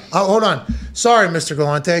 Okay. Oh, hold on. Sorry, Mr.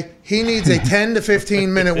 Galante. He needs a 10 to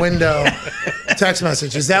 15 minute window text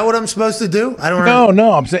message. Is that what I'm supposed to do? I don't know.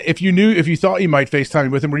 No. I'm saying if you thought you might FaceTime me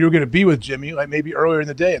with him, or you were going to be with Jimmy, like maybe earlier in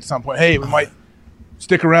the day at some point. Hey, we might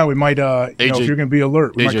stick around. We might, AJ, if you're going to be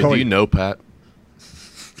alert, we might AJ, call do you know Pat?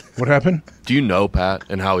 What happened? Do you know Pat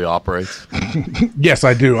and how he operates? Yes,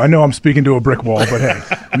 I do. I know I'm speaking to a brick wall, but hey,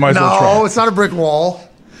 you might as well try. No, it's not a brick wall.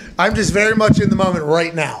 I'm just very much in the moment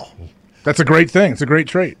right now. That's a great thing. It's a great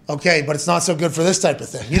trait. Okay, but it's not so good for this type of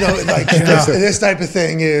thing. This type of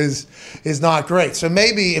thing is not great. So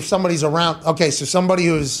maybe if somebody's around, so somebody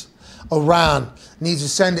who's around needs to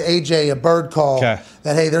send AJ a bird call that,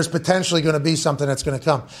 hey, there's potentially going to be something that's going to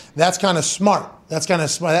come. That's kind of smart. That's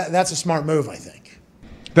a smart move, I think.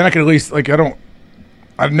 Then I could at least,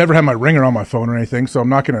 I've never had my ringer on my phone or anything, so I'm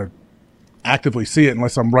not going to actively see it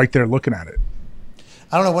unless I'm right there looking at it.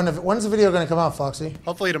 I don't know. When's the video going to come out, Foxy?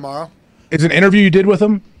 Hopefully tomorrow. Is it an interview you did with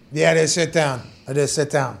him? Yeah, I did sit down.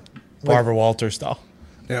 Barbara Walters style.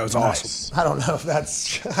 Yeah, it was awesome. I don't know if that's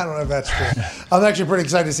true. I'm actually pretty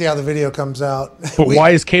excited to see how the video comes out. But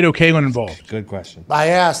why is Cato Kalin involved? Good question. I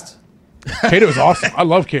asked. Cato is awesome. I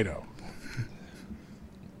love Cato.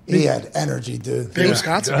 He had energy, dude. Big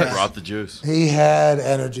Wisconsin guy. Brought the juice. He had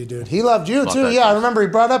energy, dude. He loved you, too. Yeah, I remember he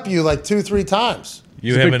brought up you like 2-3 times.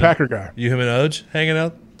 He's a big Packer guy. You, him, and Oj hanging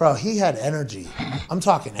out? Bro, he had energy. I'm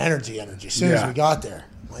talking energy. As soon as we got there.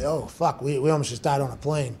 I'm like, oh, fuck, we almost just died on a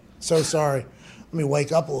plane. So sorry. Let me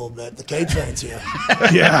wake up a little bit. The K train's here.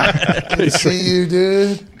 Yeah. Good to see you,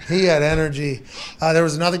 dude. He had energy. There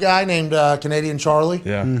was another guy named Canadian Charlie.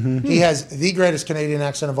 Yeah. Mm-hmm. He has the greatest Canadian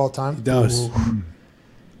accent of all time. He does.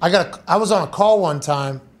 I was on a call one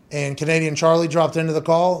time, and Canadian Charlie dropped into the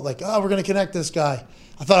call, like, oh, we're going to connect this guy.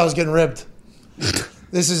 I thought I was getting ribbed.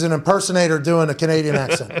 This is an impersonator doing a Canadian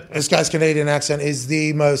accent. This guy's Canadian accent is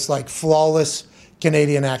the most, flawless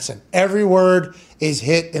Canadian accent. Every word is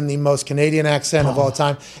hit in the most Canadian accent of all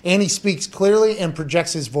time, and he speaks clearly and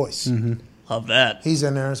projects his voice. Mm-hmm. Love that. He's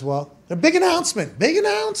in there as well. A big announcement. Big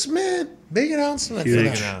announcement. Big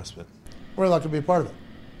announcement. We're lucky to be a part of it.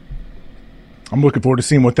 I'm looking forward to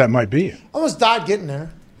seeing what that might be. Almost died getting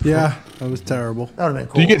there. Yeah, that was terrible. That would have been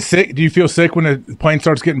cool. Do you get sick? Do you feel sick when the plane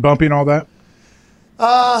starts getting bumpy and all that?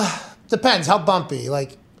 Depends how bumpy.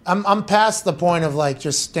 I'm past the point of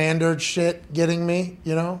just standard shit getting me,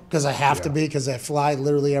 because I have to be, because I fly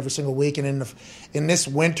literally every single week, and in this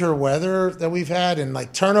winter weather that we've had,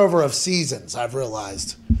 and turnover of seasons, I've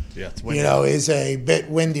realized, it's windy. is a bit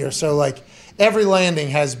windier. So every landing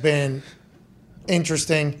has been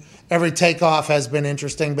interesting. Every takeoff has been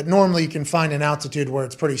interesting, but normally you can find an altitude where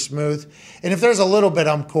it's pretty smooth. And if there's a little bit,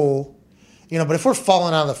 I'm cool. But if we're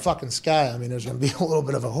falling out of the fucking sky, there's going to be a little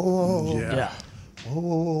bit of a,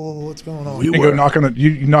 what's going on? You go knock on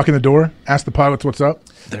you knock on the door, ask the pilots what's up.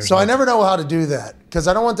 I never know how to do that, because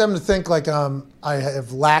I don't want them to think I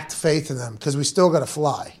have lacked faith in them, because we still got to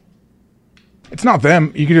fly. It's not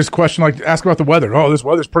them. You can just question, ask about the weather. Oh, this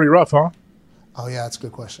weather's pretty rough, huh? Oh, yeah, that's a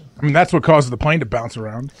good question. That's what causes the plane to bounce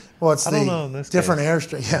around. Well, it's the different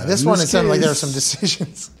airstream. Yeah, this one, it sounded like there were some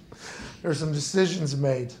decisions. There were some decisions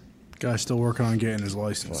made. Guy's still working on getting his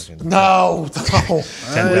license. No. We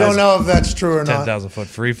don't know if that's true or not. 10,000 foot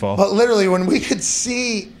free fall. But literally, when we could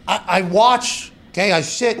see, I watch, I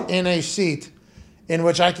sit in a seat in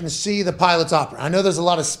which I can see the pilots operate. I know there's a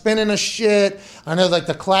lot of spinning of shit. I know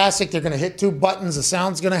the classic, they're going to hit 2 buttons, the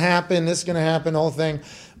sound's going to happen, this is going to happen, the whole thing.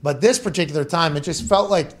 But this particular time, it just felt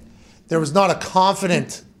like there was not a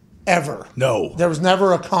confident ever. No. There was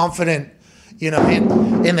never a confident,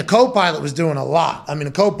 and the co-pilot was doing a lot. I mean,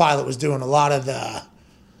 the co-pilot was doing a lot of the,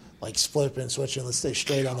 like, flipping, switching, let's stay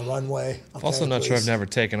straight on the runway. Okay, Also not sure please. I've never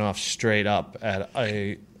taken off straight up at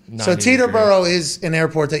a 90 So Teterboro degree. is an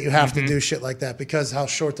airport that you have to do shit like that because how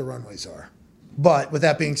short the runways are. But with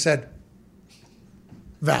that being said,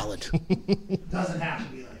 valid. Doesn't have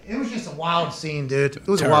to be like it was just a wild scene, dude. It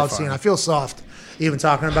was a wild scene. I feel soft even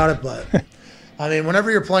talking about it, but I mean,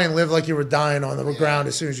 whenever you're playing Live Like You Were Dying on the ground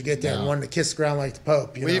as soon as you get there and wanting to kiss the ground like the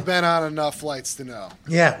Pope. We've been on enough flights to know.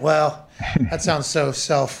 Yeah, well, that sounds so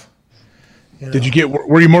self. Did you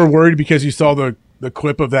were you more worried because you saw the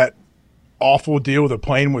clip of that awful deal where the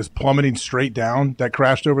plane was plummeting straight down that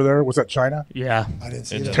crashed over there? Was that China? Yeah. I didn't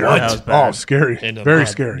see Into that. Terrible. That was bad. Oh, scary. Very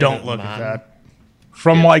scary. Don't look at that.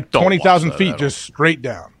 From like don't 20,000 watch that feet, at just straight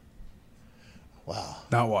down. Wow.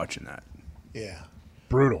 Not watching that. Yeah.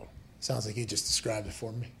 Brutal. Sounds like you just described it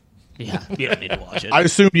for me. Yeah, you don't need to watch it. I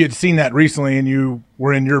assumed you had seen that recently and you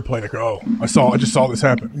were in your plane. Like, oh, I just saw this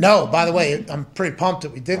happen. No, by the way, I'm pretty pumped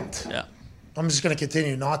that we didn't. Yeah. I'm just going to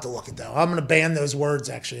continue not to look at that. I'm going to ban those words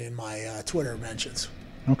actually in my Twitter mentions.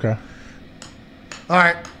 Okay. All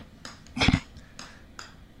right.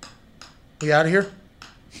 We out of here?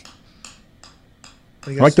 What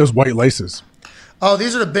do you I like guys- those white laces. Oh,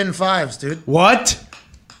 these are the bin fives, dude. What?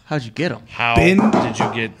 How'd you get them? How Bin? did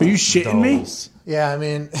you get Are you shitting me? those? Yeah, I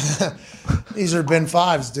mean, these are bin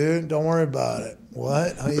fives, dude. Don't worry about it.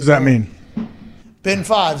 What? What does that mean? Bin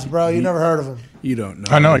fives, bro. You never heard of them. You don't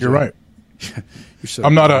know. I know, you're right. You're so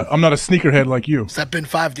I'm not dumb. a sneakerhead like you. It's that bin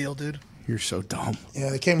 5 deal, dude. You're so dumb. Yeah,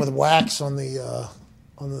 they came with wax on the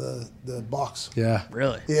box. Yeah.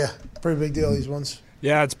 Really? Yeah, pretty big deal. These ones.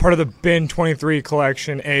 Yeah, it's part of the Bin 23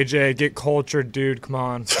 collection. AJ, get cultured, dude. Come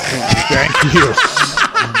on. Thank you.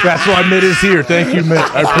 That's why Mitt is here. Thank you, Mitt.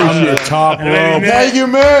 I appreciate it. Top rope. Thank you,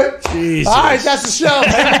 Mitt. Jesus. All right, that's the show.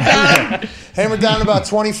 Hammer down. Hammer down about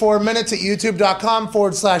 24 minutes at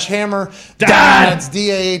youtube.com/hammer. That's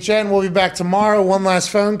DAHN. We'll be back tomorrow. One last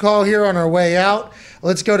phone call here on our way out.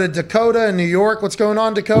 Let's go to Dakota in New York. What's going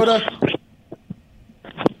on, Dakota?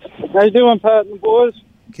 How you doing, Pat and the boys?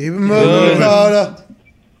 Keep it moving, Dakota.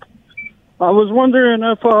 I was wondering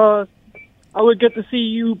if I would get to see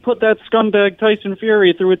you put that scumbag Tyson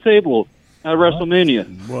Fury through a table at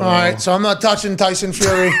WrestleMania. All right, so I'm not touching Tyson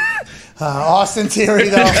Fury. Austin Theory,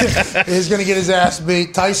 though, is going to get his ass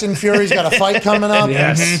beat. Tyson Fury's got a fight coming up.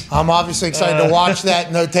 Yes. I'm obviously excited to watch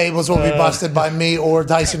that. No tables will be busted by me or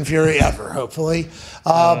Tyson Fury ever, hopefully.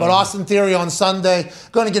 But Austin Theory on Sunday,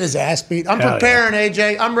 going to get his ass beat. I'm Hell preparing,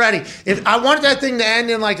 AJ. I'm ready. If I want that thing to end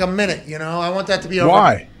in like a minute, I want that to be over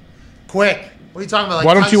Why? quick. What are you talking about? Like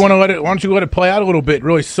Why don't you Tyson? want to let it? Why don't you let it play out a little bit?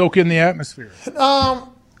 Really soak in the atmosphere.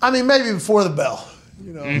 I mean, maybe before the bell.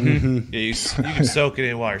 Yeah, you can soak it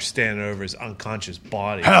in while you're standing over his unconscious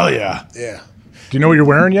body. Hell yeah. Yeah. Do you know what you're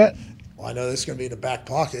wearing yet? Well, I know this is going to be in the back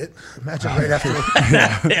pocket. Imagine right after.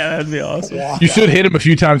 Yeah, that'd be awesome. You should hit him a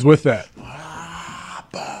few times with that.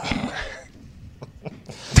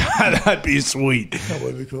 That'd be sweet. That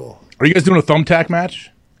would be cool. Are you guys doing a thumbtack match?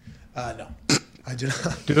 No, I do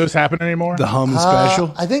not. Do those happen anymore? The hum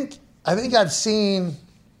special. I think I've seen.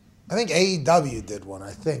 I think AEW did one.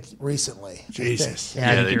 I think recently. Jesus. Yeah,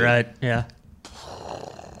 I think you're right. Yeah.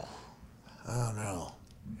 I don't know.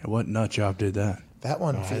 Yeah, what nut job did that? That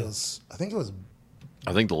one feels. I think it was.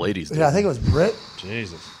 I think the ladies did. Yeah, I think it was Britt,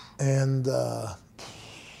 Jesus. and I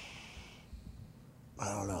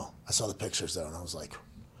don't know. I saw the pictures though, and I was like,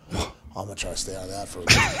 I'm gonna try to stay out of that for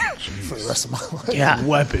the rest of my life. Yeah.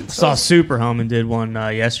 Weapons. Saw Super Homan did one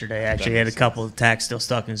yesterday. Actually, he had a couple of tacks still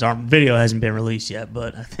stuck in his arm. Video hasn't been released yet,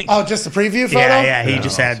 but I think. Oh, just the preview photo. Yeah. He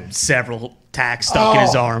just had several tacks stuck in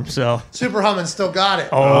his arm. So. Super Humming still got it.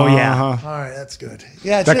 Oh yeah. All right, that's good.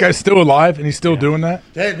 Yeah, That guy's still alive and he's still doing that?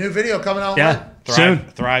 Hey, new video coming out. Yeah. Soon. Soon.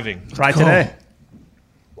 Thriving. Right today.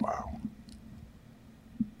 Wow.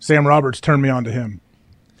 Sam Roberts turned me on to him.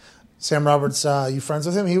 Sam Roberts, you friends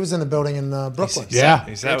with him? He was in the building in Brooklyn. Yeah.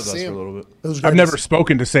 He sat with us for a little bit. It was great. I've never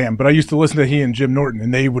spoken to Sam, but I used to listen to he and Jim Norton,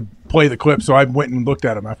 and they would play the clip, so I went and looked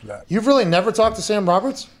at him after that. You've really never talked to Sam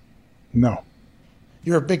Roberts? No.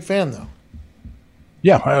 You're a big fan, though.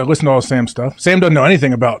 Yeah, I listen to all Sam's stuff. Sam doesn't know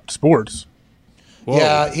anything about sports.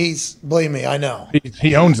 Yeah, believe me, I know.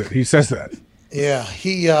 He owns it. He says that.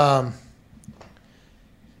 Yeah,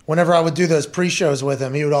 whenever I would do those pre-shows with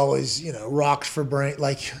him, he would always, rock for brain.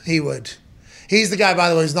 Like, he's the guy, by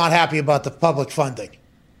the way, who's not happy about the public funding.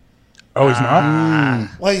 Oh, he's not?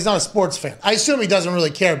 Well, he's not a sports fan. I assume he doesn't really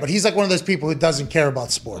care, but he's like one of those people who doesn't care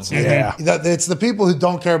about sports. Yeah. It's the people who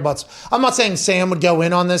don't care about. I'm not saying Sam would go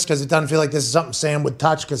in on this because it doesn't feel like this is something Sam would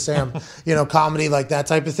touch because Sam, comedy like that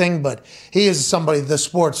type of thing. But he is somebody, the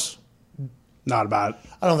sports. Not about it.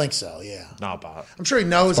 I don't think so, yeah. Not about it. I'm sure he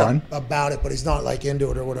knows Fine. about it, but he's not like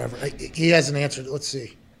into it or whatever. He hasn't answered it. Let's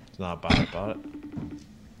see. It's not about it.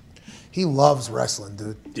 He loves wrestling,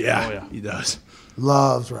 dude. Yeah, Oh, yeah. he does.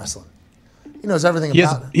 Loves wrestling. He knows everything He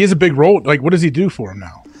about it. has a big role. Like, what does he do for him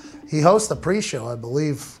now? He hosts the pre-show, I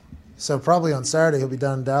believe. So probably on Saturday he'll be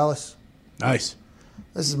down in Dallas. Nice.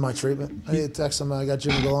 This is my treatment. I need to text him. I got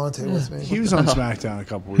Jimmy Galante with me. He was on SmackDown a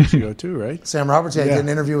couple weeks ago too, right? Sam Roberts, Yeah. did an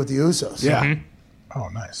interview with the Usos. Yeah. Oh,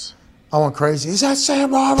 nice. I went crazy. Is that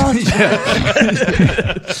Sam Roberts?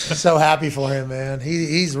 So happy for him, man.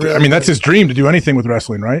 He's really. I mean, that's his dream to do anything with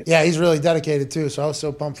wrestling, right? Yeah, he's really dedicated too. So I was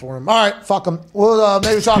so pumped for him. All right, fuck him. We'll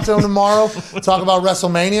maybe talk to him tomorrow. Talk about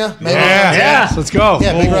WrestleMania. Maybe Let's go.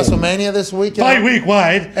 Yeah, big WrestleMania this weekend. Fight week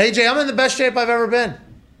wide. AJ, I'm in the best shape I've ever been.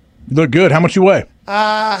 You look good. How much you weigh?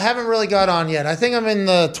 I haven't really got on yet. I think I'm in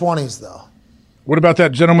the 20s though. What about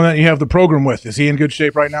that gentleman that you have the program with? Is he in good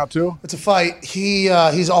shape right now, too? It's a fight.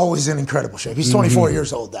 He's always in incredible shape. He's 24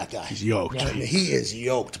 years old, that guy. He's yoked. I mean, he is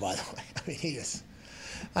yoked, by the way. I mean, he is.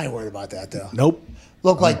 I ain't worried about that, though. Nope.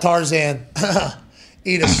 Look like Tarzan.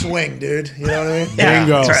 Eat a swing, dude. You know what I mean? Yeah,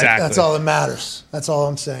 bingo. Exactly. That's all that matters. That's all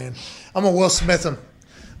I'm saying. I'm a Will Smith him.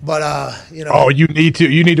 But, Oh, you need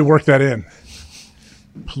to work that in.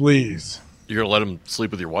 Please. You're gonna let him sleep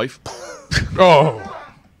with your wife? Oh.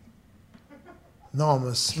 No, I'm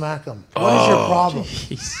going to smack him. What is your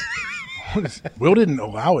problem? Will didn't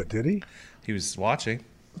allow it, did he? He was watching.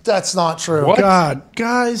 That's not true. What? God,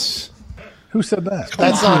 guys. Who said that?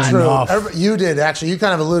 That's not true. Enough. You did, actually. You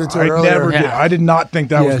kind of alluded to it I earlier. never did. I did not think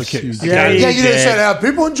that was the Yes, case. you Yeah, did. you didn't say that.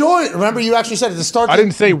 People enjoy it. Remember, you actually said at the start. I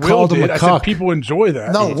didn't say Will called him did. a I said cuck. people enjoy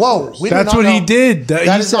that. No, whoa. We did That's not what he know. did. That-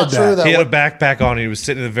 That he is said not that. true, though. He had a backpack on. He was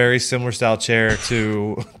sitting in a very similar style chair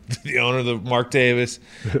to the owner, the Mark Davis,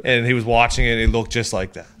 and he was watching it. And he looked just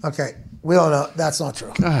like that. Okay, we don't know. That's not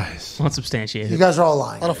true. Guys, Not substantiated. You guys are all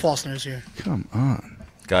lying. A lot of false news here. come on.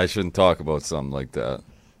 Guys shouldn't talk about something like that.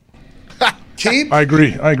 Keep I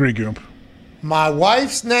agree, Goomp. my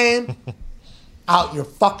wife's name out your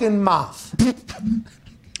fucking mouth.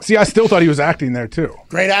 See, I still thought he was acting there, too.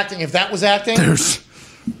 Great acting. If that was acting,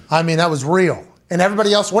 I mean, that was real. And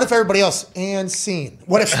everybody else, what if everybody else, and scene?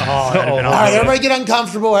 What if, all right, everybody get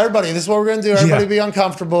uncomfortable. Everybody, this is what we're going to do. Everybody be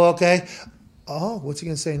uncomfortable, okay? Oh, what's he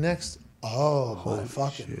going to say next? Oh, my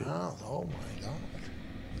fucking mouth. Oh, my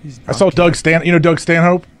God. I saw Doug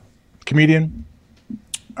Stanhope, comedian.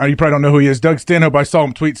 You probably don't know who he is. Doug Stanhope, I saw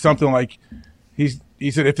him tweet something like, he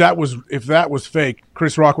said, if that was fake,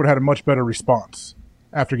 Chris Rock would have had a much better response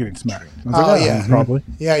after getting smacked. I was like, yeah. probably.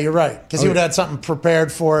 Yeah, you're right. Because he would have had something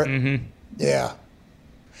prepared for it. Yeah.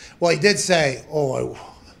 Well, he did say,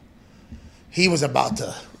 he was about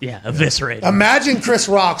to. Yeah, eviscerate. Imagine Chris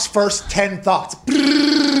Rock's first 10 thoughts.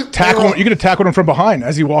 You could have tackled him from behind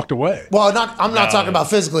as he walked away. Well, I'm not talking about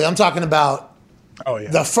physically. I'm talking about Oh,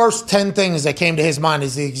 yeah. the first 10 things that came to his mind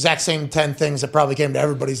is the exact same 10 things that probably came to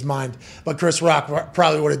everybody's mind. But Chris Rock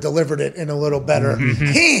probably would have delivered it in a little better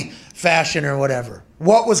fashion or whatever.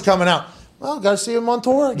 What was coming out? Well, got to see him on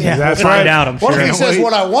tour again. Yeah, That's we'll find right. out, I'm What sure. if he says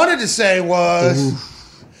what I wanted to say was...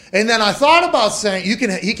 And then I thought about saying he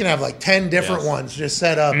can have like 10 different ones just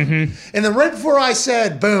set up. And then right before I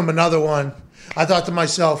said, boom, another one, I thought to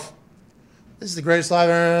myself, this is the greatest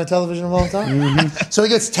live television of all time. So he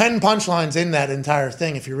gets 10 punchlines in that entire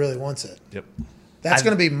thing if he really wants it. Yep. That's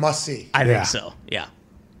going to be must see. I think so. Yeah.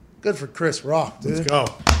 Good for Chris Rock, dude. Let's go.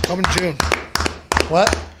 Coming June.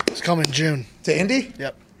 What? It's coming June. To Indy?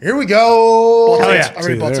 Yep. Here we go. Bought tickets. yeah. I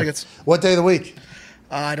already bought there. tickets. What day of the week?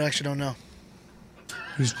 I actually don't know.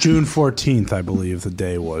 It was June 14th, I believe the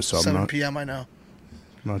day was. So I'm 7 not, p.m. I know.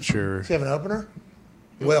 not sure. Does he have an opener?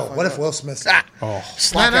 Will. What if Will Smith? Slap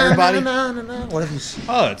everybody. What if he's...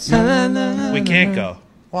 Oh, we can't go.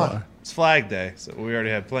 Why? It's Flag Day, so we already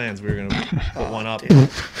had plans. We were going to put one up.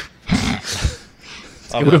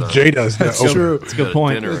 What if Jay does that? That's true. That's a good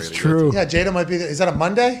point. It's true. Yeah, Jada might be there. Is that a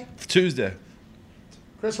Monday? Tuesday,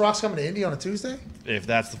 Chris Rock's coming to Indy on a Tuesday? if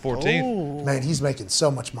that's the 14th. Man, he's making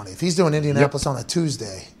so much money. If he's doing Indianapolis on a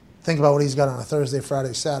Tuesday, think about what he's got on a Thursday,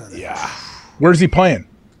 Friday, Saturday. Yeah. Where's he playing?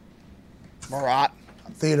 Marat.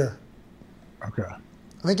 Theater. Okay.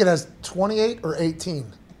 I think it has 28 or 18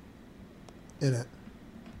 in it.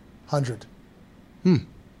 100.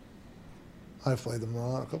 I've played them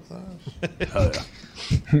a couple times. Hell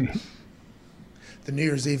yeah. The New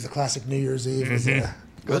Year's Eve, the classic New Year's Eve is there.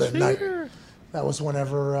 What a night. That was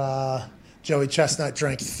whenever Joey Chestnut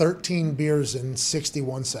drank 13 beers in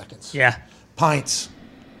 61 seconds. Yeah. Pints.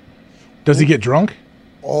 Does he get drunk?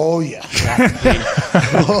 Oh, yeah.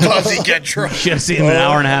 Does he get drunk? Should have seen him an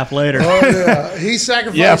hour and a half later. Oh, yeah. He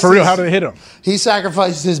sacrificed. Yeah, for real. How did it hit him? He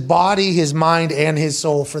sacrificed his body, his mind, and his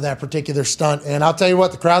soul for that particular stunt. And I'll tell you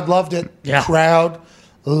what, the crowd loved it. Yeah. The crowd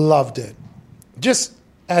loved it. Just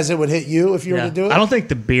as it would hit you if you were to do it. I don't think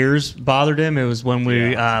the beers bothered him. It was when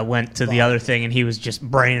we went to the other thing and he was just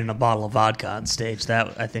braining a bottle of vodka on stage.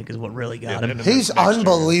 That, I think, is what really got him. He's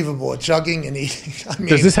unbelievable at chugging and eating. I mean,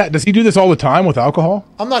 Does he do this all the time with alcohol?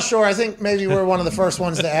 I'm not sure. I think maybe we're one of the first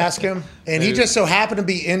ones to ask him. And he just so happened to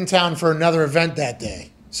be in town for another event that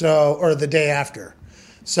day. Or the day after.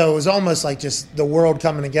 So it was almost like just the world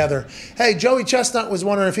coming together. Hey, Joey Chestnut was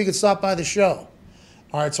wondering if he could stop by the show.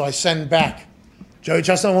 All right, so I send back. Joey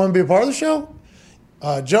Chestnut want to be a part of the show?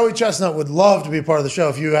 Joey Chestnut would love to be a part of the show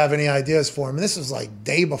if you have any ideas for him. And this was like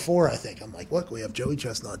day before, I think. I'm like, look, we have Joey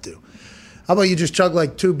Chestnut too. How about you just chug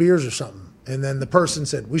like 2 beers or something? And then the person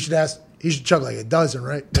said, he should chug like a dozen,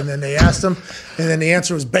 right? And then they asked him, and then the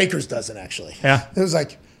answer was Baker's dozen, actually. Yeah. It was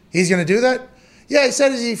like, he's going to do that? Yeah, he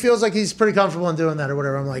said he feels like he's pretty comfortable in doing that or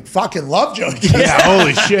whatever. I'm like, fucking love Joey Chestnut. Yeah,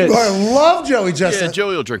 holy shit. I love Joey Chestnut. Yeah,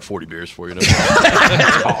 Joey will drink 40 beers for you.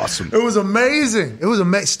 Awesome. It was amazing. It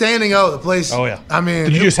was standing out. The place. Oh, yeah. I mean,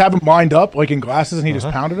 Did you just have him lined up like in glasses and he just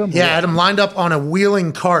pounded them? yeah, I had him lined up on a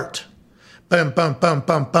wheeling cart. Boom, boom, boom,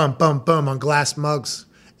 boom, boom, boom, boom, on glass mugs,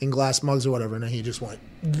 or whatever. And then he just went.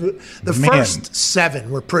 The first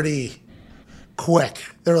 7 were pretty quick.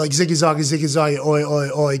 They were like ziggy zaggy, oi, oi,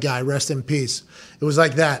 oi, guy, rest in peace. It was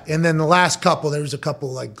like that. And then the last couple, there was a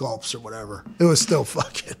couple like gulps or whatever. It was still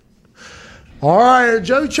fucking. All right,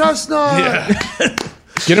 Joey Chestnut. Yeah.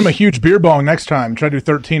 Get him a huge beer bong next time. Try to do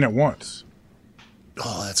 13 at once.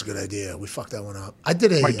 Oh, that's a good idea. We fucked that one up. I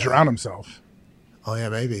did a. Might drown himself. Oh, yeah,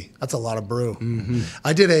 maybe. That's a lot of brew. Mm-hmm.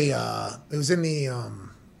 I did a. It was in the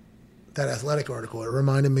that athletic article. It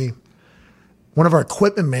reminded me. One of our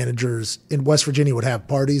equipment managers in West Virginia would have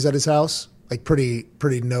parties at his house, like pretty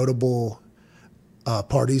notable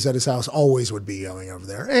parties at his house. Always would be going over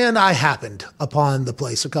there. And I happened upon the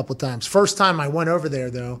place a couple of times. First time I went over there,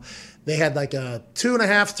 though, they had like a 2.5,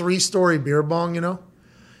 3-story beer bong,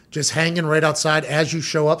 just hanging right outside as you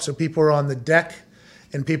show up. So people are on the deck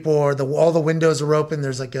and all the windows are open.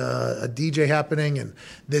 There's like a DJ happening and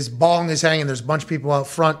this bong is hanging. There's a bunch of people out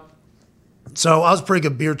front. So I was a pretty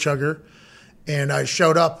good beer chugger. And I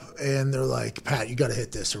showed up, and they're like, Pat, you got to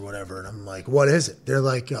hit this or whatever. And I'm like, what is it? They're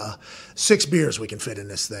like, 6 beers we can fit in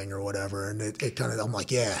this thing or whatever. And it kind of, I'm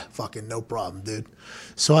like, yeah, fucking no problem, dude.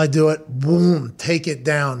 So I do it. Boom, take it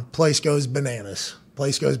down. Place goes bananas.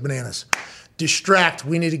 Distract.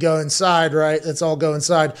 We need to go inside, right? Let's all go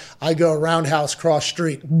inside. I go roundhouse cross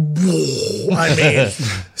street. I mean,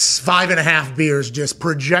 5.5 beers, just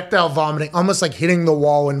projectile vomiting, almost like hitting the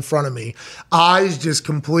wall in front of me. Eyes just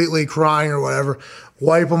completely crying or whatever.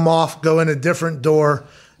 Wipe them off, go in a different door.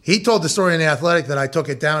 He told the story in The Athletic that I took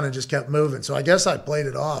it down and just kept moving. So I guess I played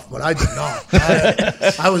it off, but I did not.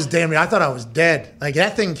 I was damn near, I thought I was dead. Like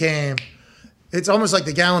that thing came. It's almost like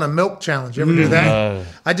the gallon of milk challenge. You ever do that?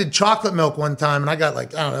 I did chocolate milk one time, and I got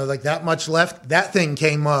like, I don't know, like that much left. That thing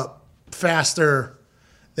came up faster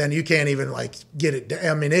than you can't even like get it.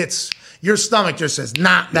 I mean, your stomach just says,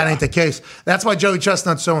 nah, that ain't the case. That's why Joey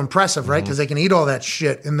Chestnut's so impressive, right? Because they can eat all that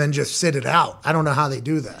shit and then just sit it out. I don't know how they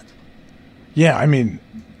do that. Yeah, I mean,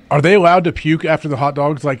 are they allowed to puke after the hot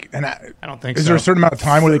dogs? Like, I don't think so. Is there a certain amount of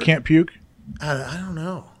time where they can't puke? I don't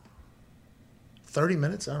know. 30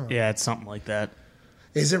 minutes? I don't know. Yeah, it's something like that.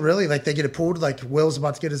 Is it really? Like they get it pulled? Like Will's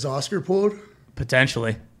about to get his Oscar pulled?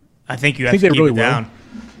 Potentially. I think you have to keep it down.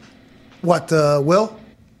 What, Will?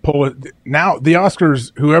 Pull it. Now, the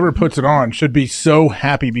Oscars, whoever puts it on, should be so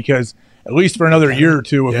happy because at least for another year or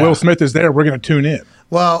two, if Will Smith is there, we're going to tune in.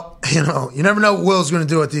 Well, you never know what Will's going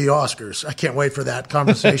to do at the Oscars. I can't wait for that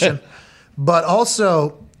conversation. But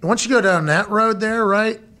also, once you go down that road there,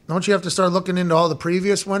 right? Don't you have to start looking into all the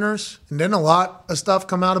previous winners? And then a lot of stuff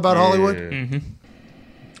come out about Hollywood? Mm-hmm.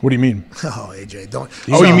 What do you mean? Oh, AJ, don't.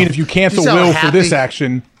 Oh, you mean if you cancel Will for this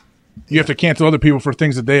action, you have to cancel other people for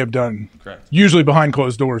things that they have done. Correct. Usually behind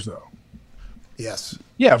closed doors, though. Yes.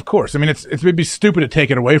 Yeah, of course. I mean, it'd be stupid to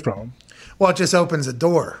take it away from them. Well, it just opens a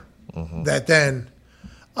door that then,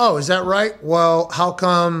 oh, is that right? Well, how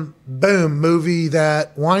come, boom, movie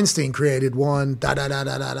that Weinstein created won,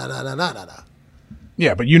 da-da-da-da-da-da-da-da-da-da.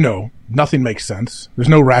 Yeah, but nothing makes sense. There's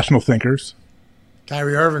no rational thinkers.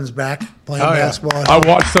 Kyrie Irving's back playing basketball. I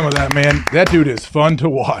watched some of that, man. That dude is fun to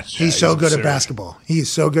watch. He's so good at basketball. He's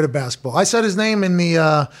so good at basketball. I said his name in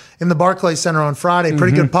the Barclays Center on Friday.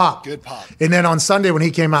 Pretty good pop. Good pop. And then on Sunday when he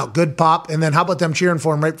came out, good pop. And then how about them cheering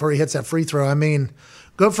for him right before he hits that free throw? I mean,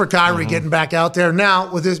 good for Kyrie getting back out there.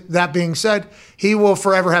 Now, with that being said, he will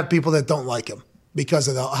forever have people that don't like him because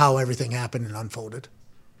of how everything happened and unfolded.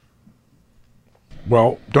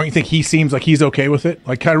 Well, don't you think he seems like he's okay with it?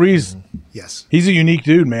 Like Kyrie's, yes, he's a unique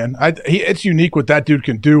dude, man. It's unique what that dude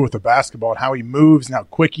can do with the basketball and how he moves and how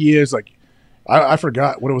quick he is. Like, I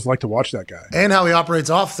forgot what it was like to watch that guy and how he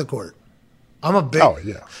operates off the court. I'm a big. Oh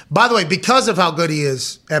yeah. By the way, because of how good he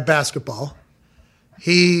is at basketball,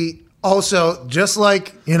 he also just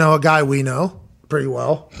like a guy we know pretty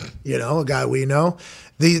well. A guy we know.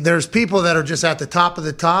 There's people that are just at the top of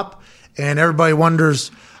the top, and everybody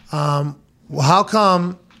wonders. Well, how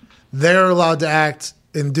come they're allowed to act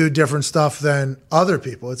and do different stuff than other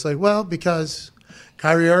people? It's like, well, because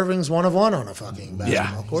Kyrie Irving's one of one on a fucking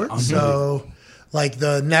basketball court. So, like,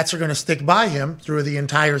 the Nets are going to stick by him through the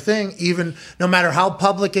entire thing, even no matter how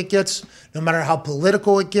public it gets, no matter how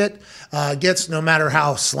political it gets, no matter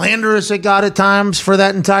how slanderous it got at times for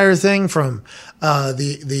that entire thing from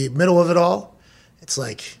the middle of it all. It's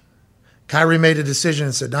like Kyrie made a decision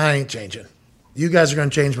and said, I ain't changing. You guys are going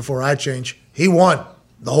to change before I change. He won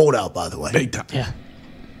the holdout, by the way. Big time. Yeah.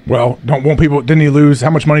 Well, didn't he lose? How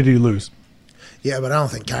much money did he lose? Yeah, but I don't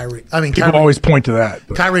think Kyrie. People always point to that.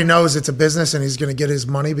 But. Kyrie knows it's a business and he's going to get his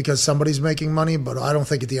money because somebody's making money, but I don't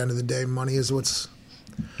think at the end of the day money is what's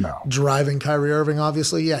driving Kyrie Irving,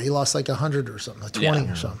 obviously. Yeah, he lost like 100 or something, like 20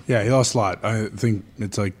 or something. Yeah, he lost a lot. I think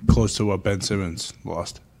it's like close to what Ben Simmons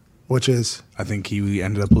lost. Which is? I think he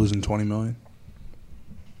ended up losing $20 million.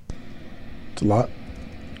 It's a lot.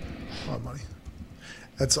 A lot of money.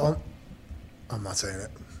 That's all. I'm not saying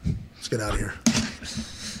it. Let's get out of here.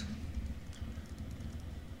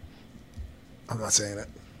 I'm not saying it.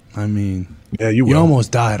 I mean, yeah, you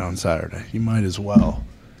almost died on Saturday. You might as well.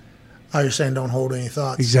 Oh, you're saying don't hold any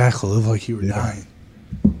thoughts. Exactly. Live like you were dying.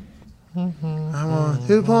 I'm on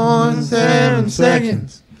 2.7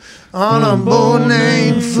 seconds on a boat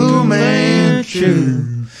named Fu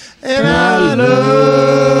Manchu. And I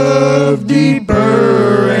love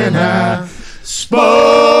deeper, and I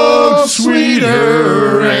spoke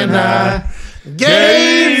sweeter, and I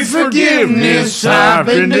gave forgiveness I've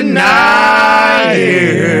been denied.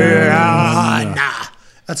 Nah.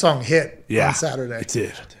 That song hit on Saturday. It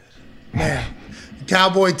did. Man,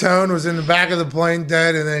 Cowboy Tone was in the back of the plane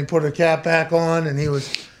dead, and then he put a cap back on, and he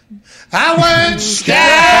was... I went skydiving.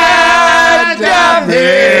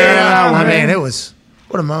 I mean, it was...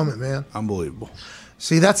 What a moment, man. Unbelievable.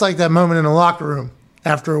 See, that's like that moment in the locker room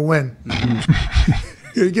after a win.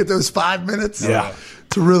 You get those 5 minutes to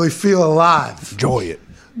really feel alive. Enjoy it.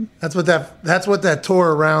 That's what that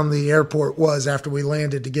tour around the airport was after we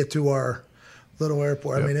landed to get to our little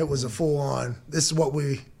airport. Yep. I mean, it was a full on. This is what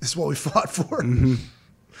we fought for. Mm-hmm.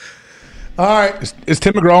 All right. Is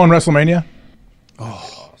Tim McGraw in WrestleMania?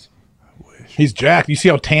 Oh. He's jacked. You see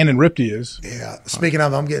how tan and ripped he is. Yeah. Speaking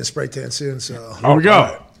of, I'm getting spray tan soon. So here we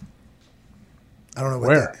go. I don't know what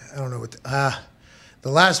Where. I don't know what.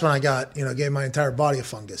 The last one I got, gave my entire body a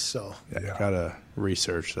fungus. So gotta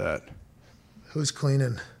research that. Who's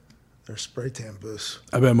cleaning their spray tan booths?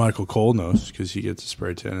 I bet Michael Cole knows because he gets a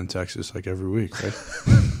spray tan in Texas like every week, right?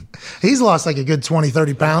 He's lost like a good 20,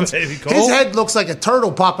 30 pounds. His head looks like a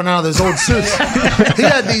turtle popping out of those old suits. He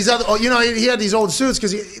had these he had these old suits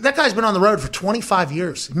because that guy's been on the road for 25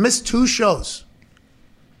 years. He missed 2 shows.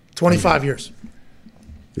 25 years.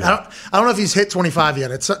 Yeah. I don't know if he's hit 25 yet.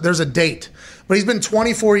 There's a date. But he's been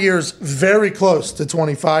 24 years, very close to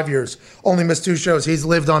 25 years. Only missed 2 shows. He's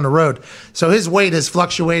lived on the road. So his weight has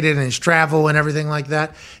fluctuated and his travel and everything like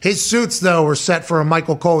that. His suits, though, were set for a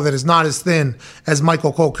Michael Cole that is not as thin as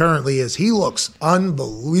Michael Cole currently is. He looks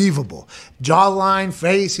unbelievable. Jawline,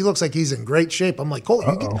 face. He looks like he's in great shape. I'm like,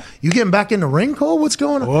 Cole, you getting back in the ring, Cole? What's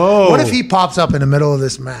going on? Whoa. What if he pops up in the middle of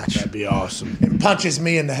this match? That'd be awesome. And punches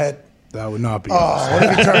me in the head. That would not be awesome. What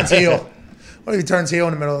if he turns heel? What if he turns heel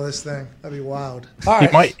in the middle of this thing? That'd be wild. All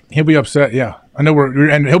right. He'll be upset. Yeah, I know.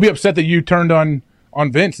 And he'll be upset that you turned on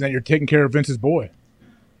Vince and that you're taking care of Vince's boy.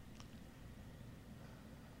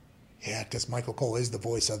 Yeah, because Michael Cole is the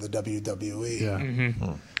voice of the WWE. Yeah.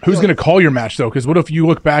 Mm-hmm. Who's going to call your match though? Because what if you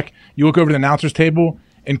look back, you look over to the announcer's table,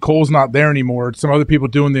 and Cole's not there anymore? Some other people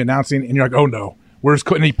doing the announcing, and you're like, oh no. Where's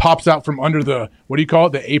Cole? And he pops out from under the, what do you call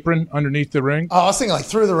it? The apron underneath the ring? Oh, I was thinking like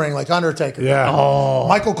through the ring, like Undertaker. Yeah. Oh.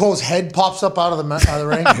 Michael Cole's head pops up out of the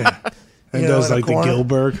ring. And you know, does in a like the corner.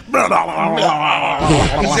 Gilbert.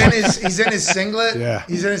 He's in his singlet. Yeah.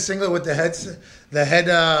 He's in his singlet with the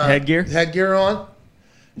headgear on.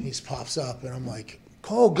 He pops up, and I'm like,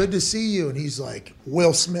 Cole, good to see you. And he's like,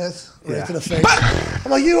 Will Smith, right to the face.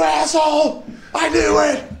 I'm like, you asshole! I knew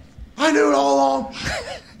it all along.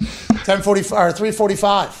 10:45 or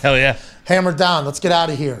 3:45. Hell yeah. Hammered down. Let's get out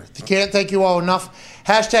of here. Can't thank you all enough.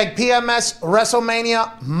 Hashtag PMS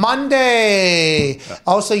WrestleMania Monday.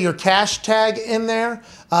 Also, your cash tag in there.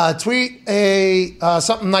 Tweet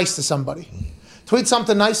something nice to somebody. Tweet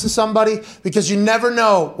something nice to somebody because you never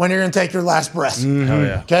know when you're going to take your last breath. Hell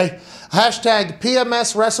yeah. Okay? Hashtag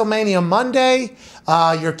PMS WrestleMania Monday.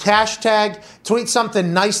 Your cash tag. Tweet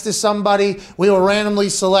something nice to somebody. We will randomly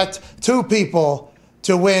select 2 people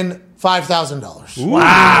to win $5,000.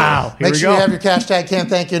 Wow. Make sure you have your cash tag. Can't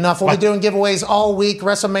thank you enough. We'll be doing giveaways all week.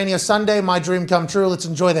 WrestleMania Sunday, my dream come true. Let's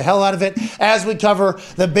enjoy the hell out of it as we cover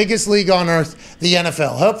the biggest league on earth, the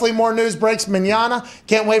NFL. Hopefully more news breaks manana.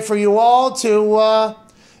 Can't wait for you all to,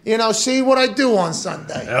 see what I do on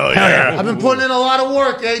Sunday. Hell yeah. I've been putting in a lot of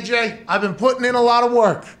work, AJ. I've been putting in a lot of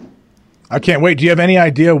work. I can't wait. Do you have any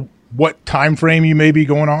idea what time frame you may be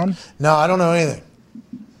going on? No, I don't know anything.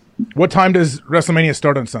 What time does WrestleMania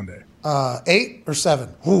start on Sunday? 8 or 7.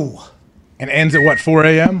 Ooh. And ends at what, 4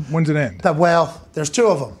 a.m.? When's it end? Well, there's 2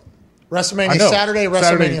 of them. WrestleMania Saturday,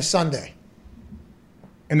 WrestleMania Sunday.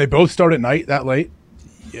 And they both start at night that late?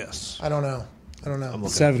 Yes. I don't know.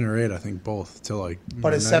 7 or 8, I think, both. Till like.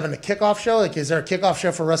 But is 7 a kickoff show? Like, is there a kickoff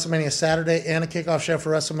show for WrestleMania Saturday and a kickoff show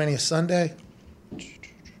for WrestleMania Sunday?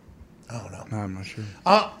 I don't know. No, I'm not sure.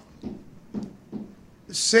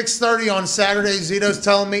 6:30 on Saturday. Zito's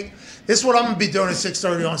telling me this is what I'm gonna be doing at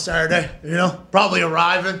 6:30 on Saturday. Probably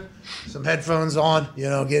arriving, some headphones on.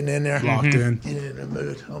 Getting in there, Locked in. getting in the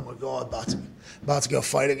mood. Oh my God, about to go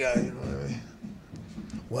fight a guy. You know what I mean?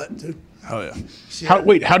 What, dude? Hell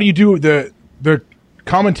yeah. How do you do the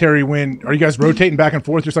commentary when are you guys rotating back and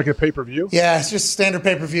forth just like a pay-per-view? Yeah, it's just standard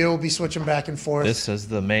pay-per-view. We'll be switching back and forth. This says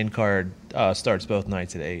the main card starts both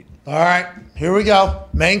nights at 8. All right, here we go.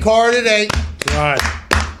 Main card at 8. All right.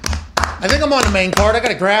 I think I'm on the main card. I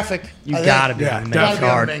got a graphic. You got to be on the main Gotta be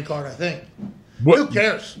on card. the main card, I think. What- Who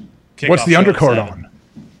cares? What's the undercard on?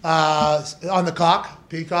 On the cock,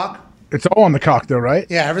 peacock. It's all on the cock though, right?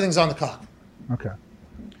 Yeah, everything's on the cock. Okay.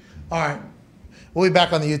 All right. We'll be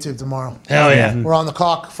back on the YouTube tomorrow. Hell yeah. We're on the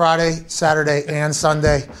cock Friday, Saturday, and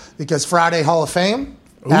Sunday because Friday, Hall of Fame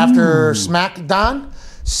after SmackDown.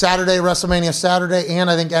 Saturday, WrestleMania Saturday, and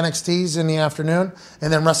I think NXT's in the afternoon.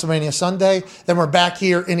 And then WrestleMania Sunday. Then we're back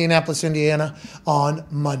here, Indianapolis, Indiana, on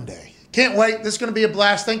Monday. Can't wait. This is going to be a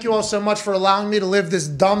blast. Thank you all so much for allowing me to live this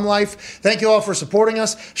dumb life. Thank you all for supporting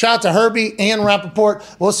us. Shout out to Herbie and Rapoport.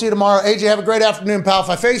 We'll see you tomorrow. AJ, have a great afternoon, pal. If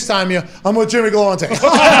I FaceTime you, I'm with Jimmy Galante. See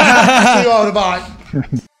you all. Bye.